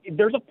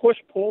there's a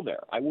push-pull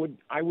there. I would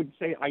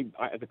say, I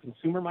as a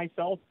consumer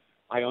myself,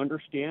 I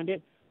understand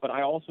it, but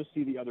I also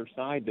see the other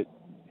side that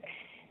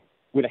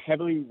with a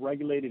heavily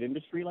regulated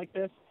industry like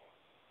this,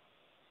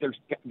 there's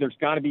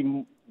got to be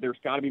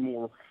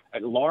more.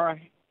 Laura,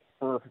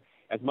 for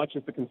as much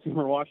as the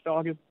consumer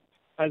watchdog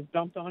has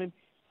dumped on him,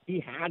 he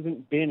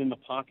hasn't been in the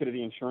pocket of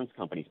the insurance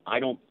companies. I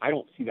don't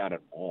see that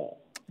at all.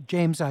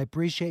 James, I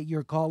appreciate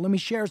your call. Let me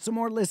share some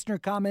more listener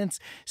comments.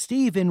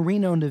 Steve in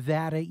Reno,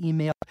 Nevada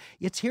emailed,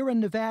 it's here in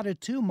Nevada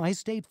too. My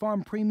State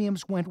Farm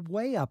premiums went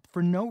way up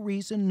for no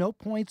reason, no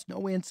points,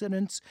 no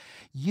incidents.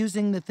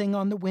 Using the thing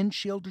on the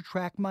windshield to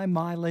track my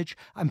mileage.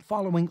 I'm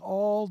following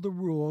all the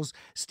rules.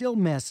 Still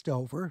messed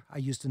over. I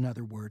used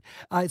another word.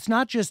 It's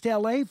not just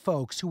LA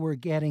folks who are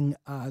getting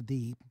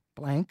the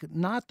blank.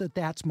 Not that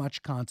that's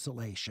much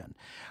consolation.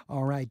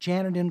 All right,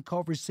 Janet in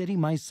Culver City.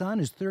 My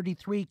son is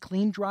 33,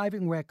 clean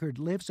driving record,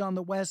 lives on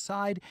the west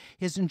side.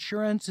 His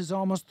insurance is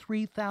almost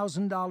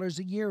 $3,000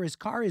 a year. His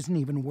car isn't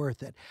even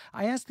worth it.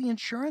 I asked the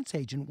insurance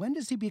agent, when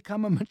does he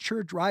become a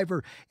mature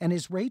driver and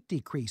his rate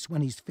decrease?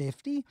 When he's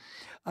 50?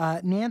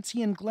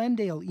 Nancy in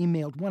Glendale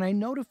emailed, when I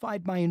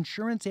notified my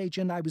insurance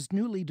agent I was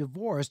newly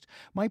divorced,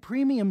 my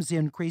premiums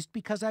increased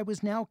because I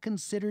was now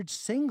considered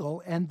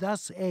single and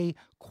thus a,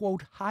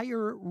 quote,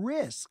 higher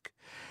risk.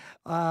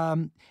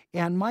 And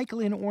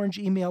Michael in Orange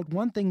emailed,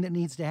 one thing that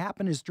needs to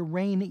happen is to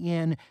rein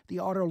in the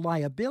auto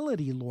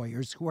liability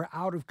lawyers who are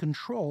out of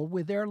control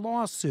with their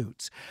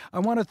lawsuits. I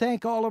want to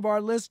thank all of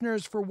our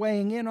listeners for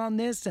weighing in on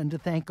this and to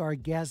thank our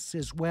guests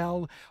as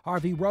well.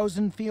 Harvey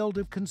Rosenfield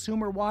of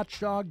Consumer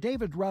Watchdog,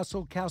 David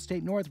Russell, Cal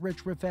State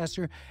Northridge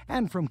professor,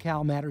 and from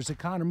CalMatters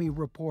economy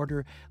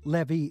reporter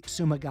Levi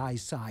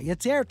Sumagai-Sai.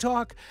 It's Air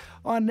Talk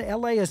on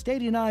LAist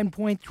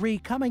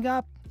 89.3. Coming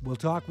up, we'll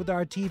talk with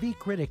our TV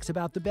critics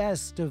about the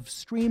best of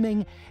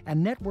streaming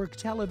and network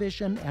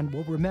television, and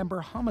we'll remember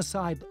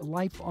Homicide: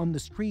 Life on the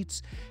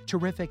Streets,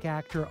 terrific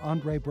actor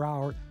Andre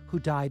Braugher, who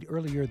died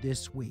earlier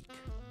this week.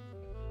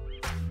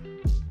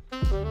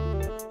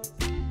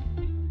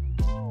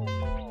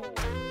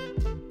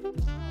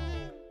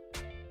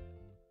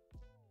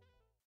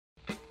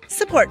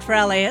 Support for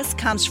LAist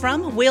comes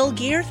from Will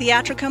Gear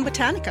Theatricum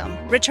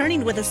Botanicum,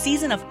 returning with a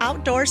season of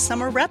outdoor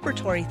summer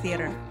repertory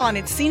theater on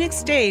its scenic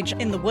stage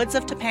in the woods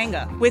of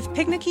Topanga, with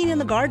picnicking in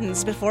the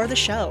gardens before the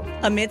show.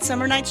 A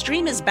Midsummer Night's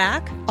Dream is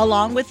back,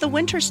 along with The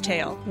Winter's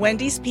Tale,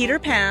 Wendy's Peter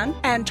Pan,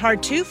 and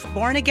Tartuffe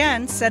Born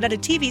Again, set at a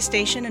TV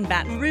station in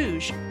Baton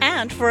Rouge.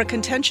 And for a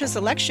contentious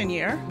election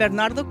year,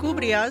 Bernardo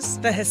Cubria's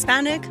The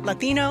Hispanic,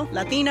 Latino,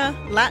 Latina,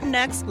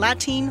 Latinx,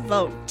 Latin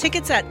Vote.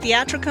 Tickets at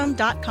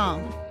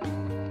theatricum.com.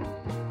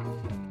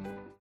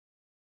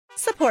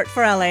 Support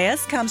for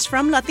LAist comes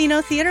from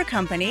Latino Theater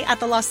Company at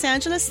the Los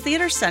Angeles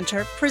Theater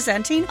Center,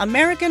 presenting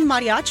American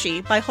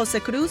Mariachi by Jose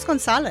Cruz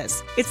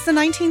Gonzalez. It's the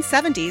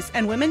 1970s,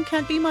 and women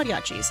can't be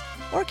mariachis.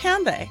 Or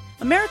can they?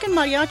 American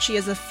Mariachi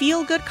is a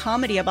feel-good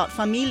comedy about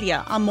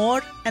familia,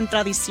 amor, and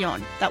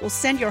tradición that will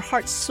send your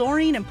heart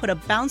soaring and put a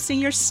bounce in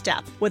your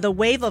step with a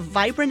wave of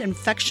vibrant,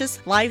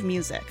 infectious live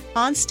music.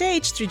 On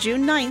stage through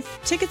June 9th,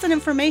 tickets and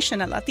information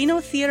at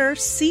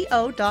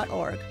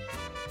latinotheaterco.org.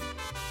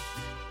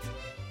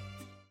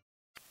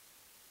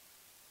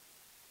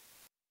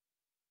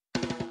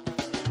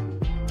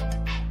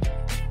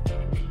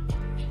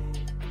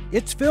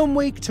 It's Film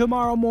Week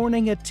tomorrow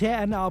morning at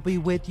 10. I'll be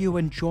with you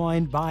and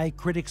joined by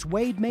critics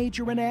Wade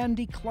Major and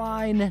Andy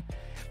Klein.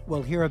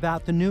 We'll hear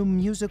about the new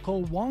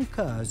musical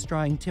Wonka,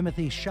 starring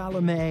Timothée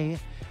Chalamet,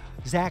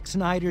 Zack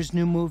Snyder's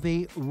new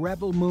movie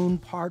Rebel Moon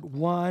Part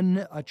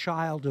 1, A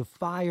Child of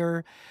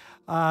Fire.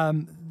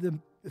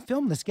 The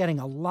film that's getting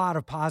a lot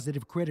of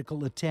positive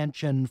critical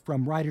attention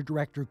from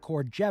writer-director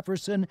Cord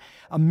Jefferson,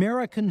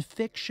 American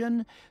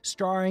Fiction,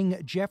 starring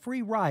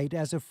Jeffrey Wright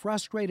as a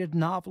frustrated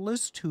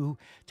novelist who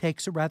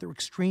takes a rather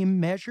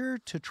extreme measure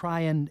to try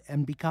and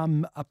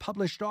become a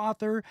published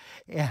author,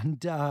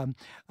 and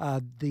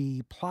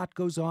the plot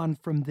goes on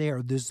from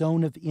there. The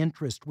Zone of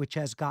Interest, which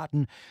has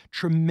gotten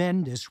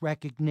tremendous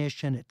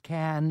recognition at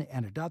Cannes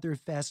and at other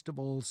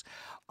festivals.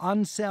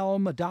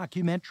 Anselm, a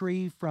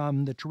documentary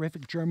from the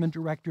terrific German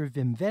director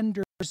Wim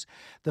Wenders,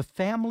 The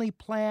Family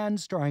Plan,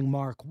 starring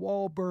Mark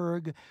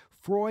Wahlberg,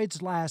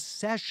 Freud's Last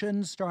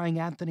Session, starring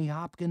Anthony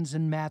Hopkins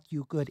and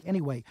Matthew Good.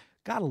 Anyway,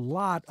 got a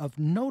lot of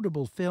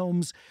notable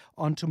films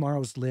on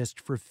tomorrow's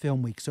list for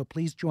Film Week, so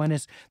please join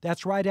us.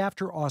 That's right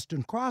after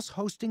Austin Cross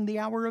hosting the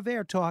Hour of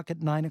Air Talk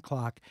at 9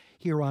 o'clock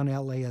here on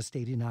LAist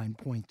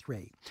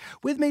 89.3.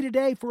 With me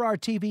today for our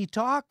TV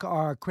talk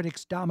are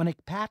critics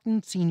Dominic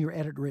Patton, senior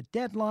editor at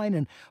Deadline,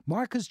 and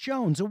Marcus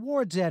Jones,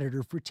 awards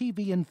editor for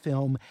TV and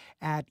film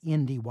at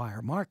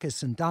IndieWire.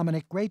 Marcus and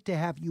Dominic, great to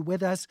have you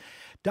with us.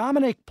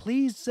 Dominic,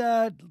 please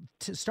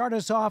to start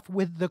us off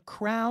with The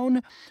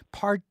Crown.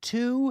 Part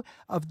 2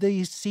 of the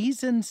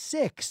season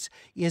 6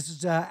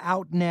 is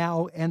out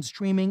now and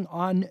streaming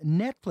on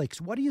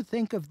Netflix. What do you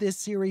think of this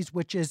series,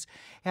 which has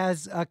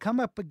come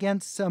up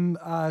against some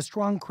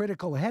strong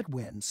critical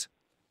headwinds?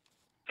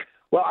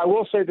 Well, I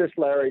will say this,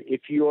 Larry.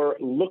 If you're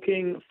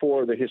looking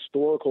for the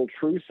historical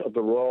truth of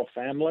the royal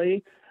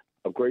family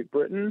of Great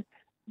Britain,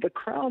 The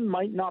Crown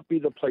might not be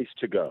the place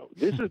to go.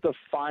 This is the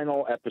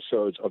final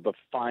episodes of the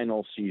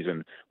final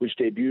season, which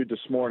debuted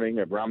this morning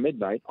at around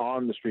midnight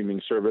on the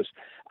streaming service.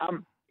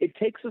 It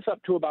takes us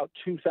up to about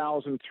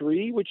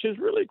 2003, which is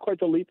really quite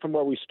the leap from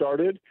where we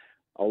started.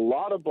 A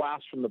lot of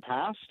blasts from the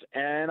past.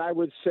 And I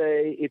would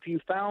say if you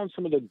found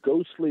some of the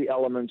ghostly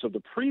elements of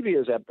the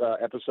previous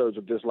episodes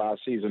of this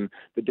last season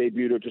that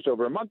debuted just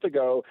over a month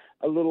ago,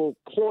 a little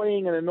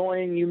cloying and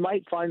annoying, you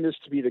might find this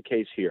to be the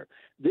case here.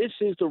 This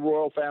is the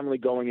royal family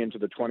going into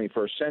the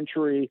 21st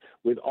century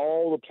with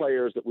all the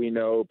players that we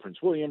know, Prince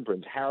William,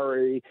 Prince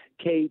Harry,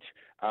 Kate,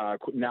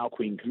 now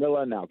Queen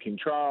Camilla, now King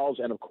Charles,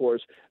 and of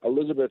course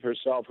Elizabeth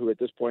herself, who at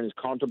this point is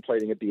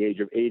contemplating at the age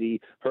of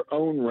 80 her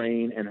own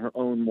reign and her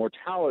own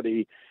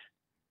mortality.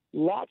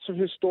 Lots of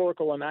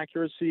historical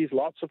inaccuracies,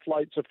 lots of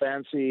flights of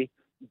fancy,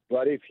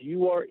 but if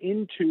you are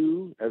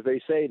into, as they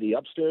say, the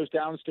upstairs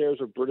downstairs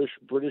of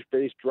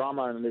British-based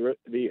drama and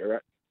the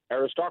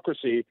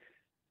aristocracy,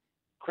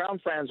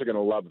 Crown fans are going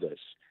to love this.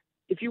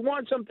 If you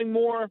want something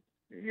more,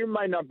 it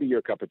might not be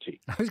your cup of tea.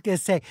 I was going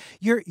to say,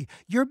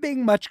 you're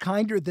being much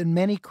kinder than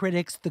many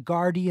critics. The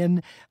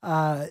Guardian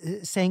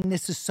saying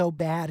this is so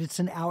bad, it's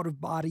an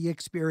out-of-body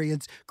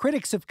experience.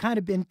 Critics have kind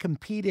of been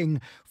competing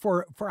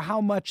for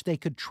how much they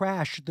could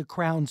trash The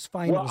Crown's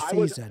final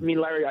season.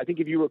 Larry, I think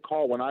if you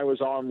recall, when I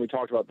was on, we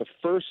talked about the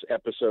first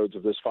episodes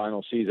of this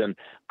final season.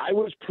 I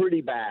was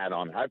pretty bad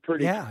on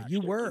it.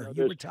 You were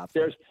tough.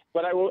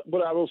 But I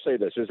will say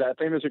this, is that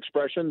famous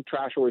expression,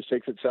 trash always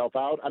takes itself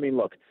out. I mean,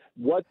 look,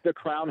 what The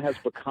Crown has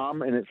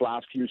become in its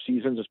last few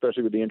seasons,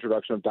 especially with the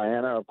introduction of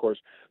Diana, of course,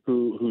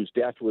 whose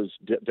death was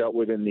dealt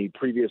with in the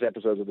previous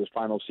episodes of this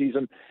final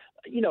season.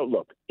 You know,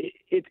 look,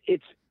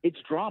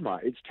 it's drama,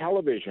 it's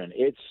television,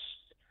 it's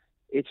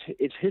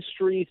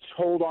history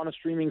told on a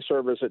streaming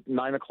service at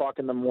 9 o'clock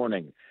in the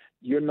morning.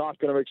 You're not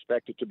going to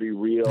expect it to be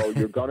real.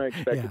 You're going to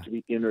expect it to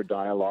be inner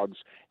dialogues.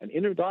 And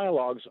inner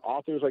dialogues,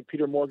 authors like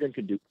Peter Morgan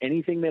can do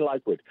anything they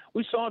like with.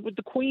 We saw it with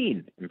The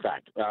Queen, in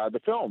fact,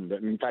 the film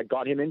that, in fact,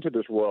 got him into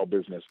this royal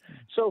business.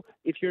 So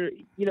if you're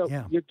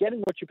getting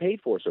what you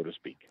paid for, so to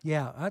speak.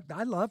 Yeah,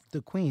 I love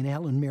The Queen,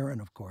 Helen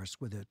Mirren, of course,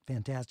 with a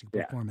fantastic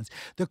performance.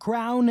 The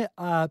Crown,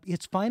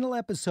 its final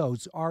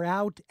episodes are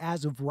out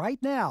as of right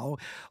now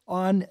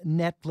on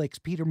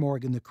Netflix. Peter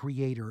Morgan, the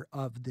creator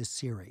of this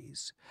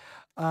series.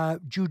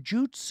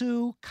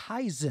 Jujustu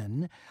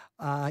Kaisen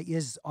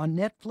is on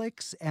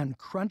Netflix and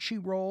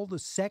Crunchyroll, the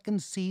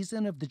second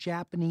season of the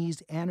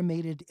Japanese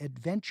animated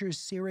adventure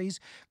series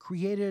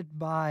created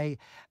by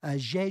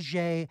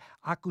Jeje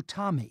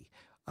Akutami.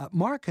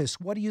 Marcus,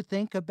 what do you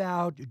think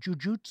about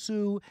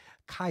Jujustu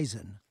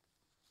Kaisen?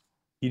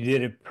 You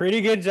did a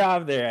pretty good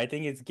job there. I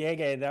think it's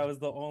Gege. That was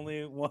the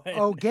only one.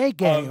 Oh,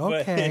 Gege.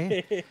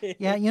 Okay.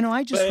 Yeah,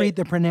 I just read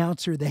the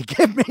pronouncer they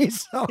give me.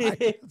 So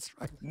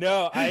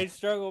No, I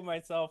struggle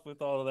myself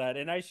with all of that.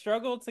 And I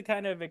struggle to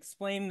kind of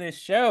explain this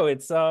show.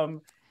 It's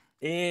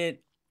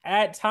it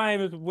at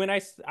times when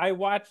I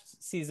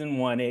watched season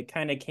 1, it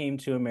kind of came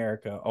to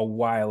America a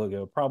while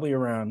ago, probably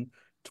around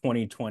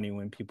 2020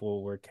 when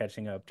people were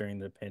catching up during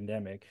the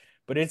pandemic.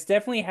 But it's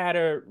definitely had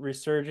a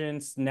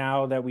resurgence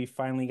now that we've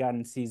finally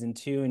gotten season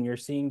 2, and you're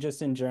seeing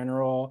just in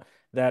general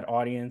that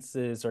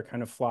audiences are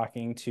kind of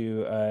flocking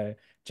to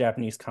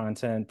Japanese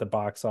content. The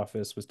box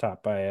office was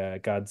topped by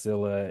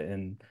Godzilla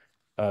and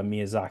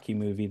Miyazaki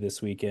movie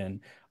this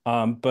weekend.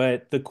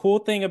 But the cool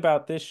thing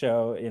about this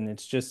show, and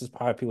it's just as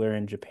popular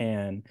in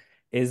Japan,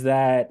 is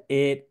that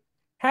it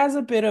has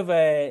a bit of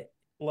a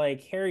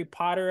like Harry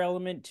Potter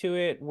element to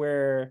it,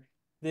 where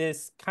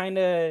this kind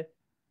of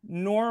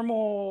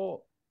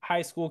normal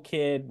high school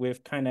kid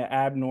with kind of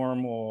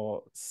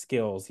abnormal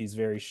skills, he's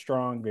very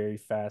strong, very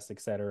fast,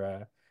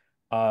 etc.,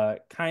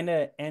 kind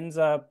of ends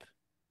up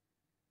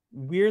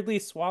weirdly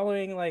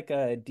swallowing like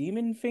a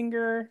demon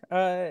finger,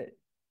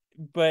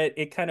 but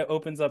it kind of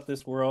opens up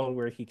this world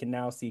where he can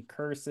now see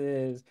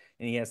curses,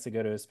 and he has to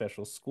go to a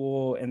special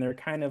school, and they're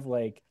kind of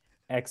like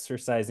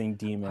exorcising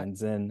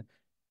demons, and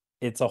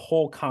it's a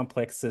whole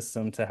complex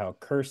system to how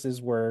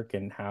curses work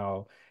and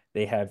how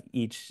they have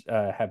each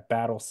have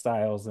battle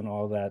styles and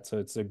all that. So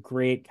it's a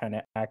great kind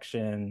of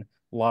action,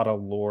 a lot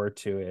of lore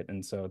to it.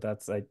 And so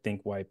that's, I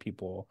think, why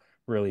people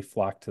really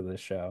flock to the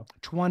show.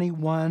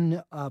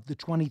 21 of the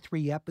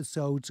 23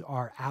 episodes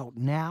are out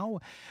now.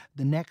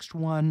 The next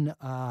one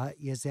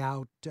is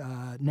out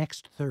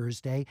next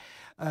Thursday.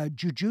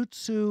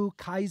 Jujutsu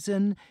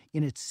Kaisen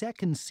in its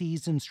second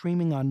season,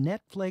 streaming on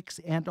Netflix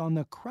and on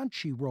the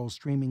Crunchyroll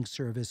streaming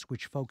service,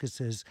 which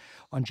focuses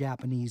on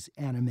Japanese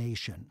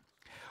animation.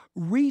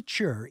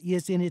 Reacher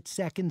is in its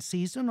second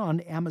season on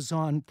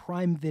Amazon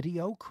Prime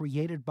Video,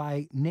 created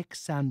by Nick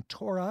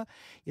Santora.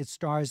 It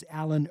stars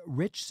Alan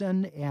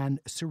Ritchson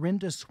and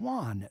Serinda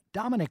Swan.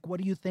 Dominic,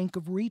 what do you think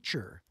of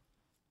Reacher?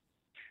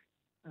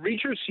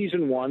 Reacher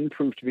Season 1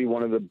 proved to be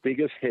one of the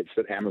biggest hits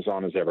that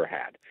Amazon has ever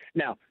had.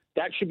 Now,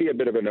 that should be a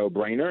bit of a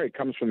no-brainer. It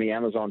comes from the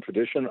Amazon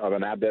tradition of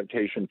an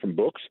adaptation from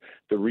books,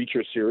 the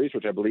Reacher series,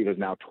 which I believe is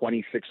now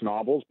 26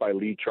 novels by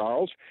Lee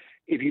Charles.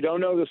 If you don't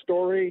know the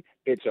story,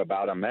 it's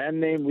about a man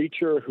named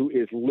Reacher who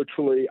is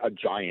literally a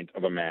giant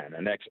of a man,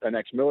 an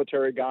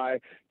ex-military guy,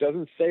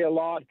 doesn't say a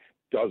lot,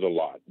 does a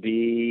lot.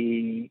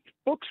 The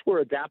books were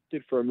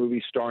adapted for a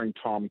movie starring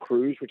Tom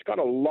Cruise, which got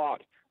a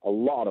lot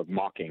of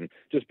mocking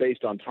just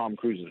based on Tom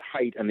Cruise's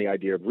height and the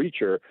idea of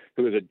Reacher,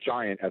 who is a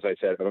giant, as I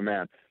said, of a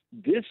man.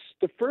 The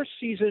first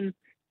season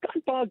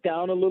got bogged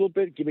down a little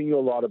bit, giving you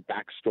a lot of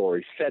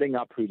backstory, setting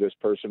up who this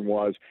person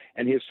was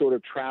and his sort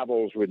of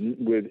travels with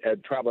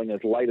traveling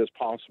as light as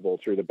possible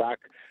through the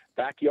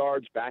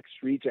backyards, back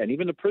streets, and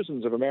even the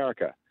prisons of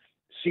America.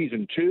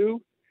 Season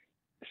two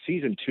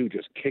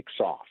just kicks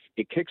off.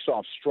 It kicks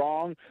off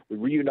strong with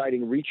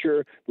reuniting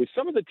Reacher with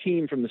some of the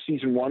team from the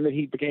season 1 that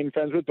he became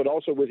friends with, but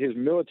also with his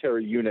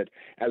military unit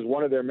as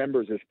one of their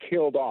members is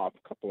killed off.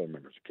 A couple of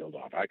members are killed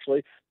off,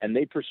 actually, and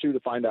they pursue to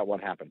find out what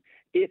happened.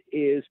 It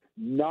is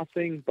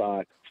nothing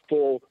but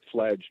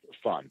full-fledged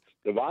fun.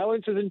 The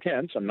violence is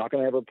intense. I'm not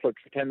going to ever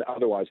pretend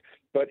otherwise,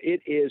 but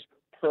it is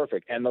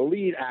perfect. And the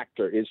lead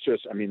actor is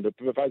just, I mean,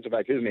 besides the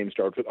fact his name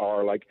starts with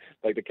R, like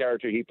the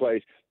character he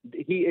plays,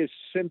 he is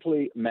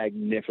simply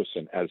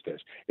magnificent as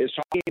this. It's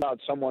talking about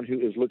someone who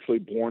is literally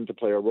born to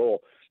play a role.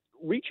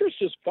 Reacher's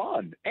just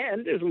fun.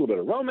 And there's a little bit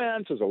of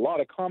romance, there's a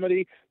lot of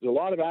comedy, there's a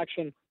lot of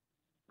action,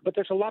 but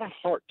there's a lot of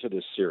heart to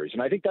this series.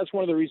 And I think that's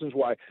one of the reasons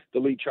why the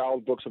Lee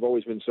Child books have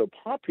always been so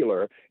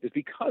popular, is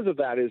because of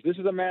that. Is this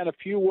is a man of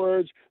few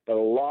words, but a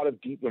lot of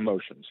deep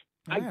emotions.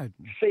 I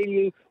say to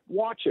you,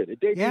 watch it. It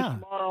debuts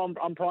tomorrow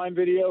on Prime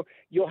Video.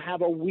 You'll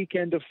have a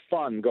weekend of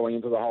fun going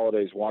into the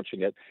holidays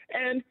watching it.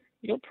 And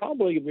you'll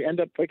probably end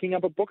up picking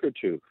up a book or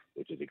two,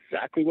 which is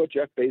exactly what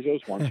Jeff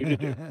Bezos wants you to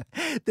do.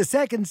 The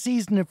second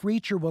season of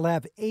Reacher will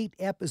have 8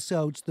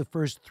 episodes, the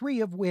first 3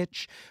 of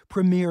which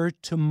premiere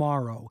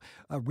tomorrow.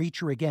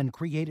 Reacher, again,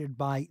 created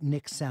by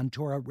Nick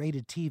Santora,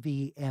 rated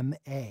TV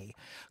MA.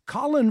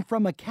 Colin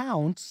from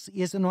Accounts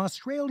is an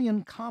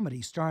Australian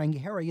comedy starring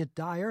Harriet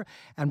Dyer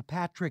and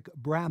Patrick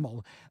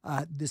Brammall.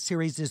 The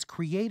series is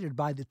created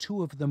by the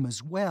two of them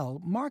as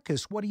well.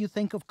 Marcus, what do you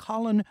think of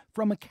Colin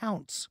from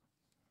Accounts?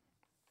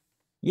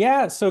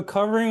 Yeah, so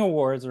covering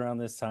awards around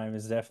this time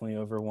is definitely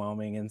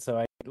overwhelming. And so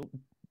I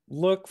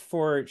look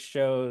for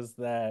shows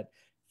that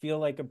feel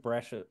like a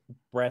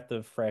breath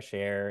of fresh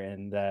air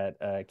and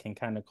that can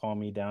kind of calm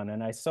me down.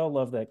 And I so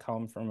love that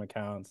Colin from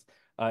Accounts.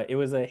 It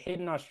was a hit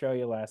in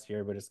Australia last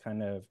year, but it's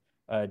kind of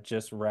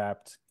just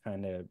wrapped,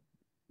 kind of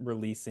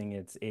releasing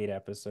its 8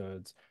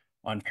 episodes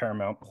on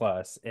Paramount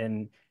Plus.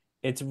 And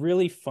it's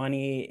really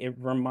funny. It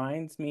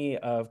reminds me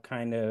of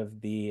kind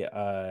of the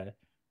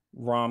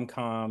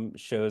rom-com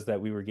shows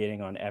that we were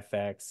getting on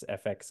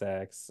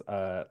FXX,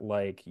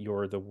 like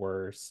You're the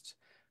Worst,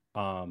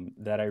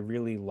 that I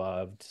really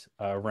loved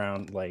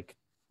around, like,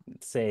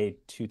 say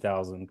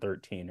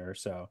 2013 or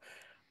so.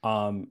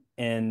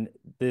 And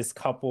this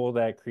couple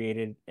that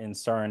created and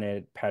star in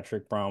it,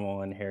 Patrick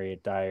Brammall and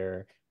Harriet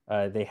Dyer,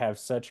 they have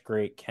such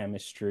great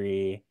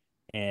chemistry,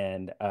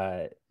 and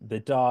the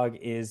dog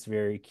is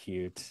very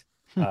cute.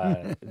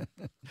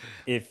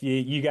 If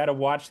you got to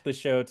watch the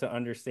show to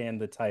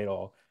understand the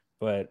title,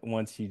 but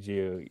once you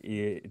do,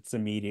 it's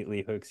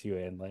immediately hooks you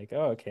in, like,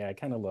 oh, okay, I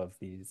kind of love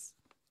these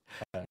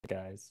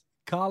guys.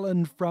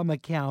 Colin from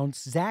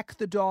Accounts. Zach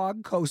the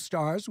Dog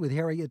co-stars with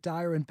Harriet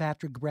Dyer and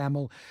Patrick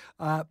Brammall,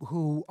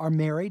 who are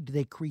married.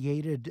 They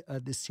created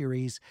the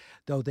series,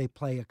 though they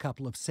play a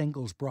couple of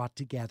singles brought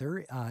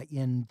together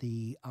in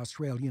the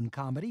Australian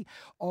comedy.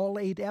 All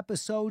 8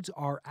 episodes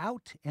are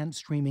out and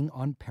streaming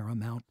on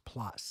Paramount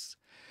Plus.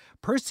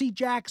 Percy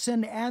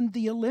Jackson and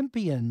the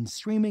Olympians,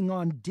 streaming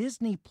on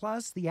Disney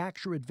Plus, the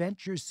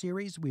action-adventure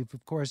series. We've,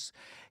 of course,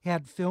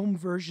 had film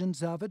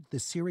versions of it. The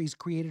series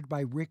created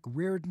by Rick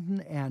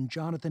Riordan and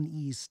Jonathan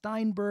E.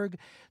 Steinberg.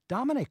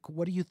 Dominic,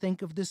 what do you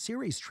think of the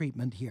series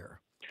treatment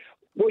here?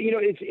 Well, you know,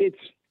 it's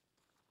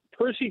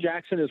Percy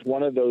Jackson is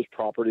one of those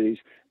properties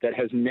that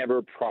has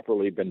never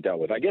properly been dealt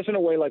with. I guess in a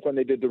way like when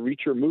they did the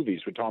Reacher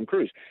movies with Tom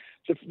Cruise.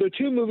 So the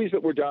 2 movies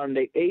that were done,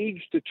 they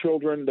aged the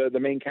children, the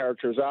main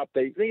characters up.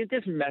 They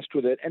just messed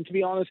with it. And to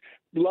be honest,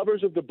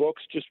 lovers of the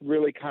books just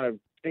really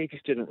they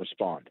just didn't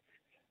respond.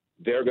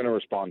 they're going to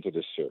respond to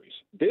this series.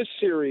 This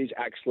series,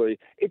 actually,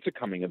 it's a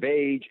coming of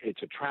age,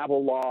 it's a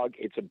travel log,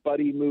 it's a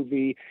buddy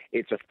movie,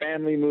 it's a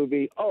family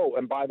movie. Oh,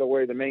 and by the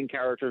way, the main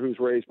character, who's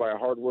raised by a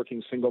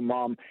hardworking single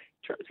mom,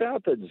 turns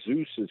out that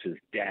Zeus is his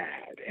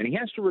dad, and he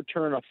has to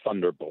return a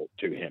thunderbolt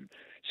to him.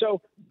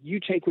 So you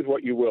take with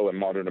what you will in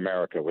modern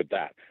America with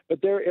that.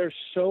 But there are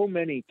so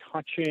many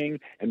touching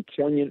and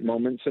poignant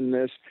moments in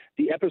this.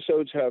 The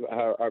episodes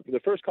the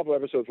first couple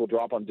of episodes will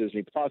drop on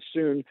Disney Plus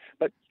soon,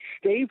 but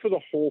stay for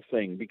the whole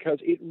thing because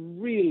it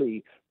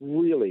really,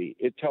 really,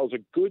 it tells a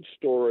good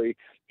story.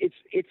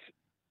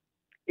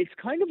 It's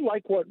kind of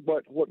like what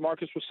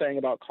Marcus was saying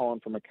about Calling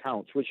from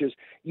Accounts, which is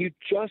you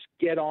just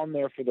get on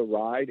there for the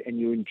ride and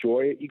you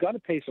enjoy it. You got to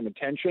pay some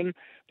attention,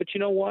 but you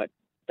know what?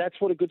 That's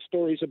what a good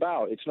story is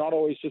about. It's not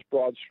always just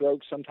broad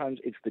strokes. Sometimes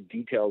it's the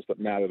details that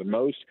matter the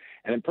most.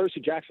 And in Percy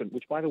Jackson,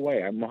 which, by the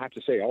way, I'm going to have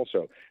to say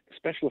also, the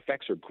special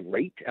effects are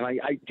great. And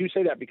I do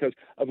say that because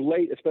of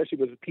late, especially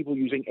with people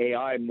using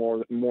AI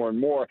more and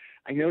more,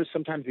 I notice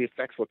sometimes the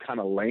effects look kind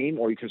of lame,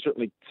 or you can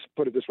certainly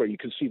put it this way, you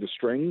can see the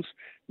strings.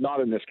 Not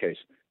in this case.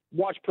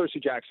 Watch Percy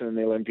Jackson and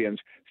the Olympians.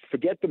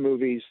 Forget the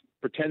movies.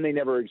 Pretend they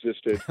never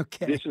existed.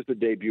 Okay. This is the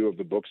debut of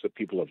the books that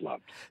people have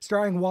loved.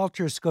 Starring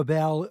Walter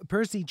Scobell,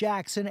 Percy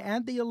Jackson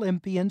and the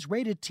Olympians,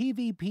 rated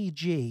TV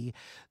PG.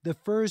 The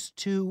first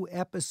 2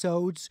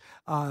 episodes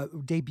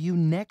debut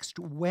next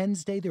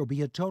Wednesday. There will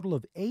be a total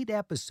of 8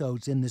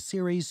 episodes in the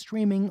series,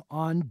 streaming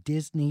on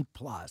Disney+.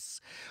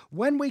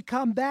 When we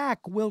come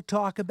back, we'll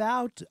talk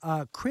about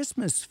a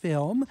Christmas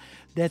film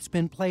that's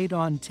been played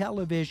on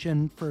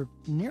television for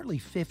nearly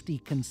 50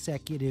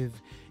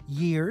 consecutive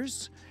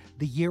years.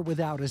 The Year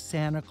Without a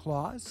Santa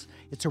Claus.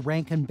 It's a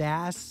Rankin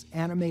Bass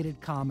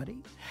animated comedy.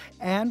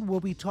 And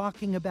we'll be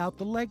talking about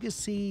the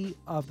legacy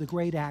of the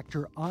great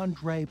actor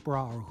Andre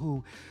Braugher,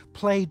 who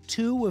played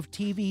 2 of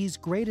TV's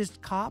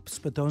greatest cops,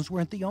 but those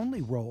weren't the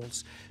only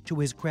roles. To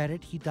his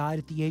credit, he died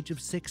at the age of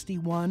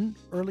 61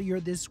 earlier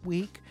this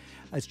week.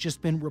 It's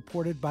just been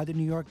reported by the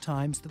New York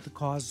Times that the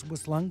cause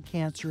was lung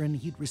cancer, and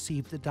he'd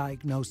received the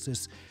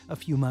diagnosis a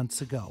few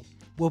months ago.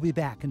 We'll be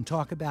back and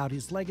talk about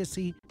his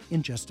legacy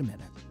in just a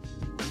minute.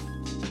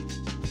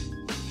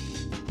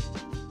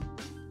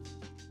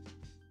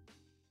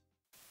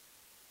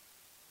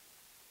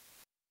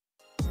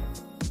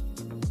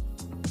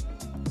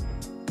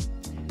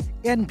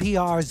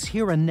 NPR's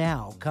Here and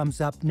Now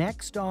comes up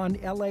next on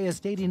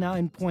LAist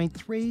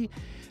 89.3.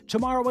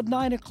 Tomorrow at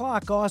 9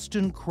 o'clock,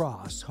 Austin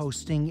Cross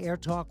hosting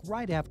AirTalk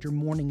right after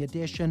Morning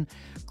Edition.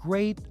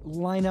 Great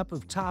lineup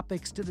of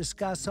topics to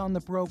discuss on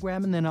the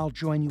program, and then I'll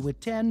join you at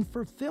 10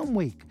 for Film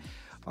Week.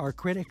 Our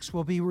critics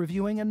will be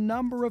reviewing a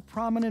number of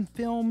prominent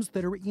films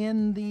that are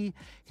in the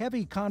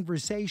heavy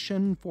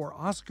conversation for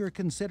Oscar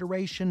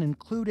consideration,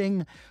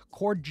 including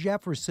Cord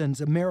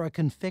Jefferson's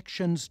American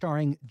Fiction,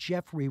 starring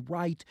Jeffrey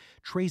Wright,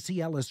 Tracee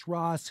Ellis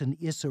Ross, and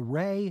Issa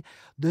Rae;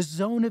 The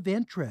Zone of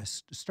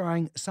Interest,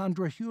 starring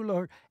Sandra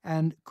Hüller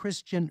and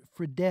Christian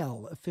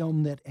Friedel, a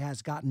film that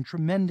has gotten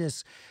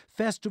tremendous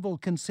festival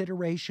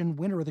consideration,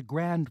 winner of the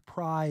grand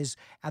prize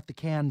at the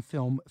Cannes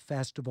Film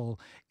Festival,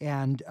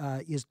 and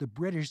is the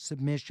British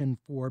submission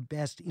for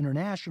Best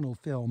International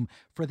Film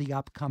for the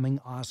upcoming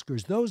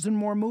Oscars. Those and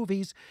more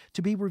movies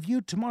to be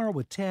reviewed tomorrow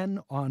at 10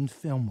 on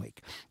Film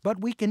Week.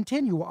 But we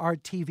continue our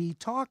TV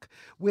talk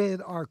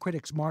with our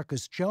critics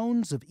Marcus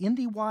Jones of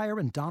IndieWire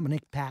and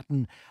Dominic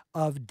Patton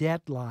of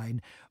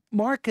Deadline.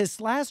 Marcus,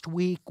 last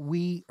week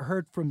we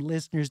heard from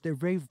listeners their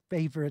very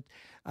favorite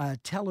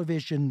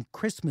television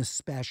Christmas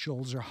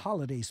specials or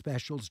holiday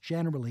specials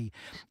generally.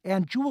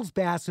 And Jules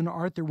Bass and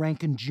Arthur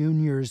Rankin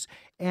Jr.'s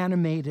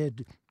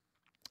animated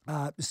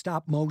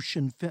stop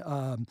motion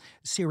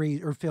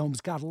series or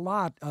films got a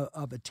lot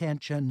of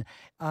attention.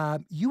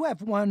 You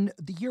have one,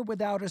 The Year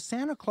Without a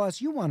Santa Claus,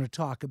 you want to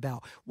talk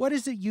about. What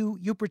is it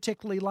you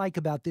particularly like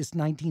about this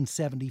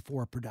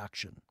 1974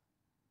 production?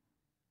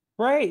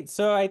 Right.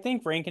 So I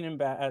think Rankin and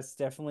Bass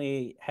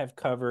definitely have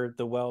covered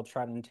the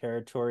well-trodden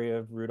territory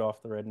of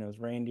Rudolph the Red-Nosed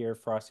Reindeer,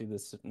 Frosty the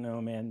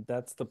Snowman.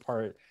 That's the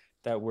part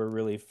that we're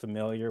really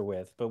familiar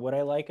with. But what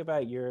I like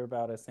about Year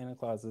About a Santa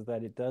Claus is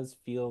that it does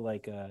feel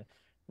like a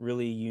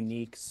really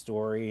unique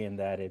story, in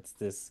that it's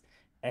this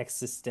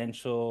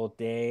existential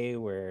day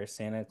where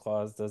Santa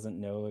Claus doesn't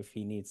know if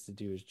he needs to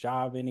do his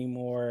job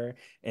anymore.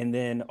 And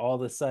then all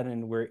of a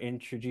sudden we're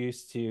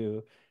introduced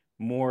to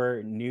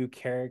more new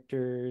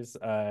characters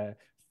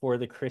for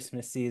the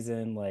Christmas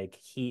season, like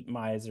Heat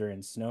Miser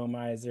and Snow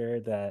Miser,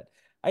 that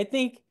I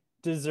think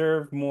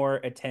deserve more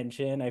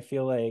attention. I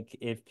feel like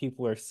if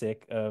people are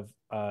sick of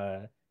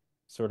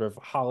sort of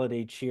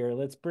holiday cheer,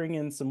 let's bring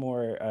in some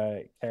more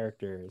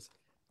characters.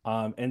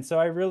 And so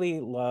I really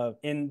love,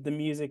 in the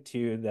music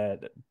too,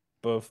 that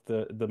both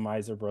the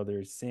Miser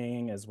brothers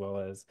sing, as well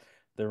as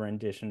the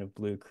rendition of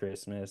Blue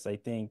Christmas. I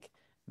think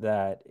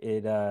that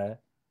it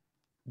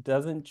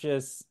doesn't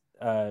just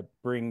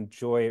bring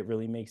joy, it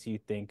really makes you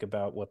think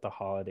about what the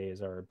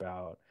holidays are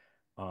about.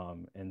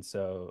 And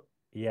so,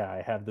 yeah,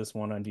 I have this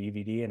one on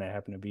DVD and I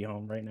happen to be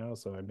home right now,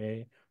 so I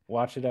may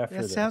watch it after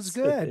That this. sounds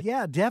good.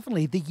 Yeah,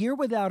 definitely. The Year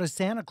Without a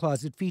Santa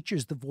Claus, it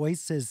features the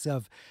voices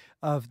of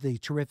the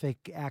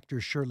terrific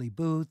actor Shirley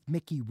Booth,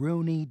 Mickey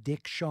Rooney,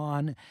 Dick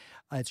Shawn.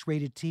 It's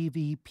rated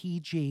TV,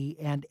 PG,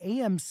 and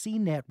AMC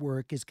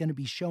Network is going to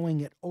be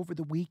showing it over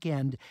the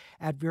weekend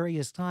at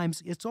various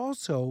times. It's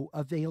also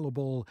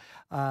available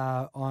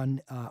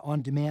on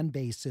demand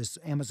basis,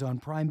 Amazon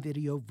Prime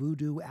Video,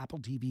 Vudu, Apple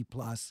TV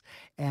Plus,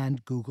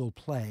 and Google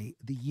Play.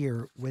 The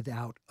Year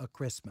Without a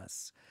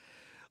Christmas.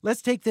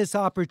 Let's take this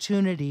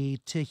opportunity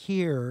to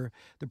hear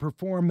the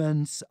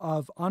performance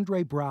of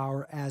Andre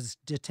Braugher as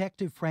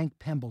Detective Frank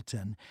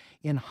Pembleton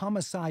in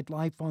Homicide: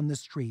 Life on the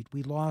Street.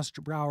 We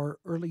lost Braugher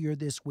earlier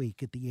this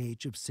week at the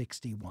age of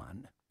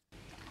 61.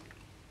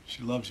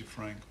 She loves you,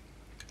 Frank.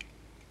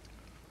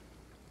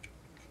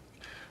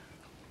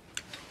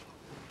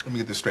 Let me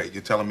get this straight.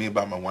 You're telling me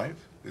about my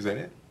wife? Is that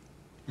it?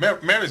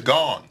 Mary's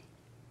gone.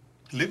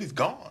 Livy's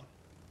gone.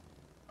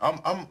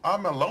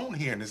 I'm alone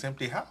here in this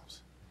empty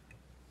house.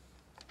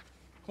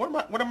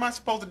 What am I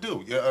supposed to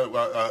do?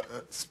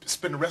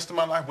 Spend the rest of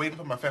my life waiting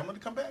for my family to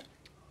come back?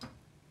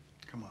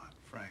 Come on,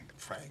 Frank.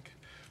 Frank.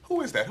 Who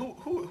is that?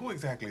 Who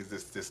exactly is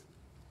this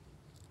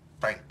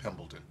Frank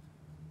Pembleton?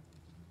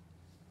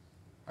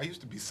 I used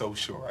to be so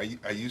sure.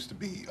 I used to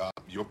be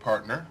your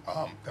partner.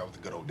 That was the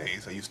good old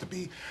days. I used to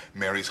be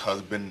Mary's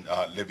husband,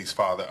 Livy's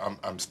father.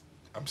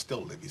 I'm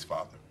still Livy's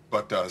father.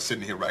 But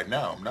sitting here right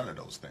now, I'm none of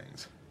those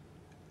things.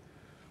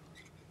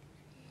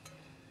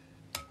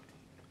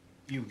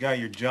 You've got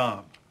your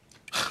job.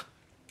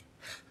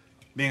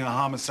 Being a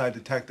homicide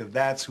detective,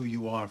 that's who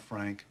you are,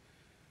 Frank.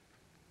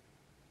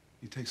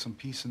 You take some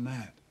peace in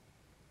that.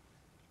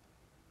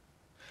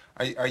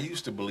 I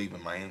used to believe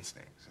in my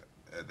instincts,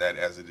 that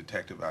as a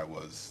detective I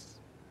was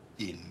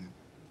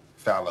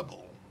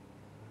infallible.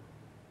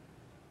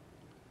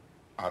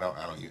 I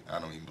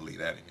don't even believe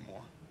that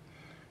anymore.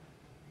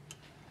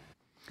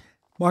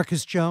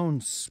 Marcus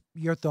Jones,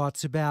 your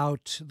thoughts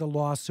about the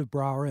loss of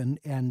Braugher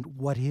and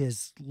what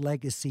his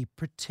legacy,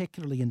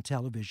 particularly in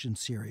television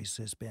series,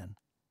 has been?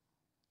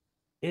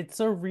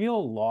 It's a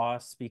real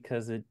loss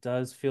because it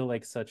does feel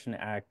like such an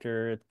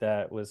actor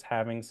that was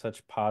having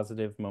such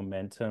positive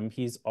momentum.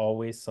 He's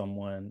always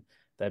someone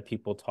that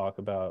people talk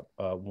about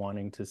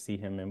wanting to see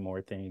him in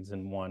more things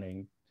and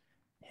wanting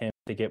him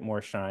to get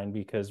more shine,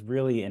 because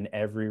really in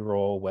every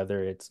role,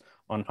 whether it's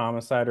on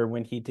Homicide or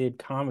when he did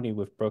comedy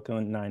with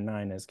Brooklyn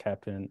Nine-Nine as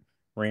Captain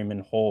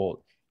Raymond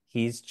Holt,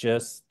 he's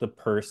just the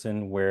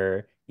person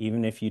where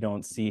even if you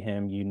don't see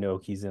him, you know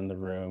he's in the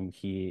room.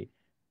 He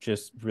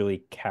just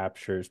really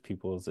captures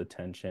people's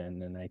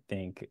attention. And I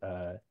think,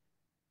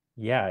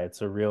 yeah,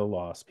 it's a real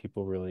loss.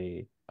 People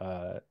really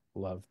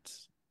loved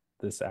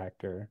this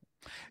actor.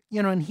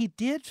 You know, and he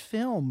did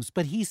films,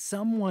 but he's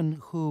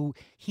someone who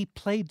he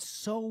played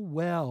so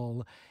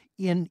well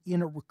in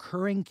a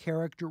recurring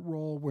character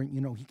role where, you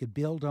know, he could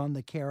build on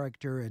the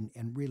character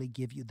and really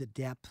give you the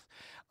depth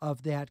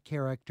of that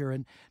character.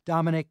 And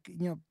Dominic,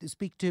 you know,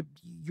 speak to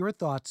your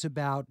thoughts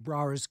about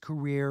Braugher's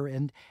career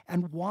and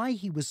why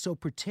he was so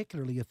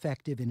particularly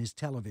effective in his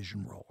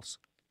television roles.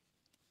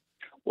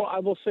 Well, I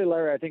will say,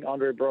 Larry, I think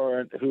Andre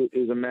Braugher, who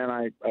is a man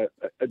I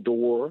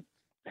adore,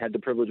 had the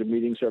privilege of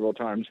meeting several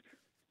times,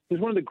 he's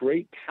one of the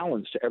great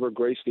talents to ever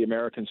grace the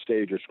American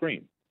stage or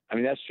screen. I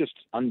mean, that's just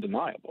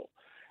undeniable.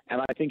 And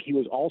I think he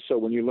was also,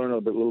 when you learn a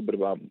little bit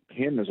about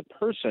him as a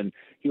person,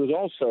 he was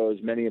also, as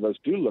many of us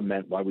do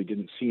lament, why we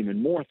didn't see him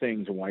in more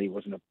things and why he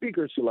wasn't a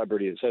bigger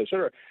celebrity, et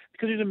cetera,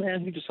 because he's a man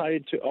who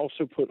decided to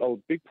also put a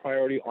big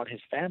priority on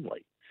his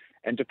family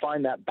and to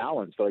find that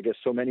balance that I guess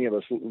so many of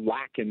us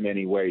lack in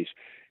many ways.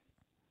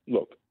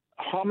 Look,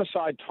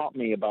 Homicide taught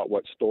me about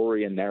what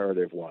story and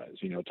narrative was.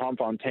 You know, Tom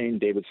Fontaine,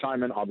 David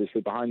Simon,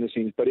 obviously behind the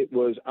scenes, but it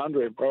was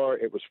Andre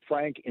Braugher, it was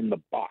Frank in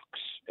the box,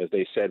 as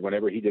they said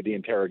whenever he did the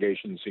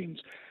interrogation scenes,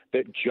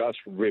 that just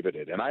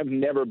riveted. And I've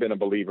never been a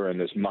believer in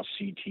this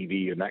must-see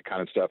TV and that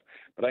kind of stuff,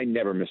 but I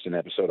never missed an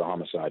episode of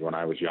Homicide when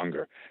I was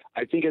younger.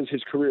 I think as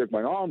his career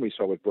went on, we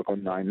saw with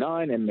Brooklyn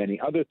Nine-Nine and many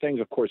other things.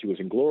 Of course, he was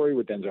in Glory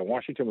with Denzel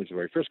Washington, which is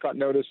where he first got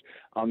noticed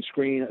on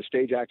screen, a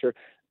stage actor.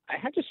 I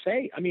have to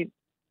say, I mean,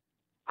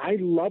 I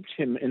loved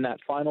him in that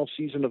final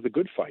season of The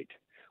Good Fight,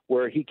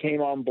 where he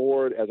came on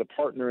board as a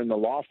partner in the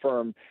law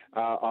firm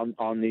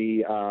on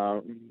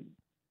the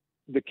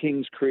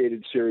King's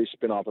created series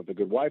spinoff of The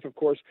Good Wife, of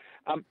course.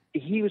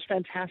 He was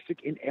fantastic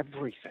in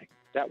everything.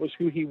 That was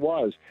who he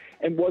was.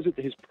 And was it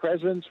his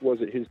presence? Was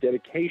it his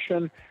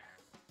dedication?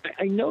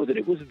 I know that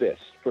it was this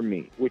for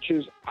me, which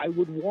is I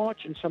would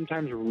watch and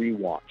sometimes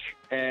rewatch.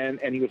 And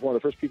he was one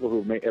of the first people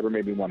who ever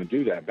made me want to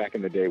do that back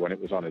in the day when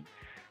it was on a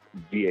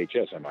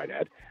VHS, I might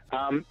add.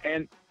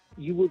 And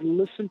you would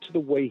listen to the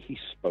way he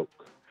spoke,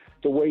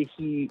 the way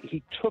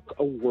he took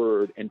a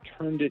word and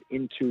turned it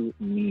into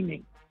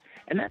meaning.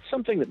 And that's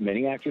something that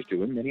many actors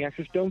do and many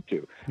actors don't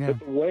do. Yeah.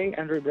 But the way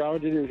Andre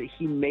Braugher did it,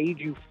 he made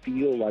you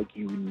feel like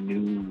you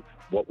knew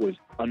what was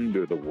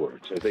under the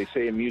words. As they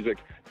say in music,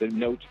 the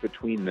notes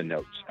between the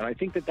notes. And I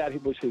think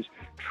that was his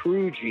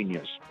true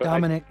genius. But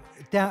Dominic,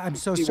 I'm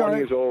so sorry. 51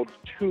 years old,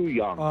 too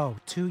young. Oh,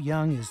 too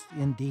young is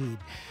indeed.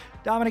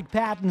 Dominic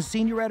Patton,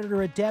 senior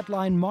editor at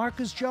Deadline.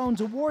 Marcus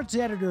Jones, awards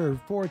editor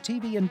for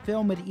TV and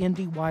film at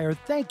IndieWire.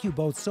 Thank you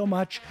both so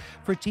much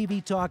for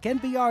TV Talk.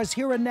 NPR's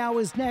Here and Now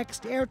is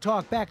next. Air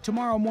Talk back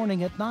tomorrow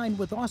morning at 9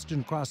 with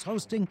Austin Cross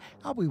hosting.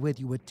 I'll be with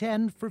you at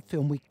 10 for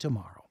Film Week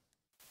tomorrow.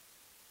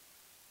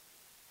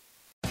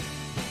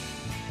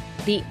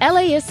 The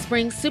LAist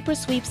Spring Super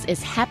Sweeps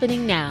is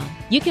happening now.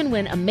 You can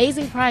win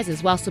amazing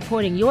prizes while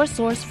supporting your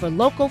source for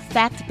local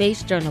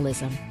fact-based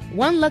journalism.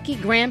 One lucky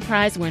grand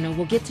prize winner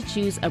will get to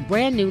choose a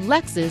brand new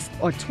Lexus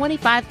or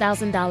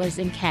 $25,000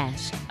 in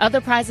cash.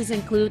 Other prizes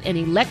include an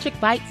electric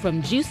bike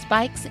from Juice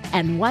Bikes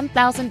and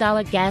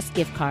 $1,000 gas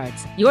gift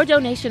cards. Your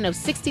donation of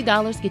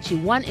 $60 gets you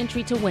one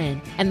entry to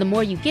win, and the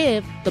more you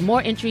give, the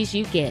more entries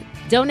you get.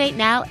 Donate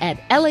now at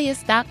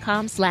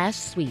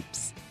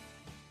LAist.com/sweeps.